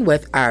on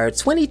with our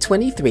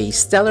 2023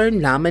 Stellar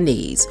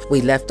nominees.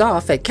 We left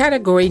off at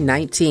category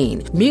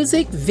 19,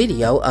 Music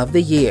Video of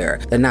the Year.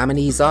 The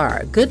nominees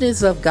are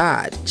Goodness of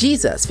God,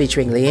 Jesus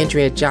featuring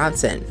Leandria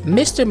Johnson,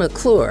 Mr.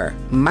 McClure,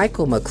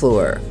 Michael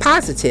McClure,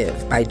 Positive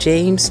by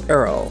James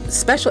Earl,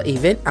 Special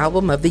Event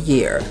Album of the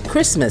Year,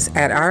 Christmas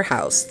at Our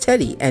House,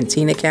 Teddy and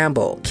Tina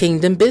Campbell,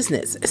 Kingdom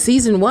Business,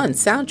 Season 1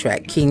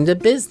 Soundtrack, Kingdom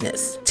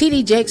Business,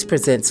 TD Jakes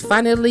presents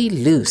Finally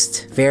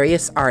Loosed,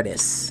 various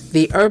artists,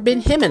 The Urban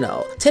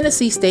Hymnal,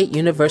 Tennessee State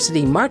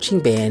University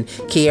Marching Band,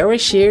 Kiara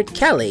Sheard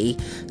Kelly,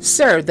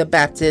 Sir the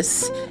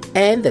Baptist,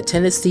 and the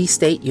Tennessee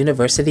State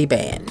University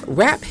Band.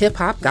 Rap Hip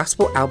Hop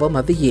Gospel Album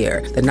of the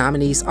Year. The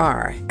nominees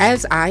are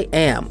As I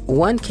Am,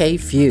 1K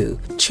Few,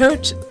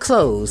 Church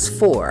Clothes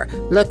 4,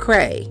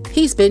 Lecrae,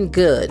 He's Been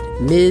Good,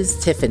 Ms.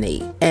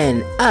 Tiffany,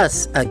 and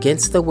Us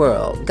Against the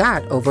World,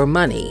 God Over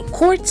Money.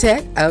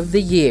 Quartet of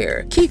the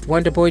Year. Keith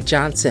Wonderboy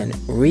Johnson,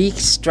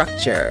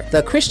 Restructure.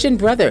 The Christian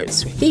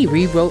Brothers, He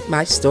Rewrote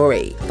My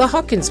Story. The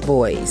Hawkins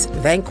Boys,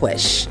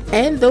 Vanquish.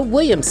 And the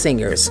Williams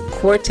Singers,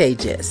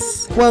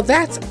 Quartagus. Well,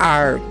 that's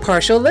our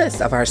partial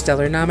list of our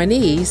stellar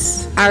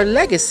nominees, our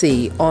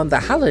legacy on the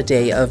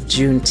holiday of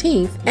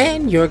Juneteenth,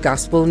 and your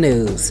gospel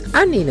news.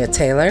 I'm Nina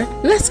Taylor.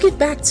 Let's get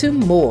back to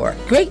more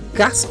great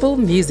gospel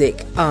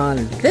music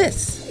on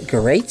this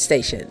great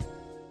station.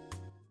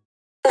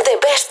 The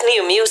best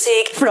new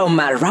music from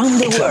around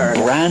the world.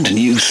 A brand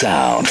new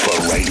sound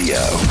for radio.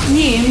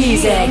 New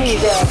music.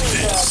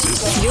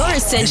 Your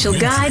essential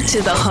guide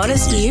to the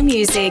hottest new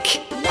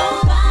music.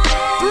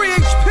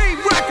 3HP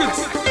Records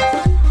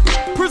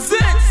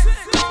presents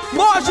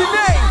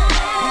Marginet,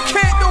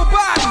 Can't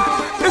Nobody.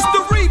 It's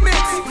the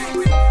remix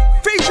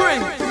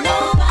featuring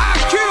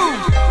IQ,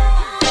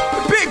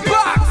 Big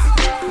Box.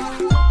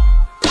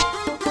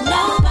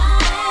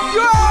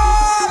 Yo,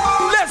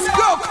 let's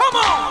go, come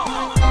on.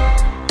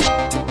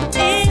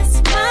 It's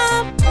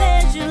my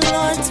pleasure,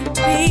 Lord, to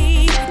be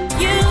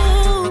you.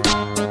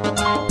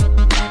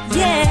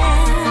 Yeah.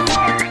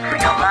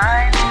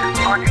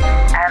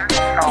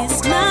 It's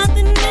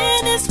nothing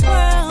in this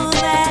world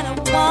that I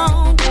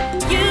want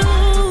you.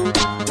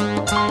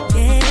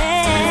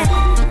 Yeah.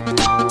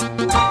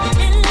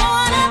 And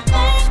Lord, I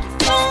thank you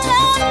for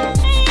loving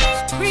me,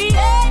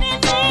 creating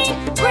me,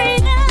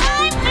 breathing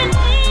life in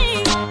me.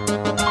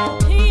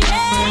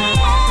 Yeah.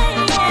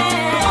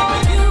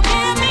 You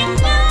give me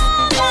new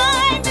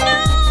life,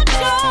 new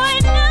joy,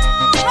 new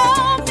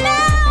hope.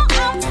 Now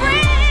I'm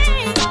free.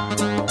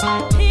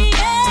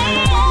 Yeah.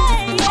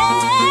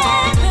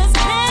 'Cause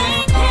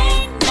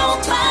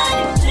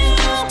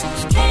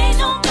can't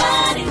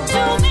nobody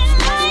do me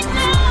like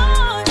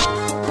you.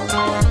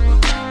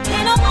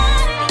 Can't nobody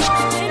do.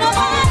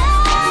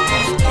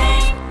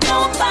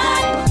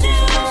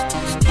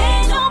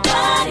 Can't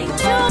nobody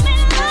do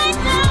me like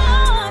you.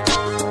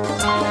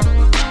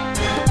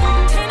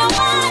 Can't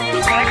nobody.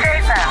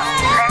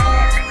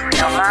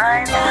 Your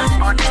mind,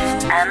 body,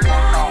 and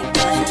soul.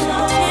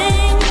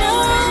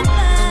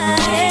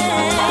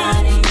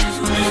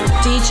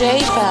 DJ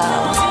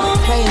Val,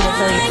 playing the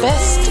very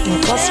best in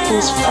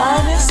gospel's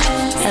finest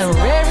and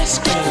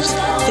rarest grooves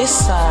this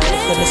side of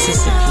the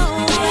Mississippi.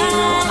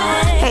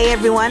 Hey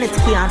everyone, it's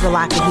Keandra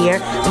Lockett here,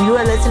 and you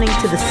are listening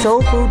to the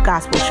Soul Food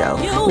Gospel Show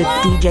with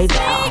DJ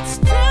Val.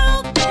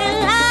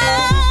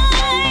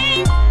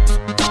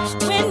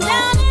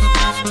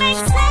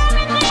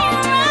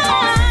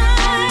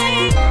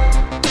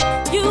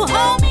 You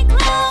hold me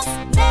close,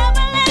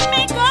 never let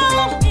me go.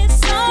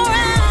 It's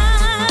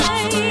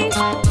alright, it's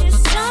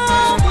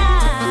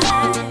alright.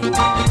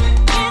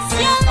 It's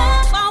your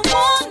love, I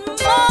want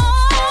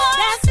more.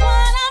 That's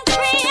what I'm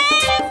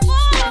created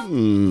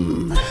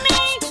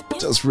for.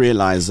 Just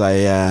realized I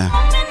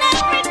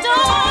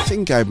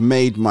think I've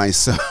made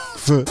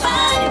myself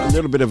a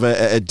little bit of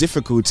a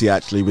difficulty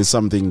actually with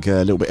something a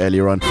little bit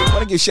earlier on. I want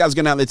to give shouts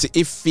going out there to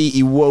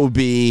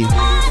IFY.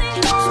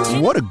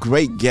 What a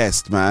great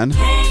guest, man.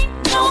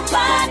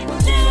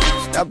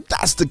 Now,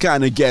 that's the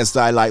kind of guest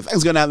I like.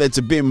 Thanks going out there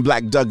to Bim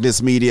Black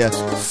Douglas Media.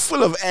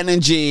 Full of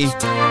energy.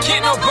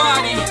 Can't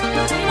nobody.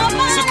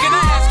 So can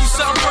I ask you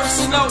something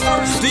personal?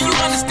 Do you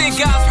understand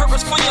God's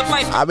purpose for your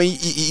life? I mean,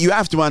 you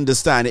have to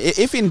understand.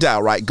 If in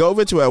doubt, right, go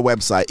over to her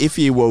website,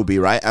 IFY,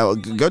 right?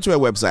 Go to her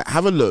website,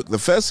 have a look. The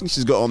first thing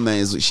she's got on there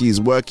is she's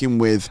working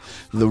with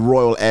the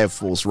Royal Air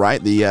Force,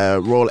 right?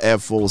 The Royal Air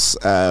Force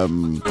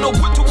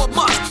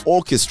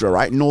Orchestra,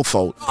 right?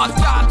 Norfolk.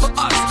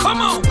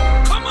 Come on.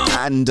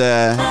 And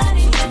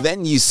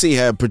then you see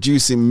her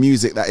producing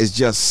music that is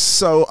just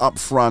so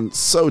upfront,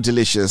 so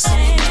delicious.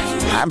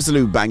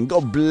 Absolute bang.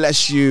 God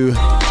bless you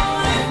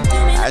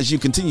as you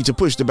continue to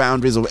push the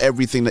boundaries of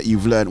everything that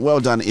you've learned. Well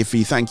done,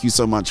 IFY. Thank you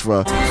so much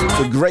for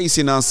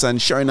gracing us and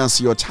showing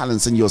us your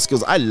talents and your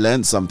skills. I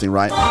learned something,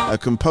 right? A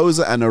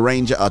composer and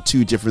arranger are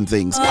two different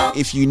things.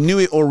 If you knew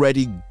it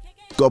already,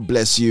 God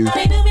bless you.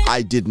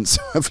 I didn't,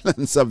 so I've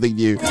learned something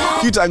new.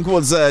 Q-Time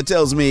Quartz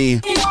tells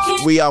me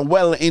We are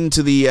well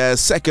into the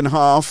second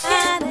half.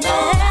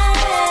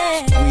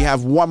 We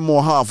have one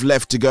more half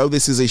left to go.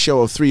 This is a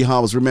show of 3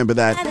 halves, remember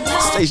that.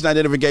 Station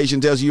identification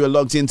tells you are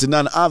logged into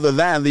none other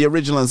than the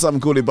original, and some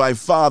call it by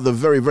far the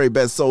very, very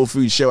best soul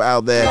food show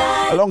out there.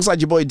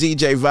 Alongside your boy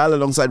DJ Val,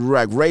 alongside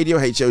Rag Radio,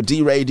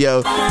 HOD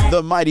Radio,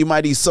 the Mighty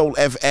Mighty Soul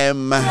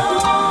FM,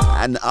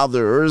 and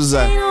others.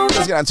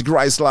 Let's get on to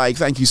Christ-like.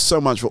 Thank you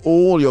so much for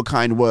all your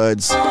kind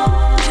words.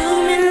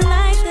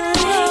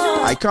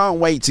 I can't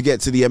wait to get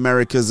to the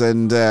Americas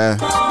and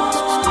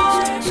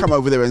come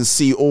over there and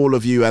see all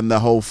of you and the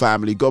whole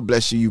family. God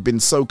bless you. You've been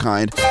so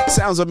kind.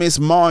 Sounds of Miss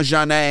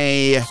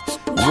Marjane.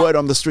 Word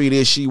on the street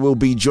is she will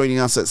be joining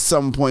us at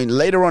some point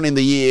later on in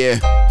the year.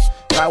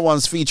 That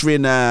one's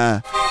featuring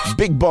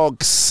Big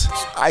Box,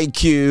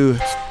 IQ,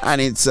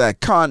 and it's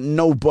Can't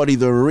Nobody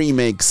the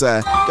remix.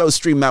 Go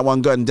stream that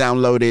one, go and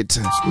download it.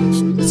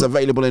 It's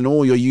available in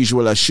all your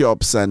usual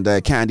shops and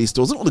candy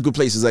stores and all the good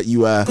places that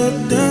you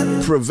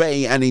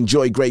purvey and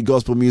enjoy great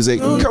gospel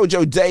music.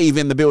 Kojo Dave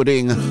in the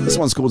building. This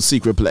one's called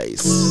Secret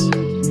Place.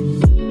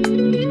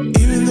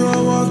 Even though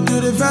I walk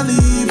through the valley.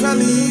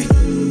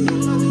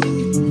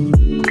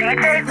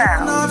 DJ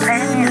Val,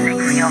 play music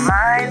for your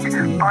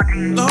mind,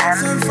 body,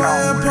 and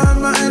fire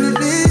upon my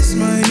enemies,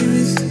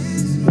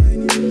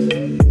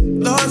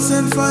 Lord,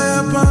 send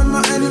fire upon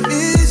my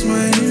enemies,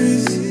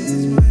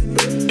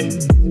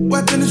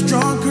 Weapon is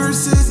drawn,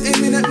 curses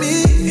aiming at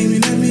me.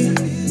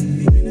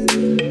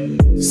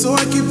 So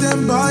I keep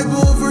them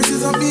Bible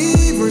verses on me.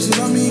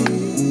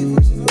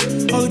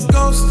 Holy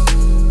Ghost,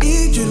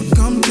 need you to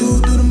come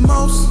through, do the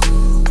most.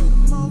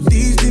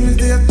 These demons,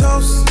 they are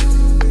toast.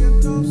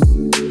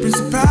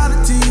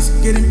 Principalities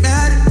getting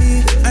mad at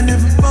me, I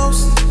never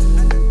boast.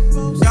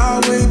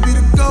 Yahweh be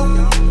the GOAT.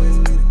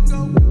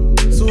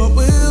 So I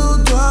will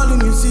dwell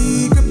in your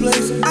secret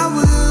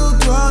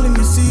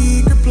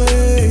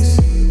place.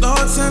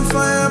 Lord, send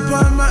fire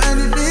upon my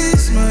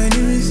enemies,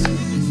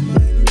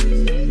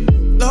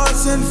 Lord,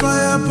 send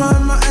fire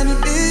upon my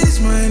enemies,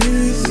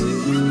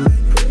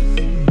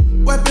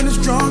 Weapon is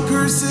drawn,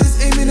 curses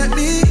aiming at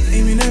me.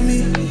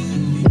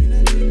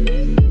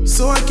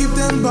 So I keep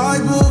them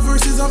Bible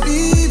verses on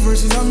me.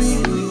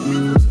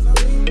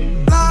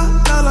 La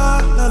la la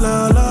la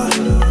la la,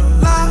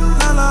 la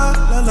la la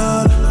la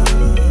la,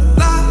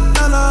 la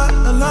la la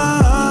la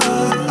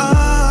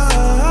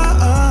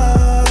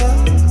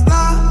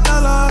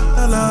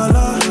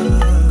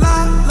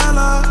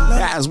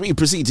la, as we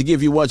proceed to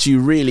give you what you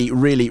really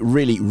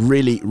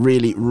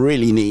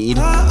need.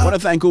 I want to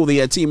thank all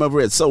the team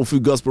over at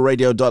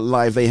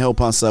soulfoodgospelradio.live. They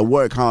help us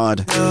work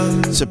hard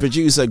to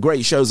produce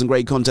great shows and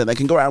great content that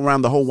can go out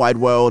around the whole wide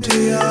world.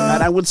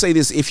 And I would say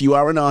this, if you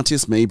are an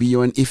artist, maybe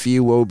you're an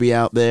IFY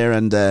out there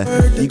and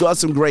you got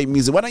some great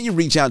music, why don't you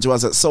reach out to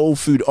us at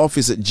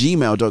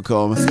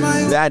soulfoodoffice@gmail.com.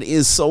 That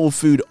is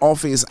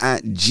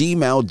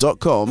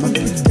soulfoodoffice@gmail.com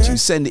to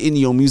send in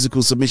your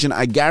musical submission.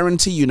 I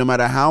guarantee you, no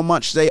matter how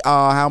much they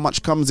are, how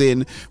much comes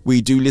in,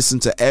 we do listen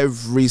to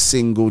every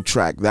single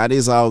track.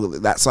 That's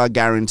our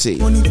guarantee.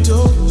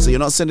 So you're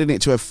not sending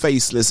it to a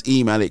faceless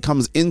email. It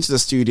comes into the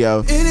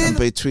studio, and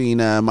between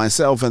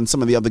myself and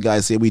some of the other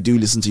guys here, we do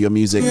listen to your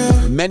music,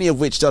 many of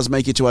which does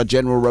make it to our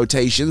general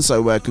rotation.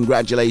 So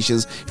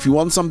congratulations. If you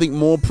want something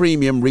more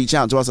premium, reach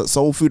out to us at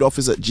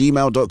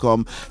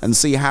soulfoodoffice@gmail.com and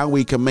see how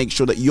we can make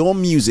sure that your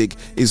music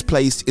is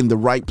placed in the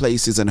right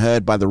places and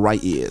heard by the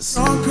right ears.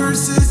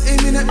 Curses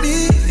aiming at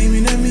me.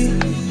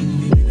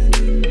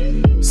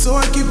 So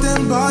I keep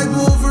them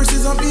Bible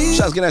verses on me.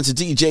 Shouts going out to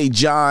DJ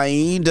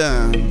Jide.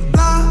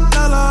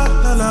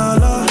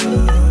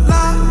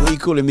 We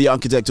call him the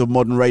architect of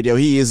modern radio.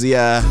 He is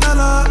the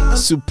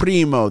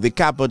Supremo, the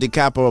capo di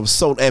capo of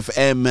Soul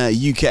FM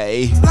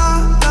UK.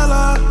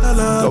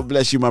 God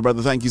bless you, my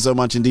brother. Thank you so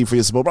much indeed for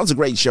your support. Runs a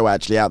great show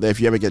actually out there if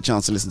you ever get a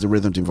chance to listen to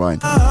Rhythm Divine.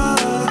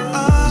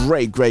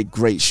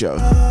 Great show.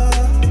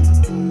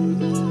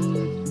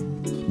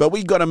 But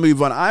we got to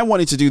move on. I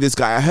wanted to do this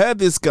guy. I heard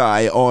this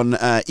guy on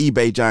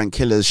eBay Giant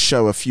Killer's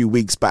show a few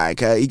weeks back.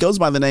 He goes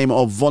by the name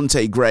of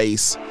Vontae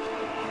Grace.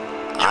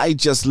 I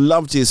just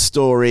loved his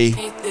story,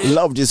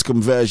 loved his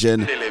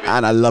conversion,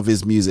 and I love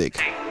his music.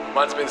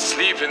 Man's been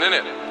sleeping,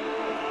 innit?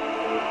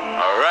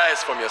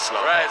 Arise from your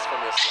slumber.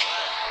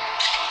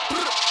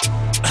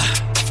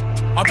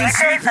 I've been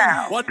sleeping,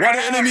 what the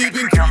enemy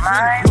been keeping?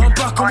 Now I'm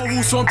back on my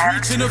wall, so I'm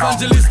preaching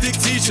evangelistic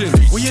teaching.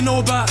 What you know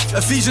about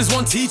Ephesians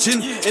 1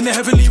 teaching? In the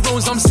heavenly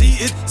realms I'm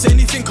seated. Say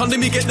anything under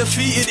me get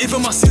defeated,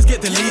 even my sins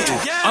get deleted.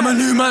 I'm a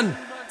new man,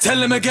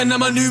 tell him again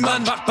I'm a new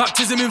man.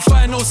 Baptism in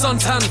fire, no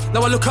suntan.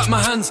 Now I look at my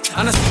hands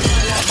and I say,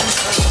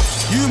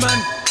 you man,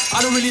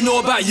 I don't really know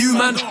about you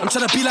man. I'm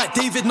trying to be like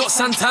David, not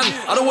Santan.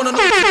 I don't wanna know.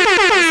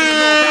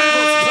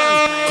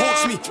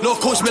 coach me, Lord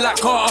coach me like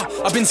Carter.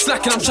 I've been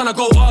slacking, I'm trying to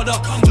go harder.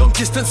 Long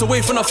distance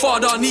away from the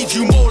Father, I need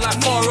you more like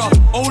Mara.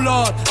 Oh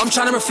Lord, I'm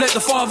trying to reflect the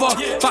Father.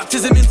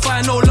 Baptism in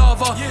fire, no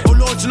lava. Oh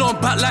Lord, you know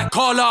I'm back like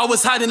Carla. I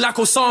was hiding like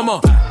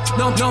Osama.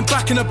 Now I'm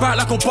back in the back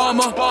like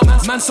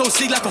Obama. Man so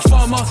sick like a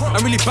farmer.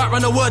 I'm really back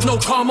round the word, no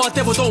karma.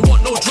 Devil don't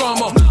want no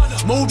drama.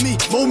 Mold me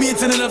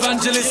into an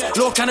evangelist.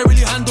 Lord, can I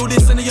really handle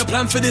this? And your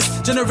plan for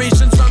this?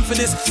 Generations ran for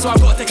this, so I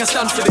gotta take a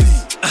stand for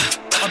this.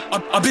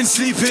 I've been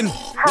sleeping,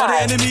 while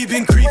the enemy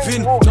been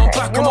creeping. Now I'm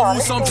back on my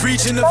roots, I'm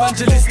preaching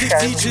evangelistic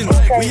teaching.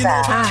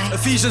 Hi,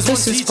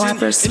 this is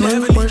Barbara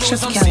Smooth Worship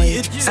Kelly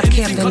of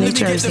Camden, New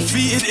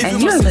Jersey,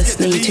 and you're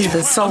listening to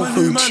The Soul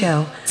Food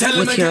Show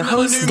with your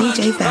host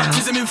DJ Val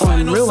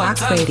on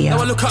Ruach Radio.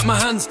 Now I look at my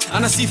hands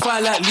and I see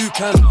fire like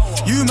Lucan.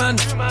 You man,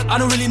 I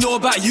don't really know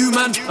about you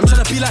man. I'm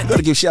trying to be like.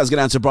 Gotta give shouts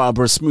going out to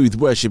Barbara Smooth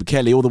Worship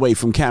Kelly, all the way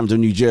from Camden,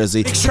 New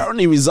Jersey,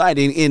 currently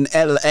residing in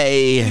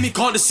LA.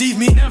 Can't deceive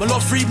me, my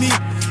Lord freed me.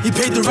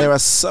 There are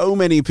so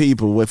many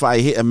people. If I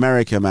hit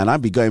America, man,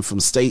 I'd be going from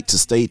state to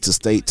state to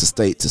state to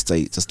state to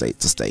state to state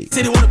to state.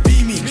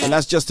 And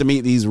that's just to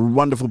meet these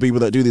wonderful people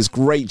that do this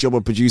great job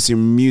of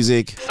producing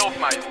music,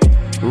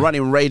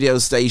 running radio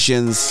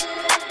stations,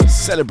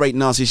 celebrating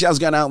nasty. Shouts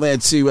going out there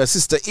to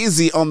Sister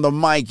Izzy on the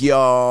mic,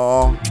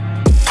 y'all.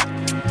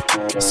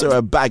 So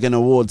a bag an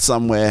award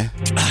somewhere.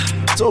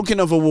 Talking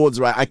of awards,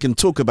 right, I can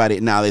talk about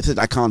it now. They said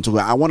I can't talk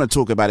about it. I want to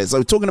talk about it.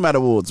 So talking about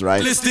awards,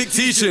 right,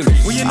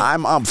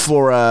 I'm up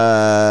for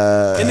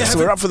so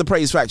we're up for the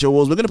Praise Factor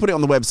Awards. We're going to put it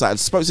on the website. I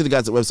spoke to the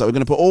guys at the website. We're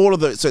going to put all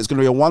of the, so it's going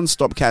to be a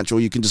one-stop catch-all.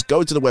 You can just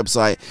go to the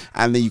website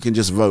and then you can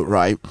just vote,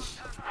 right?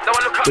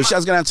 So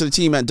shouts going out to the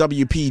team at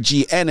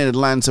WPGN in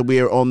Atlanta.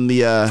 We're on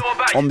the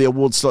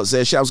award slots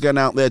there. Shouts going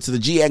out there to the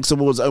GX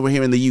Awards over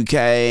here in the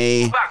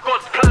UK.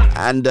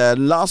 And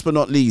last but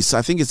not least,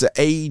 I think it's the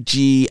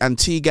AG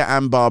Antigua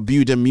and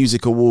Barbuda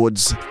Music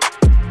Awards.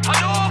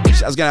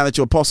 Shouts going out there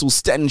to Apostle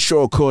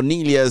Stenshaw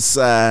Cornelius.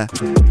 I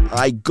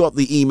got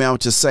the email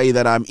to say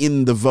that I'm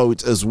in the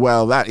vote as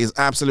well. That is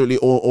absolutely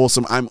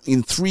awesome. I'm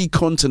in 3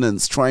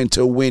 continents trying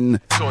to win.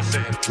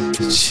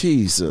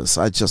 Jesus,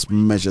 I just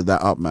measured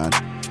that up, man.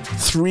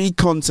 3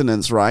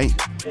 continents, right?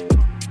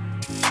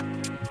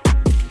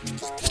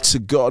 To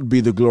God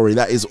be the glory.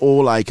 That is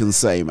all I can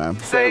say, man.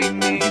 Save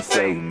me,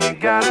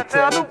 gotta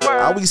tell the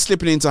world. Are we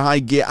slipping into high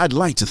gear? I'd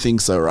like to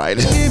think so, right?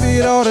 Give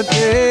it all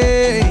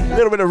today. A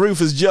little bit of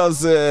Rufus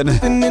Johnson.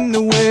 In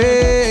the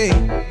way,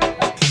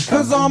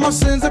 cause all my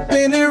sins have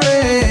been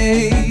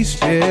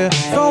erased, yeah.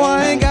 So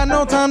I ain't got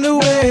no time to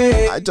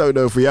wait. I don't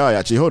know if we are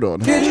actually. Hold on.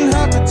 Didn't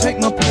have to take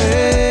my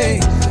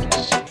place.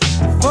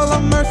 Full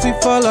of mercy,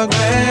 full of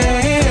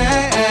grace.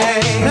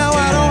 Now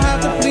I don't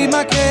have to plead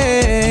my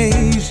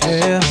case,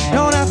 yeah.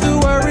 Don't have to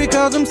worry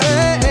cause I'm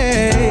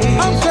safe.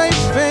 I'm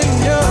safe in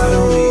you. I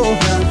don't need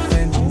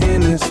nothing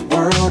in this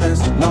world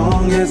as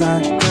long as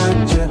I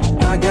got you.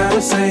 I got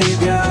a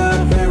savior.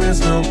 There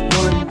is no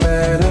one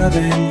better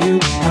than you.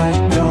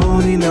 I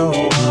don't need no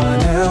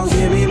one else.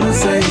 Give me my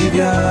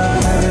savior.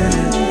 Heaven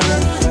and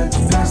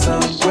earth pass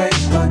away,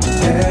 but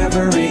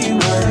every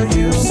word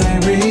you say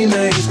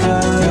remains.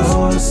 Cause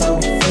you're so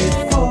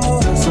faithful,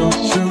 so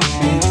true.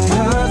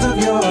 Because of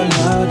your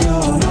love,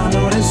 you're my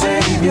Lord and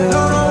Savior. No,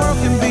 the world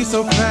can be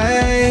so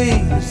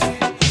crazy.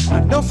 I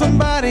know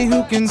somebody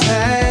who can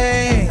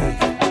take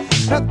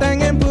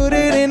nothing and put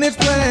it in its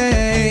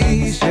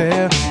place,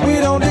 yeah. We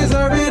don't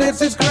deserve it, it's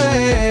His grace,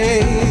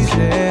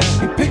 yeah.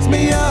 He picks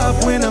me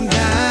up when I'm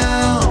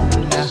down.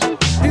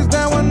 He's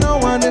down when no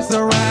one is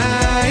around.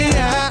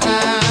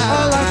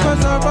 A life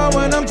preserver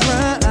when I'm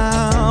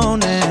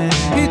drowning.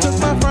 He took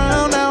my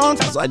frown down.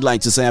 As I'd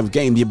like to say, I've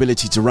gained the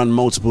ability to run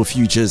multiple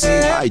futures.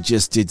 I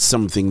just did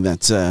something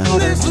that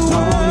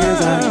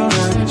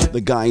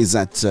the guys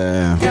at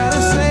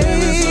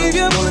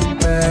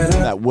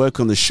that work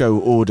on the show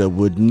order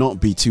would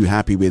not be too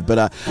happy with,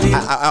 but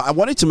I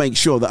wanted to make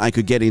sure that I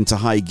could get into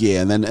high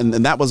gear, and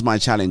that was my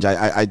challenge.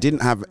 I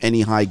didn't have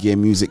any high gear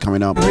music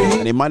coming up,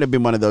 and it might have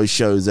been one of those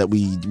shows that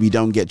we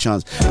don't get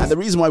chance. And the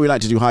reason why we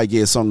like to do high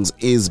gear songs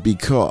is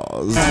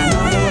because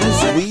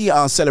we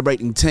are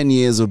celebrating 10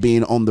 years of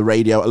being on the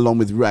radio along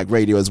with Ruach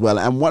Radio as well,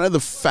 and one of the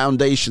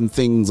foundation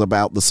things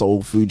about the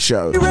Soul Food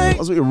Show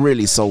was we were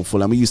really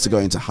soulful, and we used to go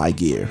into high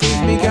gear.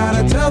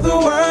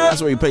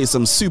 That's where we play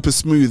some super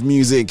smooth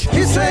music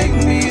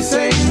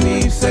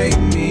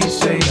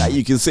that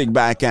you can sit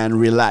back and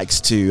relax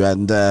to,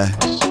 and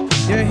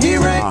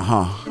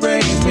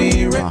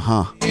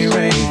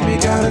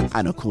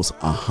and of course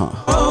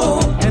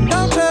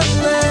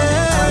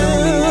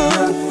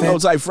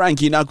Outside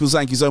Frankie Knuckles,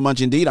 thank you so much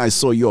indeed. I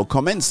saw your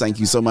comments. Thank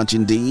you so much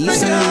indeed.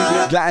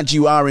 Glad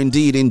you are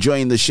indeed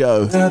enjoying the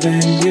show.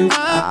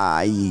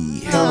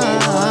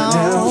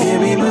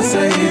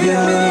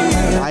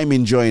 I'm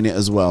enjoying it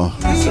as well.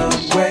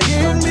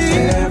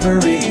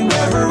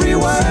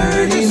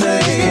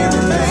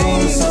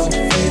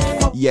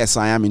 Yes,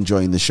 I am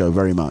enjoying the show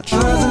very much.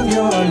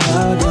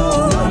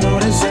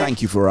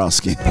 Thank you for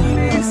asking.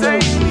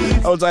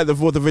 Outside the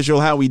fourth official,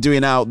 how we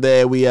doing out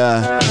there? We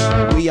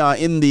are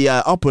in the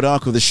upward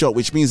arc of the shot,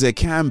 which means there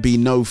can be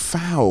no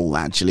foul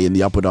actually in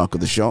the upward arc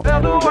of the shot.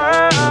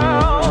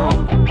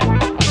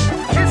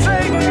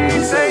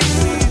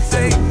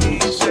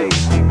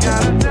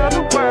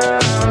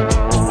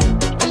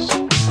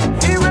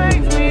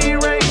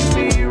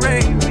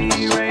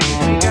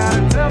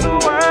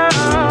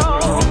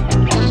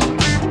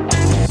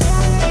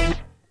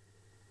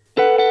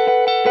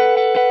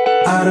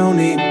 I don't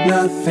need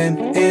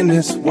nothing in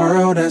this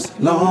world as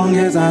long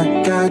as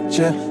I got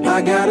you.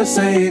 I gotta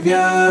save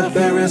ya.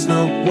 There is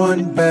no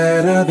one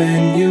better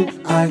than you.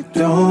 I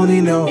don't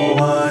need no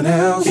one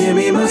else. Give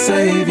me my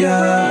savior.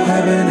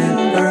 Heaven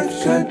and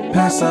earth could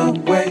pass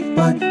away,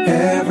 but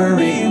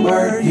every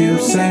word you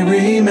say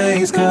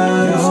remains.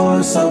 'Cause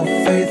you're so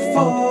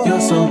faithful,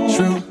 you're so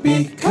true.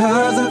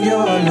 Because of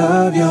your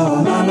love,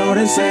 you're my Lord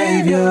and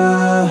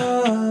Savior.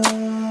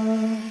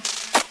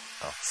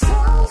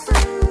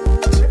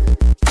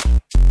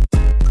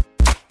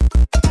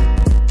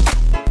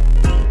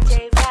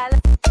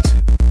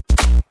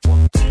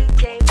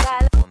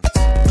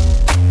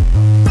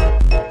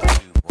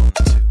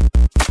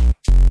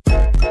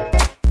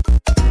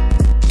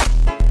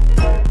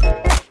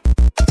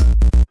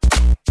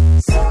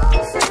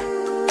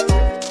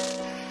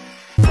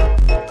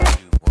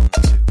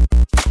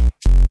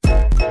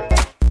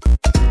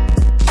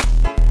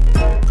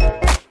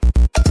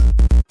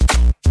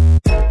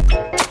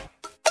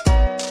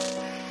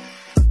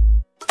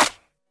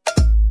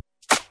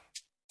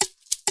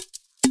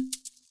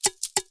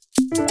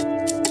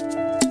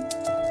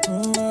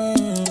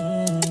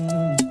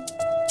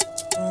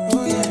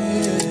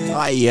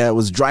 I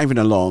was driving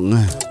along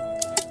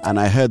and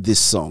I heard this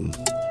song.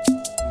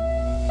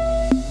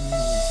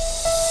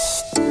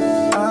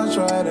 I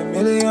tried a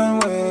million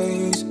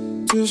ways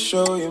to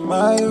show you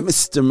my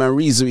Mr.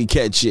 Marizu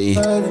Ikechi,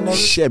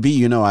 Shebi,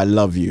 you know I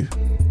love you.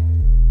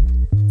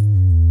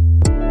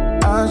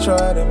 I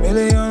tried a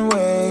million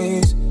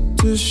ways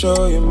to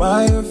show you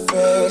my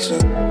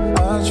affection.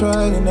 I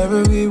tried in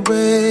every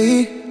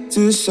way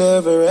to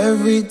sever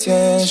every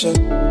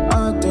tension.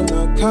 I do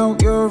not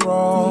count your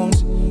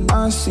wrongs.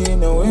 I see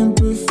no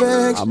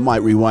imperfection. I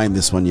might rewind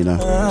this one, you know.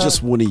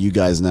 Just warning you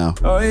guys now.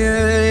 Oh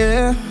yeah,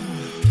 yeah.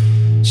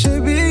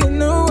 Shebi, you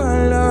know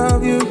I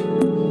love you.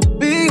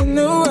 Be, you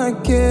know I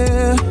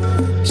care.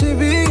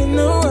 Shebi, you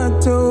know I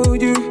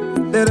told you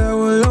that I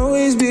will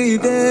always be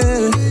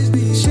there.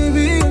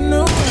 Shebi, you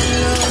know I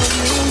love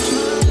you.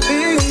 Be,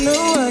 you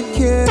know I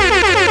care.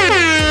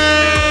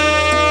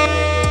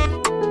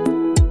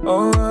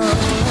 Oh.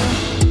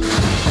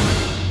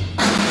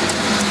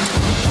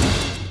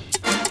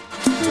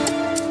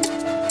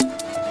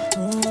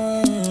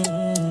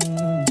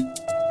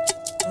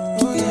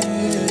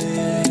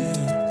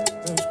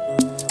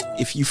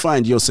 If you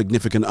find your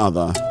significant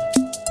other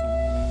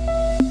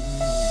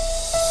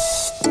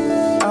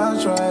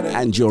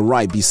and you're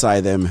right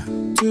beside them,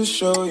 to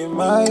show you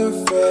my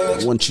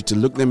affection, I want you to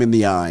look them in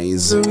the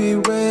eyes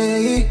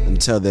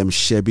and tell them,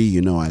 Shebi,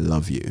 you know I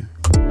love you.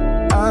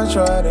 I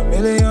tried a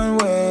million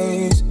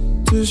ways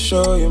to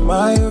show you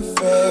my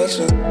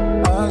affection.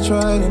 I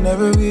tried in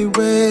every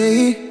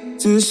way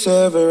to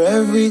sever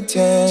every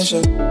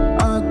tension.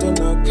 I do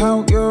not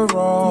count your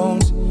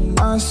wrongs.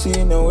 I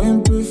see no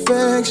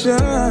imperfection.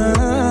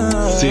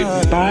 Sit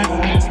back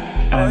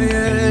and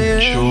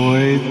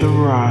enjoy the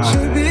ride.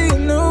 Shebi, you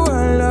know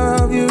I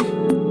love you.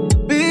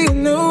 Be, you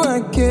know I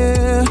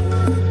care.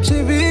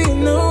 Shebi, you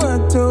know I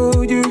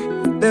told you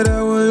that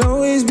I will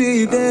always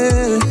be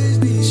there.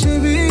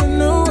 Shebi, you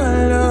know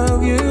I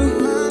love you.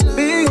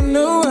 Be, you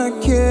know I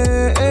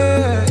care.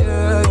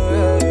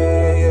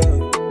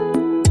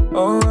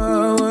 Oh,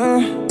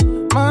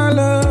 my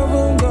love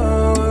won't go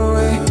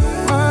away.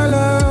 My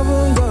love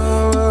won't go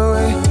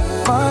away.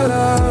 My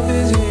love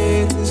is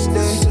here to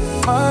stay.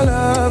 My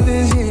love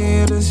is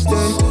here to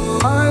stay.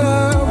 My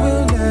love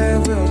will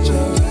never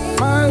change.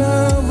 My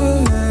love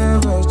will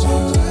never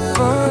change.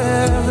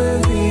 Forever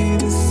be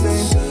the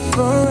same.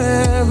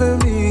 Forever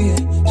be.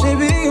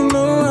 Shebi, you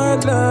know I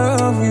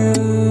love you.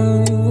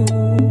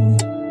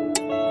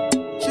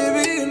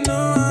 Shebi, you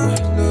know I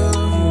love you.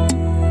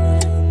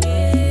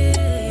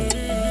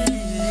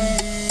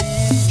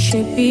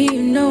 Shebi,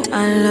 you know I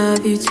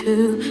love you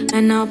too,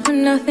 and I'll put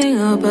nothing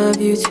above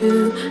you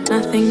too.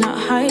 Nothing, not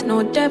height,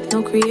 no depth,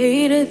 no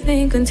creative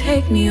thing can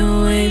take me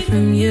away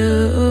from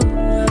you.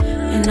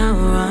 And I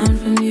will run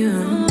from you.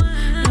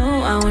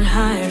 No, I won't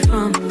hide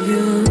from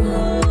you.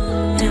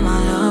 And my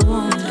love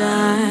won't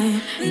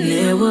die, and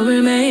it will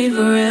remain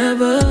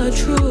forever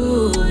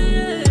true.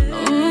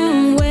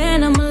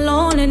 When I'm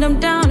alone and I'm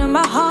down and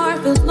my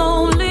heart feels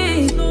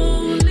lonely,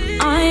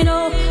 I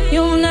know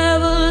you'll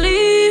never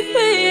leave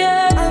me.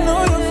 Yeah. I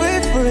know you're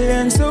faithful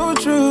and so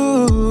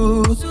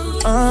true.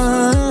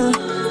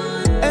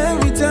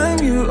 Every time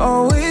you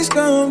always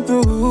come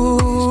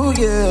through,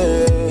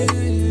 yeah.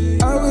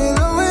 I will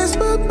always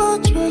put my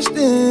trust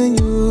in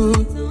you,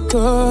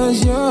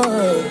 'cause you're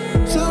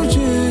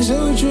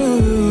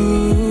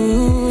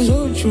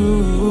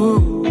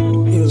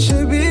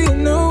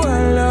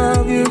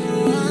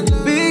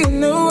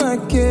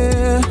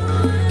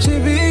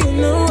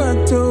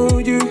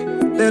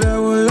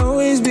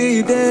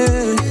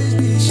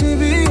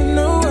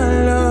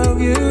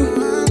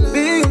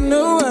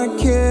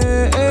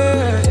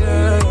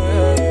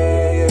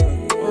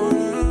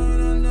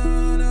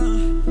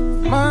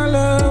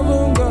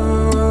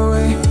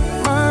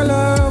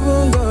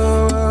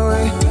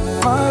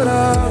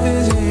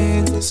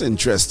That's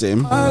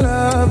interesting.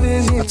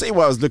 I'll tell you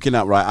what I was looking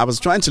at, right? I was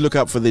trying to look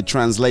up for the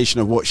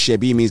translation of what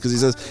Shebi means, because he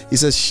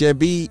says,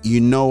 Shebi,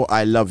 you know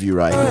I love you,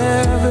 right?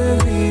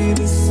 Forever be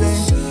the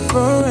same.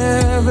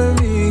 Forever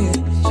be.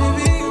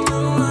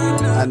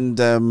 And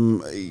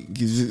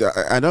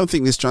I don't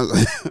think this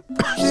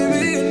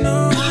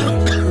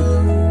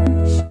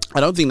I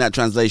don't think that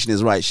translation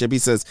is right. Shebi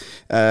says,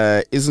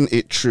 isn't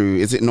it true?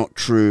 Is it not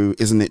true?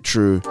 Isn't it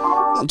true?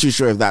 Not too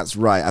sure if that's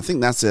right. I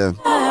think that's a...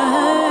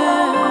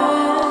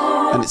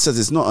 And it says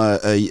it's not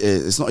a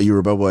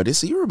Yoruba word.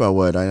 It's a Yoruba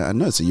word. I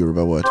know it's a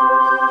Yoruba word.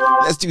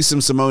 Let's do some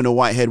Simona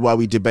Whitehead while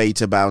we debate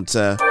about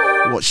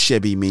what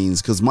Shebi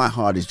means, because my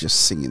heart is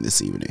just singing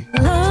this evening.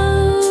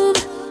 Love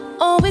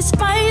always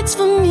fights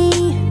for me.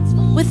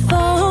 With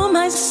all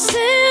my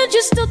sins,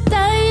 you still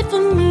died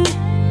for me.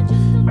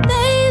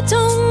 They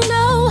don't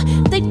know,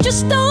 they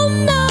just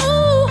don't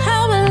know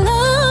how I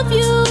love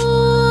you.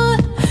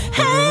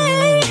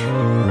 Hey,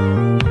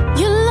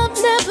 your love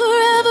never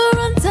ever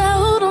runs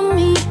out on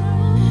me.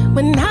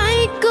 When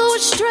I go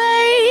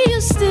astray, you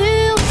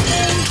still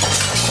stay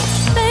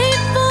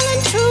faithful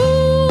and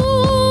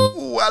true.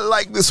 Ooh, I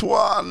like this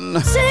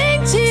one.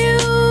 Sing to you,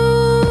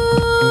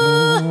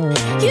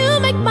 you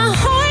make my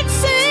heart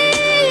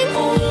sing.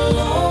 Oh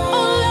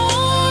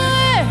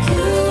Lord,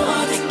 you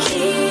are the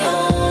key. Oh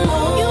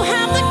Lord, you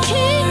have the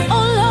key.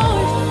 Oh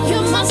Lord,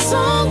 you're my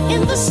song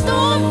in the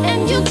storm,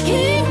 and you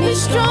keep me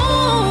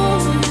strong.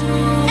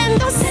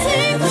 And I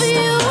sing for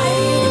you.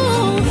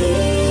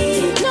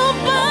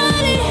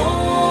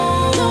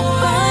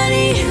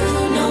 Nobody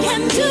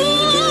can do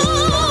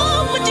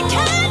what you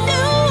can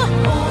do.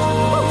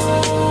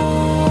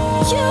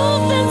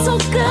 You've been so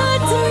good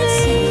to me.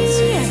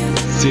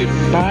 Sit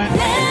back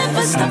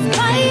Never stop and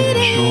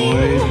fighting.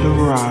 enjoy the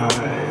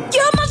ride.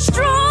 You're my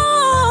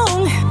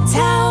strong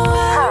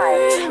tower.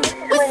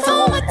 With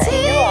all my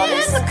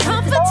tears, a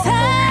comforter.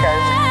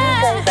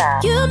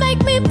 You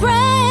make me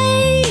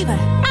brave.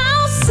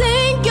 I'll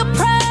sing your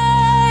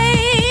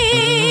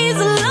praise,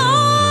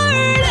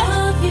 Lord. I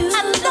love you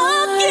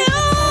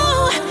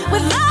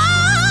with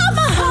all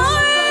my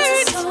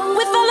heart,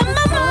 with all of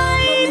my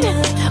mind,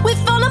 with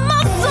all of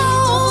my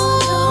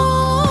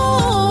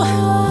soul.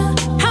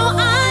 How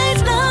I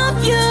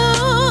love you,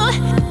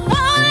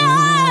 oh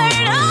Lord,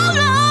 oh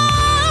Lord.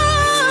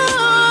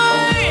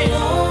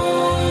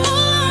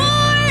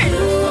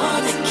 You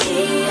are the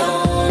key, oh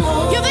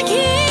Lord. You're the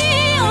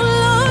key, oh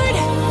Lord.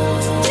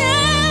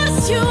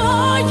 Yes, you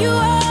are, you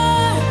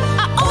are.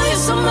 I owe you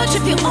so much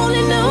if you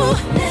only knew.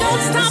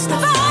 Don't stop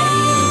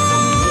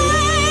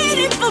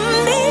fighting for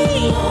me.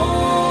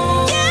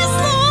 Yes,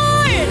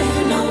 Lord, I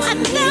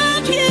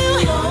love you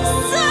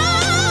so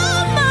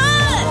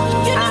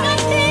much. You know I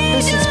need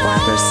This is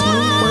Barbara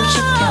Smooth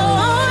Worship Kelly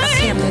of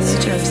Camden, New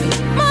Jersey.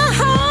 my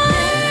heart.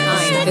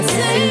 Hi, this is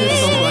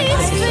singer-songwriter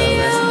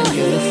Service, and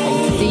you're listening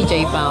to DJ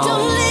Val on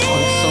Soul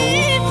Food.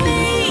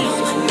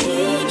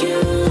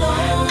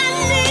 I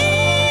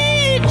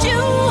need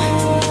you,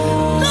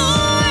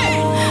 Lord.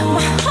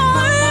 My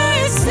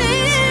heart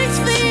sings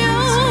for you.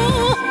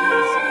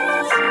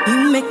 You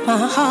make my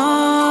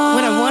heart.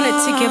 When I wanted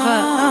to give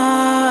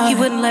up, he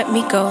wouldn't let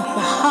me go.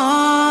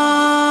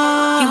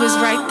 He was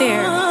right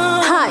there.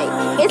 Hi,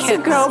 it's your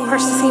girl,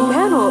 Precious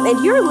Emanuel,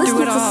 and you're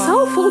listening to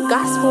Soulful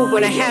Gospel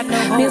When I Radio. had no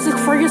hope. Music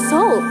for your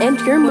soul and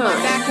your My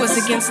mind. back was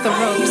against the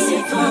ropes. He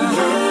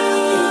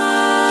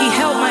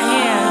held my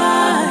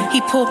hand.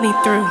 He pulled me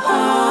through.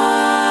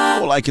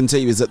 All I can tell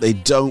you is that they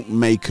don't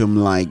make them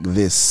like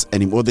this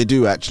anymore. They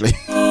do, actually.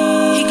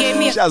 He gave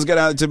me a Shouts going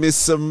out to Miss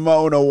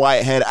Simona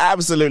Whitehead.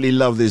 Absolutely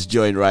love this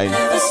joint, right?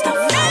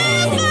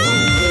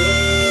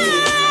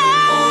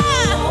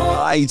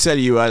 I tell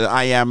you,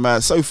 I am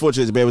so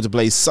fortunate to be able to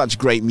play such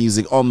great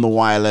music on the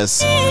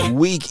wireless,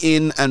 week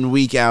in and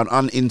week out,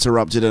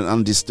 uninterrupted and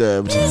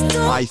undisturbed.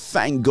 I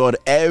thank God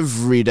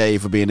every day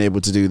for being able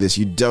to do this.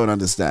 You don't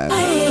understand.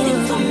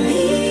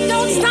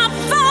 Don't stop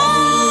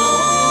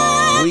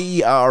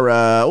We are,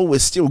 we're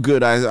still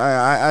good.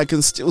 I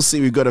can still see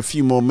we've got a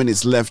few more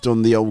minutes left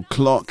on the old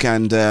clock,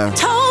 and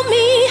Told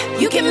me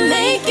you can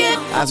make it.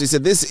 as we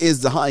said, this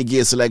is the High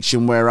Gear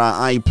Selection, where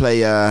I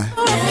play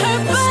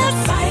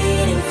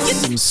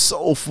some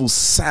soulful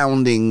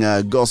sounding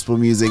gospel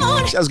music.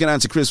 Shouts going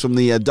out to Chris from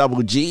the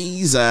Double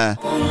G's. I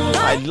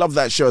love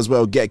that show as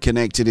well. Get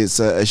Connected. It's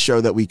a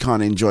show that we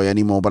can't enjoy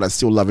anymore, but I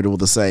still love it all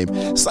the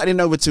same. Sliding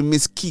over to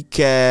Miss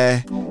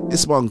Kike.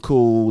 This one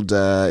called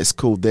it's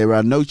called There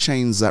Are No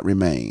Chains That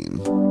Remain.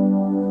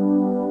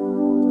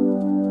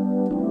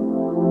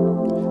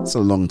 It's a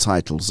long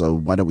title, so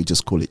why don't we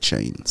just call it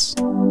Chains?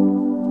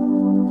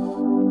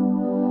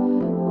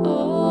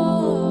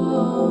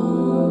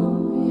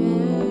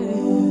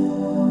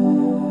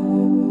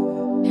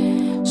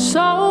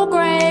 So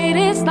great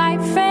is thy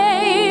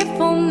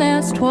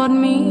faithfulness toward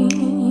me.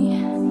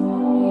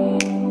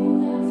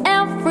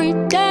 Every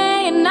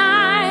day and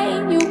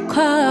night you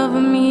cover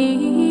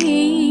me.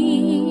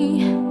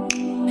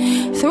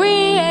 3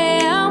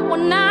 a.m.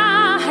 when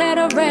I had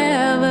a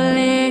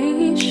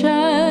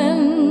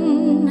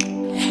revelation.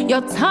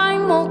 Your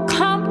time will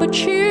come, but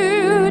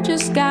you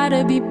just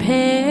gotta be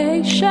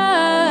patient.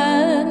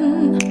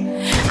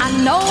 I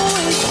know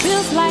it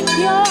feels like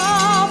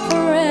you're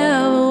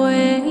forever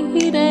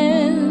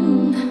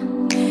waiting.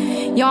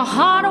 Your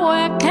hard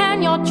work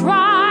and your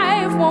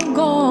drive won't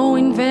go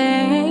in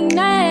vain,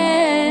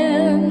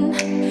 and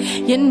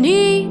you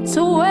need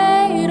to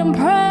wait and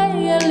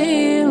pray a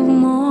little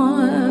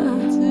more.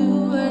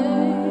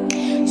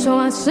 So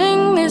I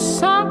sing this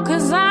song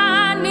 'cause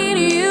I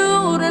need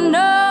you to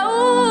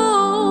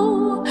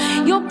know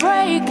you're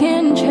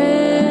breaking chains.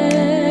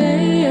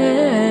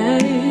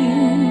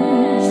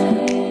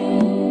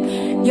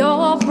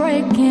 You're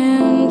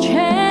breaking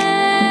chains.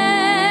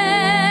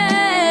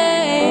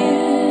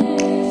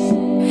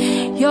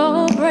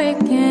 You're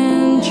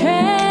breaking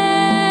chains.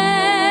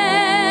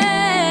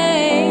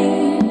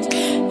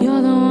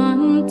 You're the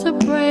one to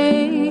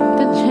break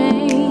the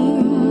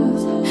chains.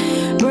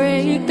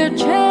 Break the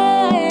chains.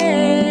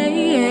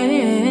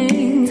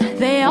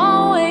 They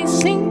always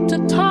seem to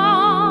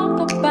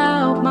talk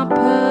about my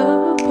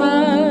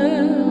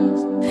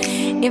purpose.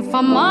 If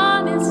I'm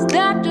honest,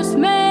 that just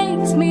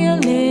makes me a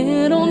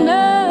little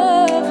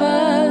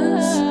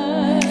nervous.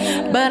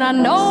 But I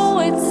know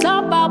it's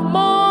about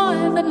more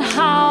than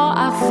how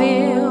I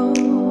feel.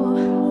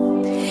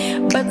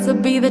 But to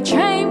be the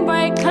chain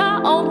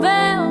breaker, oh,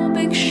 they're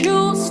big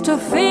shoes to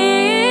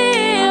fill.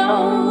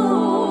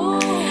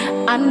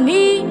 I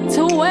need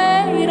to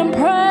wait and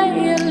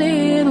pray a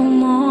little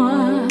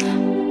more.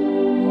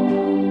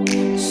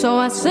 So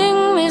I sing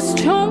this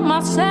to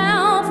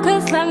myself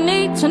 'cause I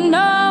need to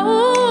know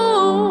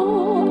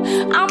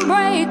I'm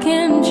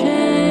breaking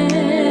chains.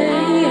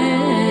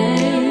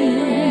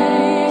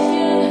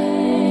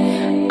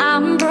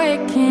 I'm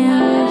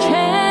breaking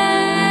chains.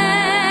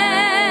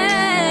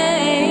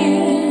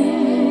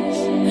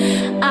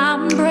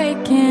 I'm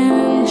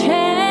breaking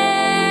chains.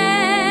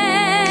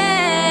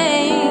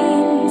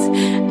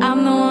 I'm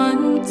the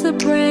one to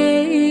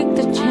break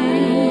the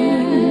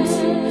chains.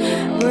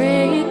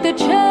 Break the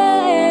chains.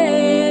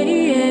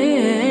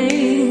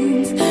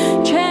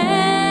 Chains.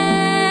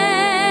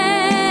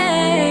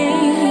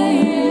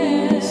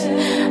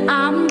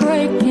 I'm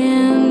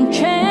breaking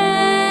chains.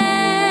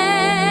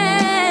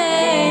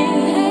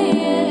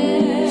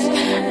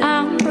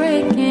 I'm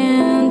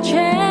breaking chains.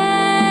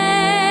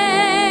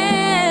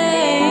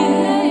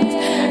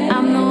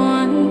 I'm the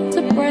one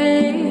to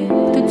break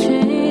the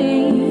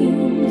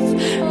chains.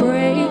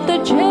 Break the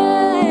chains.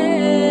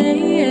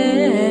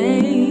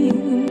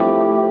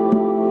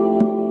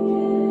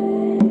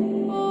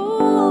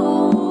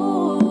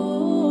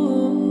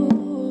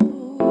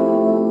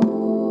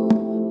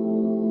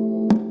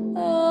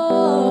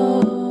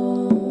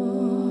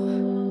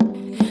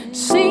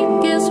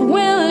 Seek His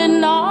will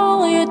in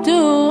all you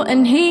do,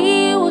 and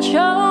He will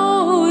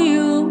show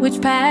you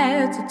which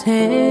path to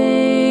take.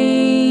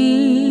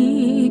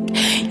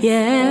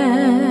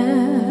 Yeah.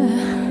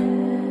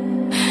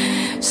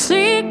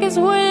 Seek His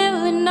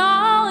will in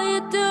all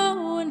you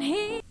do, and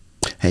He.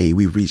 Hey,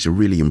 we've reached a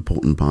really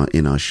important part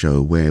in our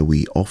show where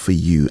we offer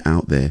you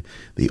out there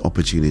the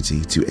opportunity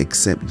to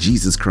accept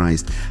Jesus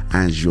Christ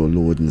as your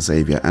Lord and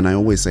Savior. And I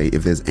always say,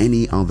 if there's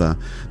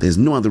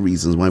no other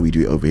reasons why we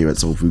do it over here at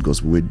Soul Food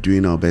Gospel. We're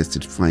doing our best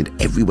to find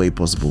every way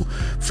possible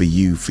for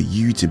you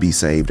to be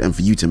saved and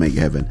for you to make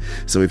heaven.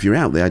 So if you're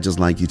out there, I'd just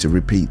like you to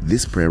repeat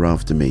this prayer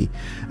after me,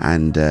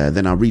 and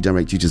then I'll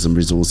redirect you to some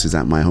resources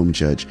at my home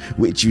church,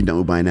 which you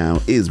know by now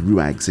is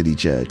Ruach City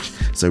Church.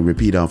 So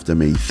repeat after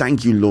me.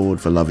 Thank you, Lord,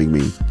 for loving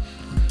me.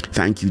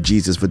 Thank you,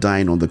 Jesus, for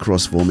dying on the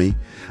cross for me.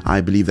 I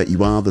believe that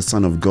you are the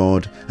Son of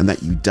God and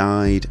that you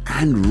died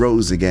and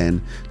rose again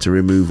to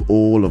remove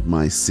all of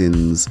my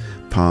sins,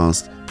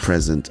 past,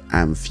 present,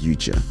 and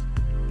future.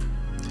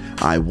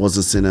 I was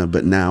a sinner,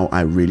 but now I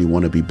really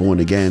want to be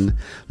born again.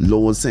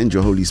 Lord, send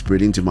your Holy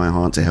Spirit into my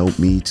heart to help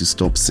me to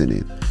stop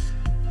sinning.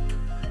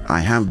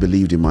 I have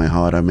believed in my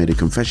heart. I made a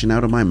confession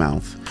out of my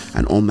mouth.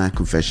 And on that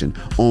confession,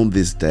 on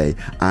this day,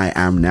 I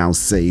am now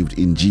saved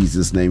in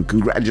Jesus' name.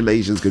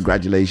 Congratulations,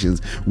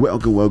 congratulations.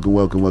 Welcome, welcome,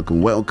 welcome,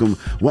 welcome, welcome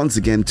once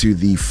again to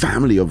the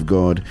family of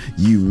God.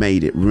 You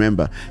made it.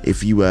 Remember,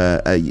 if you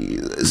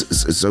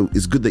so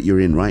it's good that you're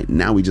in, right?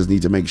 Now we just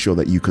need to make sure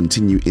that you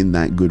continue in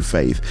that good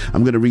faith.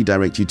 I'm going to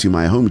redirect you to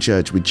my home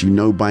church, which you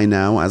know by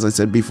now, as I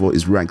said before,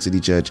 is Ruach City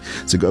Church.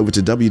 So go over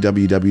to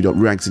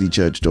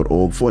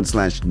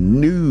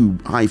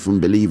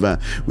www.ruachcitychurch.org/new-believer,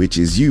 which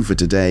is you for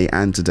today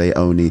and today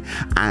only.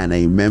 And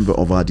a member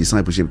of our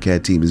discipleship care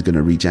team is going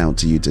to reach out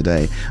to you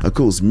today. Of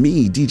course,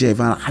 me, DJ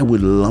Val, I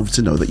would love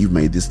to know that you've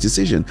made this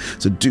decision.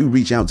 So do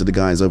reach out to the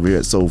guys over here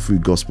at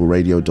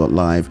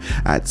soulfoodgospelradio.live,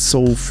 at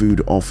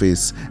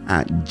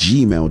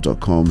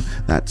soulfoodoffice@gmail.com.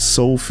 That's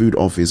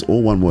soulfoodoffice,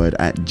 all one word,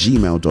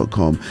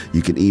 @gmail.com.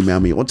 You can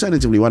email me.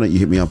 Alternatively, why don't you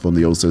hit me up on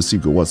the also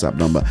secret WhatsApp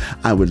number?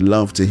 I would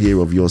love to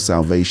hear of your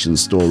salvation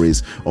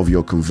stories, of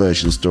your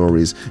conversion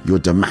stories, your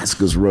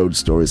Damascus Road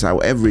stories,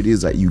 however it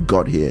is that you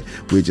got here.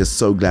 We're just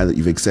so glad that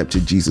you've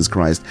accepted Jesus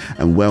Christ,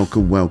 and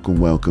welcome, welcome,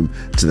 welcome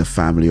to the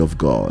family of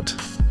God.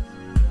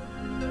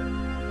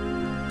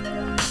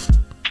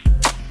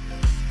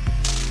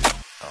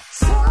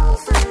 Soul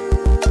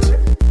Food.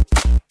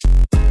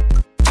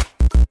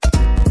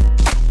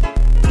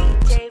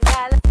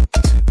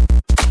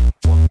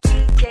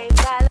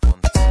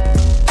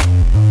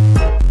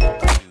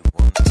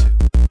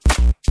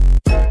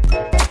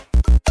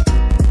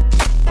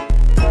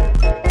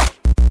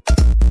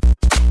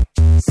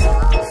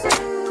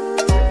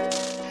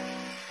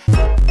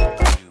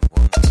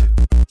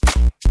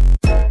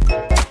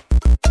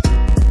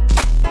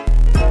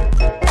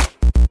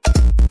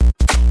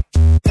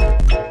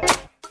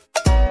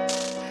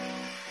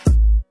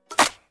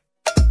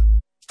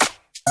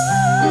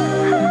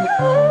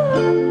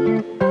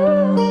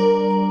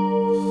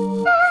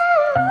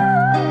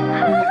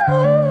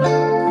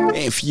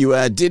 if you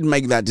did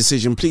make that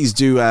decision, please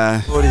do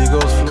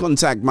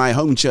contact my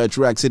home church,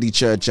 Ruach City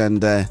Church,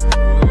 and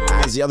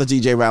as the other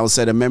DJ Val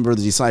said, a member of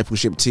the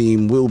discipleship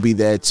team will be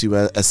there to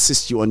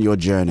assist you on your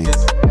journey.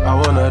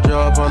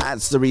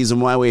 That's the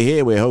reason why we're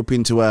here. We're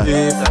hoping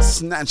to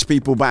snatch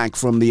people back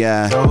from the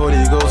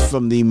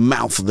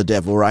mouth of the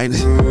devil, right?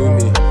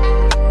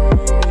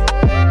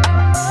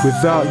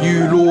 Without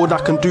you, Lord, I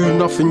can do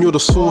nothing. You're the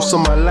source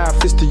of my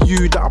life. It's to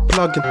you that I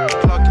plug in.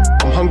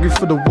 I'm hungry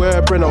for the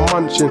word, bread I'm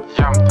munching.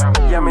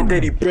 Yamming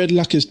daily bread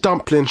like it's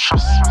dumpling.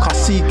 Can't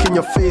seek in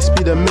your face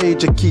be the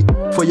major key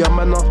for your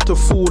man up to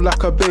fall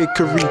like a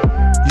bakery.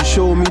 You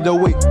show me the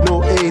way,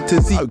 no A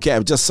to Z. Okay,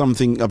 I've just done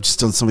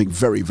something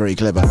very, very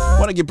clever.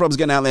 Want to give props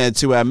again out there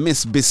to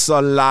Miss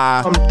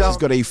Bisola. She's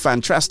got a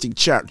fantastic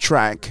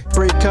track.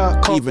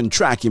 Even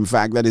track, in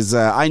fact, that is,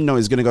 I know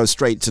is going to go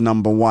straight to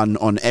number 1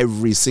 on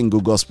every single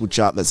gospel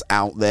chart that's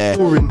out there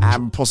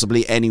and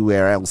possibly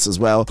anywhere else as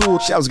well.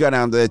 Shouts going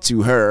out there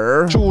to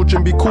her.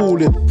 Children be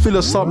calling, fill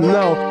us up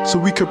now so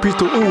we can preach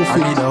to all things.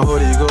 I need the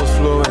Holy Ghost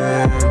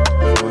flowing.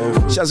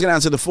 Shouts going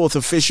out to the 4th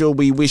official.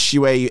 We wish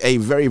you a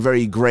very,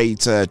 very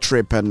great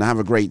trip and have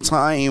a great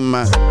time.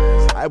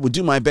 I will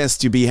do my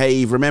best to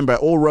behave. Remember,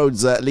 all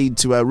roads lead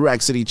to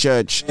Ruach City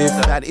Church.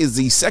 That is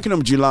the 2nd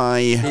of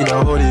July.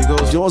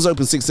 Doors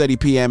open 6:30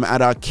 p.m.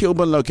 at our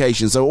Kilburn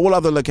location. So all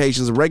other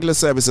locations, regular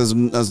services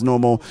as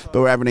normal,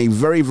 but we're having a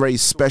very, very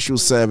special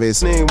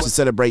service to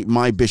celebrate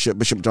my bishop,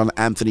 Bishop John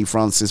Anthony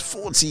Francis.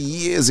 40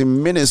 years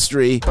in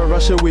ministry,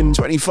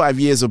 25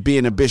 years of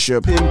being a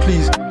bishop.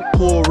 Please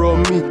pour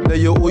on me. Let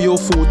your oil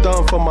fall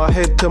down from my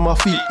head to my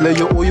feet. Let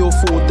your oil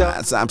fall down.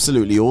 That's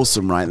absolutely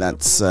awesome, right?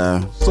 That's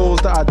souls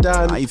that are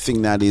down. I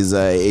think that is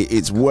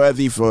it's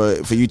worthy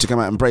for you to come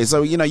out and pray.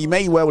 So, you know, you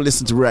may well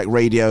listen to Ruach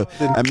Radio,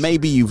 and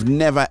maybe you've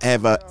never,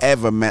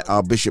 ever met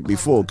our bishop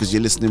before because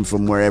you're listening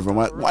from wherever.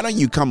 Why don't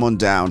you come on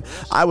down?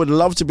 I would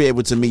love to be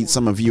able to meet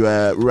some of you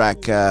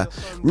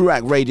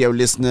Ruach Radio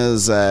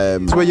listeners,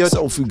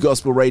 Soul Food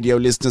Gospel Radio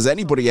listeners,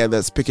 anybody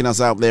that's picking us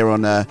out there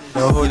on,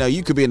 you know,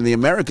 you could be in the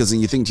Americas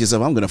and you think to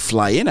yourself, I'm going to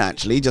fly in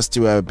actually just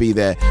to be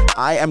there.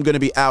 I am going to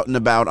be out and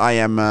about. I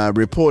am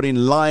reporting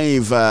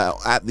live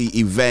at the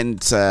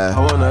event.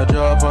 I'm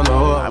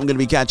going to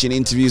be catching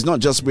interviews, not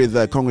just with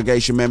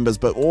congregation members,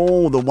 but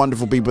all the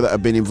wonderful people that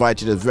have been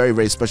invited as very,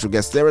 very special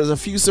guests. There is a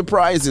few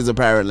surprises,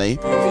 apparently.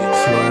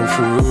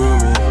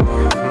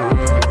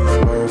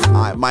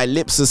 My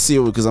lips are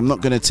sealed because I'm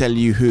not going to tell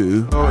you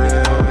who.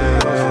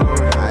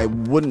 I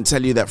wouldn't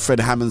tell you that Fred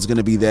Hammond's going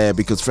to be there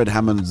because Fred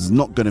Hammond's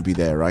not going to be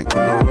there, right?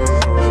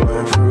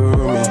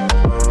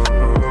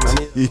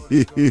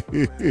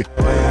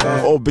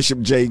 Or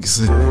Bishop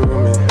Jakes.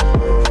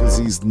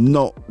 He's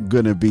not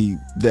gonna be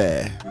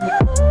there.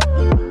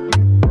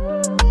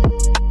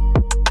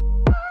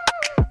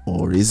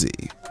 Or is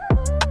he?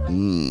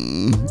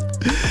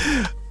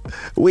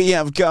 We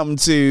have come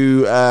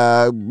to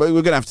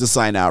we're gonna have to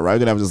sign out, right? We're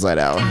gonna have to sign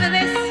out.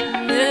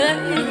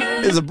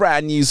 It's a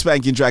brand new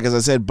spanking track, as I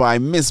said, by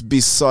Miss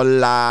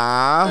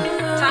Bisola.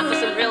 Time for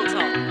some real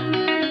talk.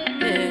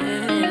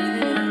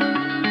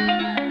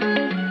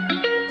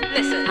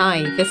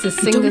 Hi, this is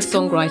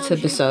singer-songwriter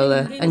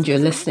Bisola, and you're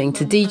listening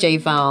to DJ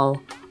Val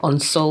on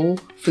Soul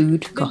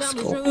Food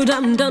Gospel.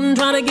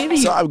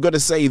 So I've got to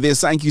say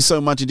this. Thank you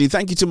so much indeed.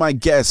 Thank you to my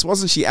guest.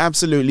 Wasn't she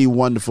absolutely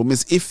wonderful?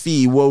 Miss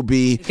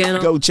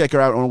IFY. Go check her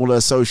out on all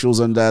her socials,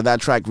 and that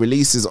track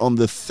releases on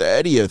the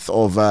 30th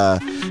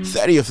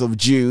of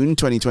June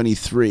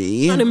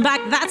 2023.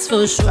 That's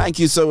for sure. Thank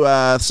you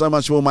so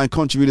much to all my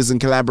contributors and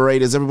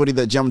collaborators, everybody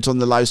that jumped on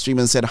the live stream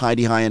and said hi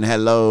and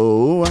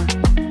hello.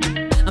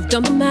 Of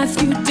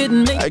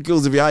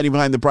course, if you're hiding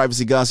behind the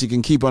privacy glass, you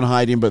can keep on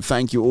hiding, but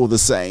thank you all the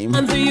same.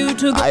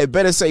 I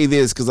better say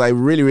this because I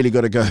really, really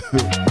got to go.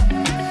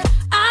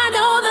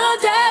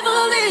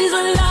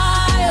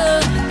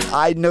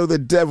 I know the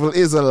devil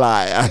is a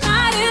liar.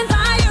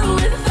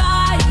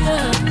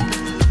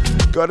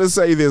 Gotta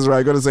say this,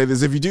 right? Gotta say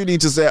this. If you do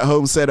need to stay at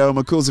home, stay at home.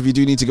 Of course, if you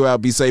do need to go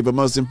out, be safe. But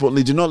most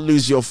importantly, do not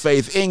lose your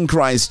faith in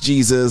Christ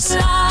Jesus.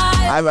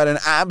 I've had an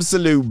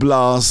absolute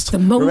blast.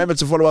 Remember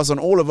to follow us on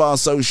all of our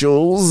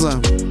socials.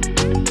 And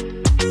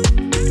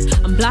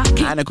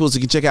of course, you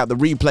can check out the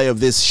replay of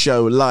this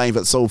show live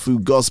at Soul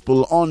Food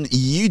Gospel on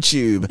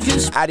YouTube.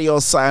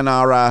 Adios,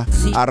 sayonara,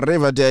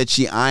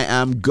 arrivederci, I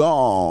am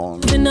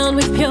gone. On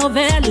with pure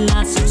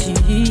velocity.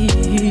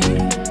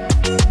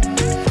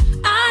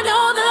 I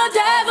know the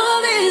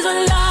devil is a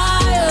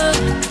liar.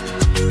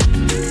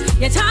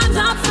 Your time's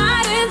up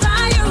fighting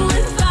fire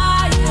with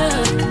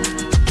fire.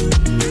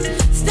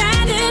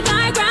 Standing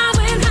my ground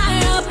with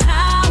higher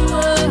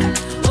power.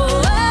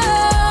 Oh,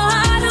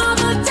 I know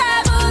the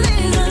devil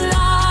is a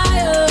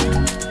liar.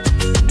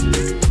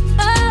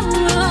 Oh,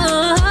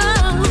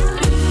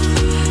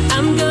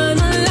 I'm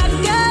gonna let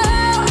go.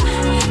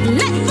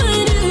 Let the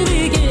new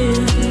begin.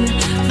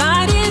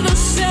 Fighting the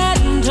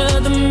center,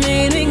 the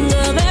main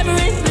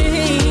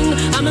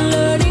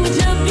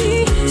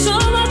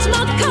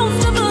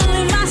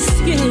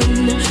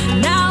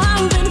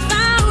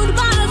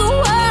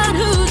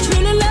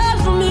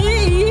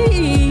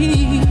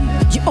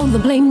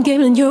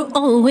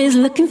you're always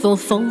looking for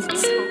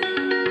faults.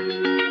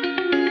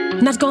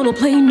 Not gonna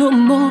play no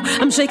more,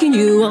 I'm shaking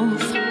you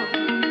off.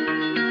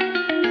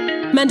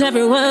 Meant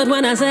every word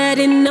when I said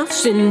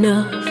enough's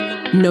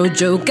enough. No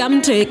joke,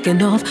 I'm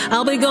taking off.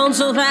 I'll be gone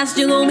so fast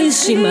you'll only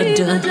see my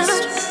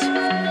dust.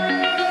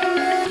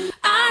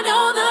 I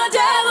know the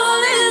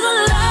devil is a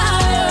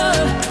liar.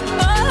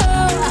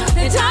 Oh,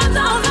 at times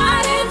I'll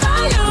fight it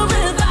fire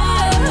with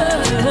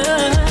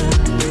fire.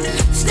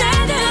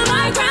 Standing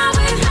my ground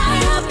with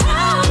higher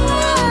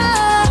power.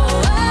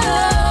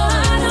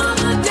 I know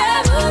the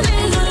devil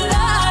is a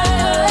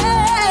liar.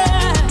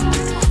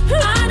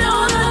 I know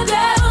the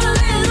devil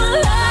is a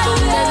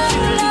liar.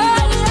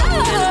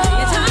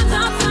 At times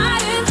I'll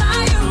fight it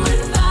fire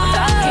with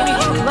fire.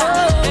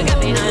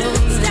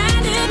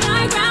 Standing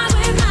my ground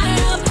with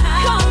higher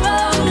power.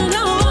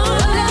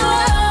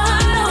 I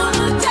know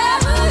the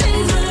devil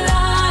is a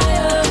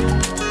liar.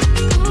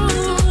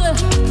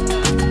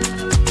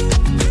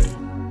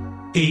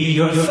 Eat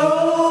your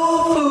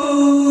soul food,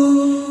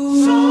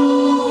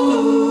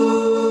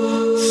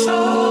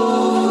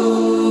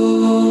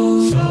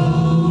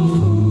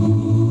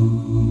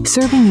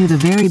 Serving you the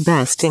very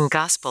best in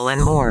gospel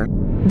and more.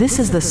 This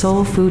is the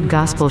Soul Food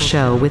Gospel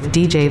Show with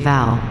DJ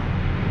Val.